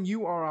 Dylan,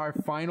 you are our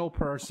final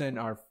person.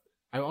 I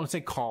won't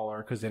say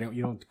caller because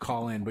you don't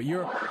call in, but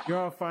you're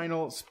our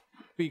final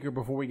speaker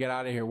before we get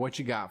out of here. What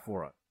you got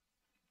for us?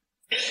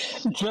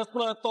 Just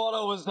when I thought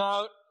I was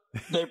out,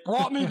 they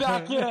brought me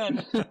back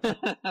in.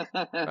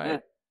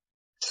 Right.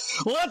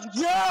 Let's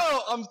go!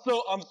 I'm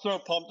so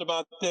pumped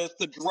about this.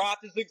 The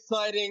draft is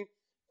exciting.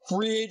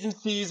 Free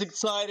agency is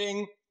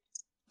exciting.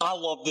 I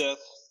love this.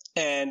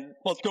 and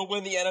let's go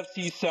win the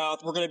NFC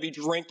South. We're going to be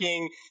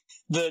drinking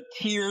the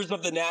tears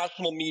of the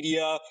national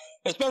media,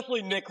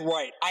 especially Nick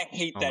Wright. I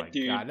hate that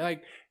dude. God.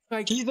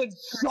 Like he's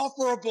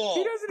insufferable.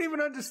 He doesn't even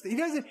understand. He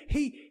doesn't.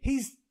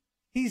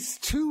 He's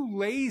too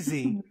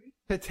lazy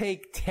to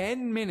take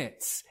 10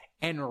 minutes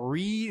and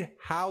read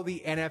how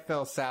the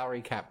NFL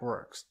salary cap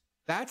works.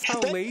 That's how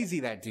lazy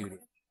that dude is.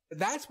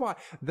 That's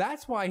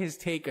why his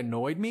take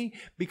annoyed me,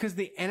 because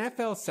the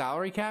NFL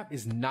salary cap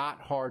is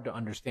not hard to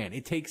understand.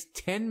 It takes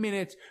 10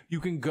 minutes. You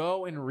can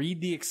go and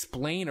read the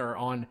explainer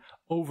on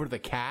over the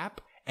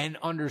cap and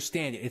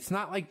understand it. It's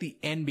not like the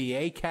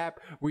NBA cap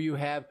where you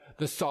have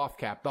the soft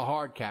cap, the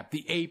hard cap,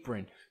 the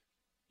apron,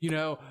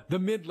 the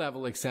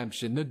mid-level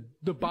exception,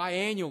 the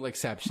biannual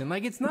exception.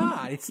 Like, it's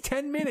not. It's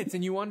 10 minutes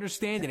and you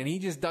understand it, and he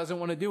just doesn't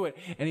want to do it,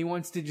 and he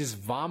wants to just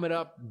vomit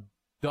up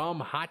dumb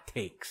hot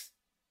takes.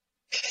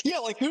 Yeah,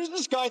 like, who does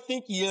this guy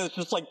think he is,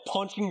 just, like,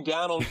 punching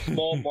down on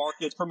small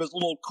markets from his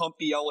little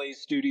comfy LA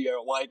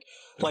studio? Like,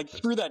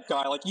 screw that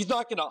guy. Like, he's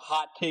not gonna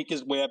hot take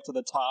his way up to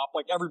the top.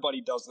 Like,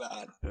 everybody does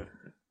that.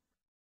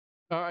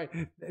 All right,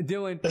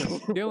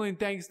 Dylan,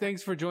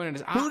 thanks for joining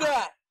us. Who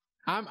dat?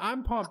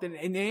 I'm pumped,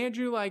 and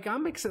Andrew, like,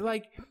 I'm excited.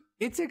 Like,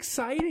 it's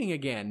exciting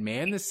again,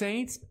 man. The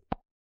Saints,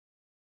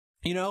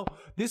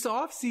 this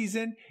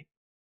offseason,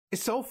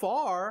 so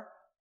far,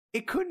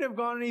 it couldn't have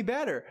gone any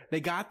better.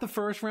 They got the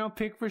first round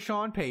pick for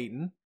Sean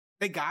Payton.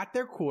 They got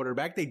their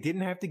quarterback. They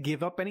didn't have to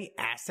give up any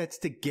assets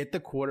to get the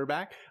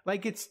quarterback.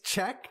 Like, it's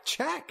check.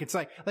 It's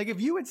like if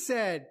you had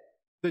said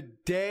the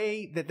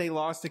day that they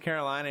lost to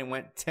Carolina and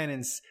went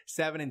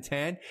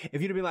 7-10,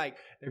 if you'd have been like,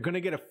 they're going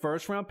to get a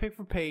first round pick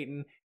for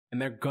Payton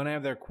and they're going to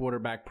have their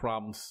quarterback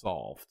problem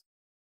solved.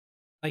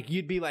 Like,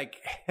 you'd be like,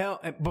 hell,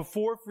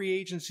 before free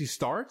agency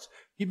starts,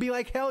 you'd be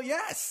like, hell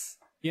yes,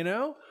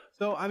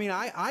 So, I mean,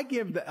 I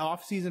give the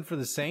offseason for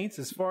the Saints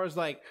as far as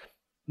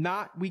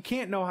we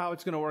can't know how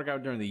it's going to work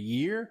out during the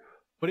year,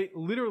 but it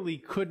literally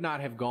could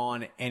not have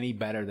gone any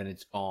better than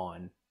it's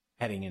gone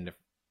heading into.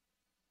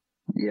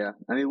 Yeah.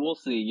 I mean, we'll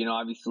see.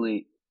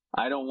 Obviously,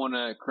 I don't want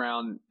to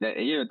crown that,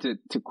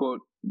 to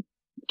quote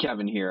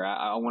Kevin here,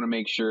 I want to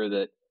make sure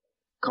that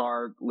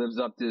Carr lives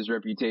up to his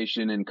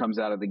reputation and comes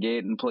out of the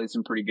gate and plays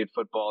some pretty good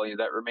football.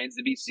 That remains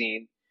to be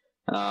seen.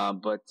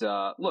 But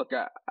look,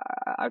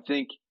 I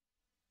think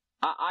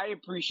I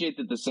appreciate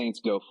that the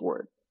Saints go for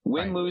it.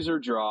 Win, lose, or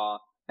draw.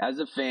 As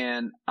a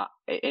fan, and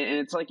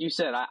it's like you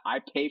said, I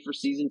pay for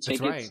season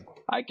tickets. Right.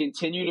 I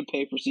continue to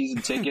pay for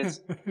season tickets,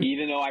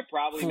 even though I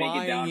probably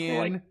make it down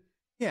for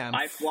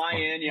I fly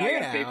in. I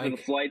got to pay for the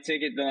flight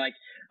ticket. Then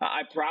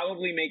I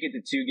probably make it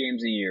to 2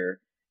 games a year.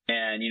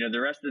 And,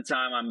 the rest of the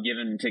time I'm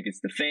giving tickets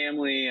to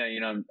family.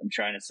 I'm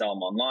trying to sell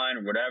them online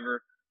or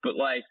whatever. But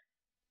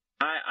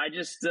I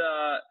just,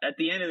 at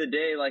the end of the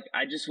day,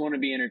 I just want to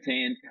be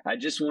entertained. I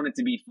just want it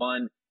to be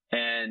fun.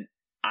 And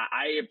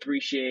I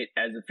appreciate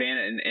as a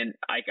fan, and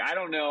I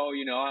don't know,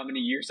 how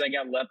many years I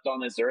got left on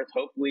this earth,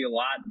 hopefully a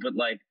lot, but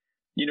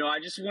I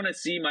just want to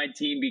see my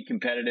team be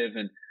competitive.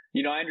 And,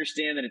 I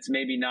understand that it's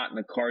maybe not in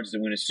the cards to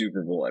win a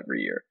Super Bowl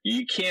every year.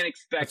 You can't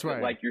expect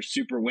that your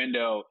super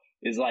window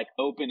is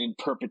open in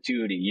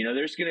perpetuity.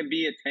 There's going to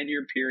be a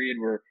 10-year period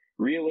where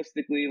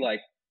realistically,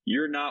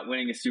 you're not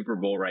winning a Super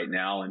Bowl right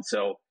now. And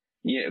so,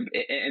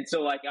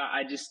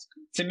 I just,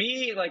 to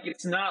me,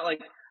 it's not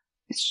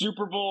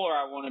Super Bowl or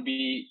I want to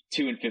be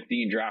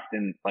 2-15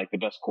 drafting the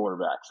best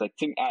quarterbacks.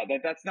 To me,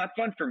 that's not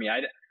fun for me.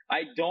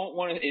 I don't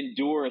want to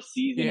endure a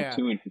season of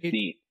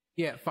 2-15.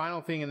 Final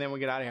thing, and then we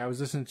get out of here. I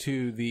was listening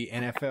to the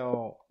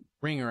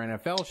Ringer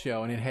NFL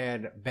show, and it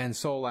had Ben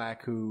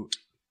Solak, who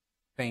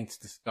Saints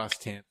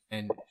discussed him,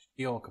 and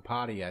Sheil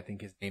Kapadia, I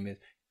think his name is.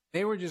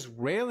 They were just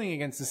railing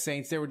against the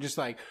Saints. They were just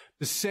like,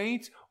 the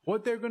Saints,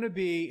 what they're going to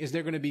be is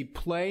they're going to be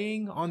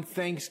playing on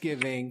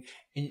Thanksgiving,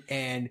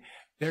 and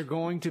they're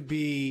going to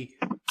be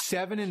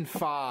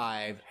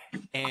 7-5,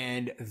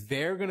 and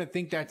they're going to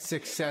think that's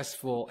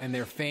successful, and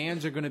their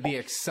fans are going to be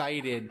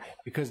excited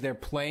because they're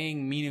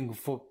playing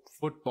meaningful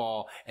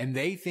football, and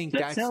they think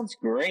that sounds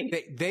great.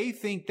 They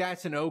think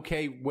that's an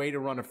okay way to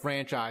run a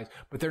franchise,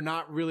 but they're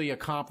not really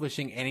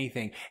accomplishing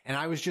anything. And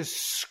I was just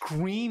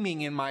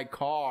screaming in my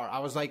car. I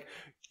was like,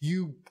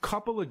 you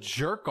couple of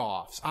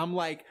jerk-offs. I'm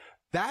like,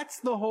 that's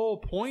the whole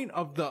point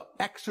of the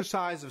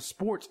exercise of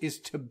sports, is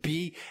to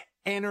be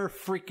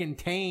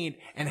freaking-tained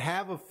and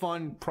have a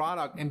fun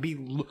product and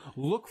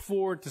look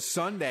forward to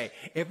Sunday.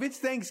 If it's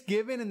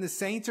Thanksgiving and the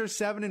Saints are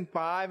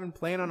 7-5 and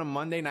playing on a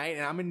Monday night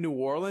and I'm in New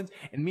Orleans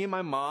and me and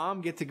my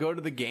mom get to go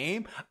to the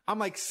game, I'm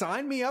like,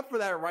 sign me up for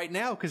that right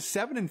now, because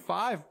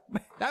 7-5,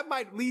 that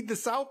might lead the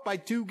South by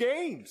 2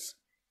 games.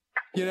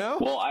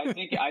 Well, I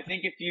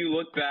think if you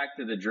look back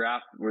to the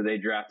draft where they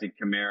drafted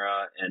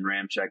Kamara and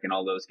Ramczyk and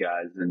all those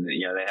guys, and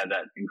they had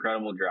that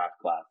incredible draft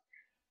class.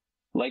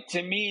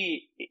 To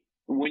me,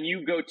 when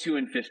you go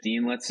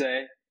 2-15, let's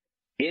say,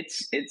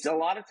 it's a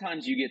lot of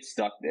times you get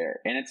stuck there,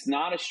 and it's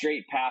not a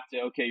straight path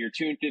to, okay, you're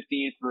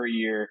 2-15 for a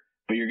year,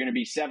 but you're going to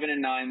be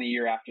 7-9 the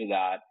year after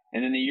that.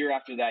 And then the year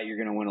after that, you're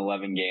going to win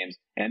 11 games,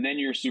 and then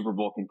you're a Super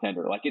Bowl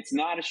contender. Like, it's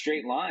not a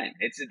straight line.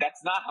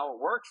 That's not how it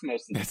works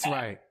most of the time. That's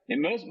right.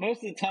 And most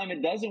of the time,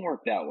 it doesn't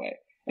work that way.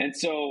 And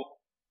so,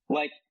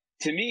 like,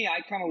 to me,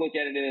 I kind of look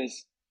at it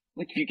as,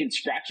 like, if you can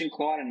scratch and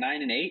claw to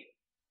 9-8,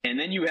 and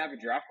then you have a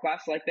draft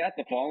class like that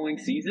the following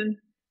season,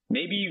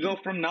 maybe you go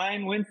from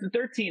 9 wins to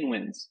 13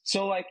 wins.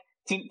 So, like,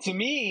 to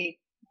me,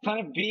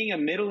 kind of being a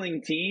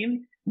middling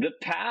team, the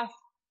path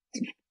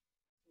to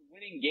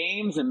winning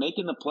games and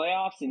making the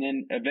playoffs and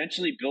then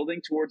eventually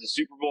building towards a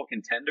Super Bowl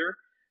contender,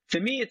 to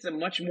me, it's a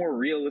much more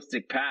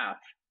realistic path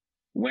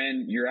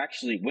when you're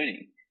actually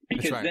winning.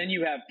 Because then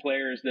you have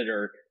players that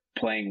are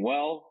playing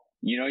well.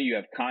 You know, you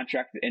have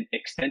contract and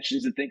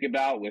extensions to think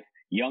about with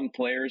young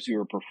players who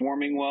are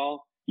performing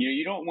well. You know,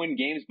 you don't win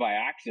games by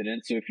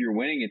accident. So if you're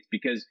winning, it's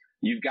because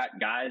you've got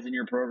guys in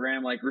your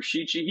program like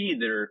Rashid Shaheed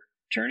that are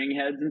turning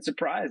heads and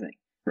surprising,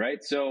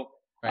 right? So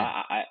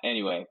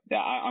anyway,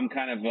 I'm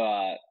kind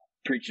of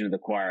preaching to the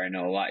choir. I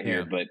know a lot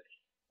here, but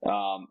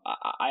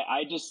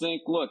I just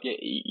think, look,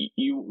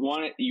 you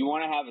want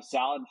to have a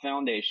solid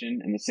foundation,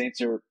 and the Saints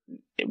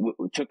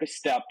took a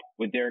step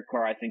with Derek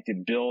Carr, I think,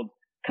 to build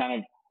kind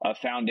of a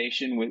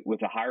foundation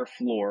with a higher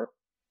floor.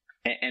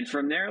 And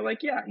from there,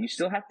 like, yeah, you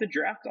still have to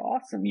draft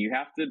awesome. You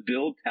have to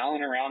build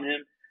talent around him.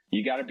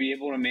 You got to be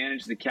able to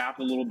manage the cap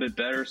a little bit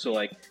better. So,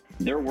 like,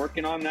 they're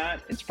working on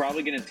that. It's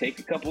probably going to take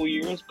a couple of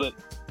years, but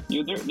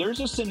you know, there's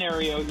a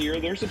scenario here.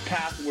 There's a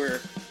path where,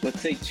 let's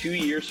say 2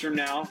 years from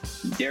now,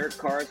 Derek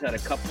Carr's had a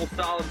couple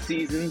solid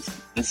seasons.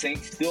 The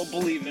Saints still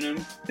believe in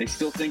him. They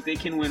still think they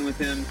can win with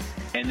him.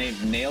 And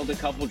they've nailed a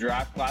couple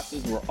draft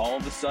classes where all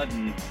of a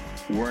sudden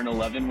we're an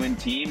 11-win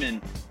team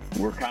and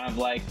we're kind of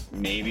like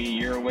maybe a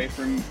year away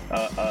from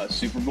a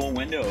Super Bowl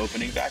window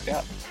opening back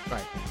up.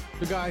 Right.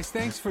 So, guys,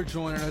 thanks for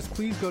joining us.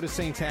 Please go to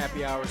Saints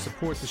Happy Hour,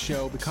 support the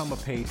show, become a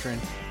patron.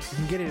 You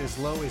can get it as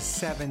low as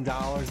 $7,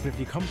 but if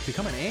you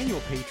become an annual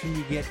patron,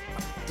 you get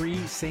a free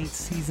Saints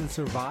Season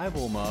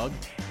Survival mug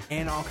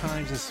and all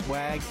kinds of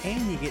swag,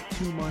 and you get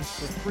 2 months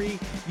for free.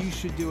 You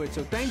should do it.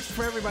 So thanks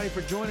for everybody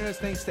for joining us.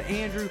 Thanks to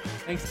Andrew.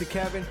 Thanks to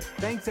Kevin.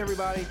 Thanks,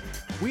 everybody.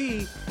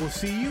 We will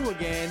see you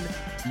again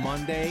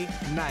Monday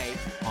night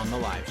on the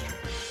live stream.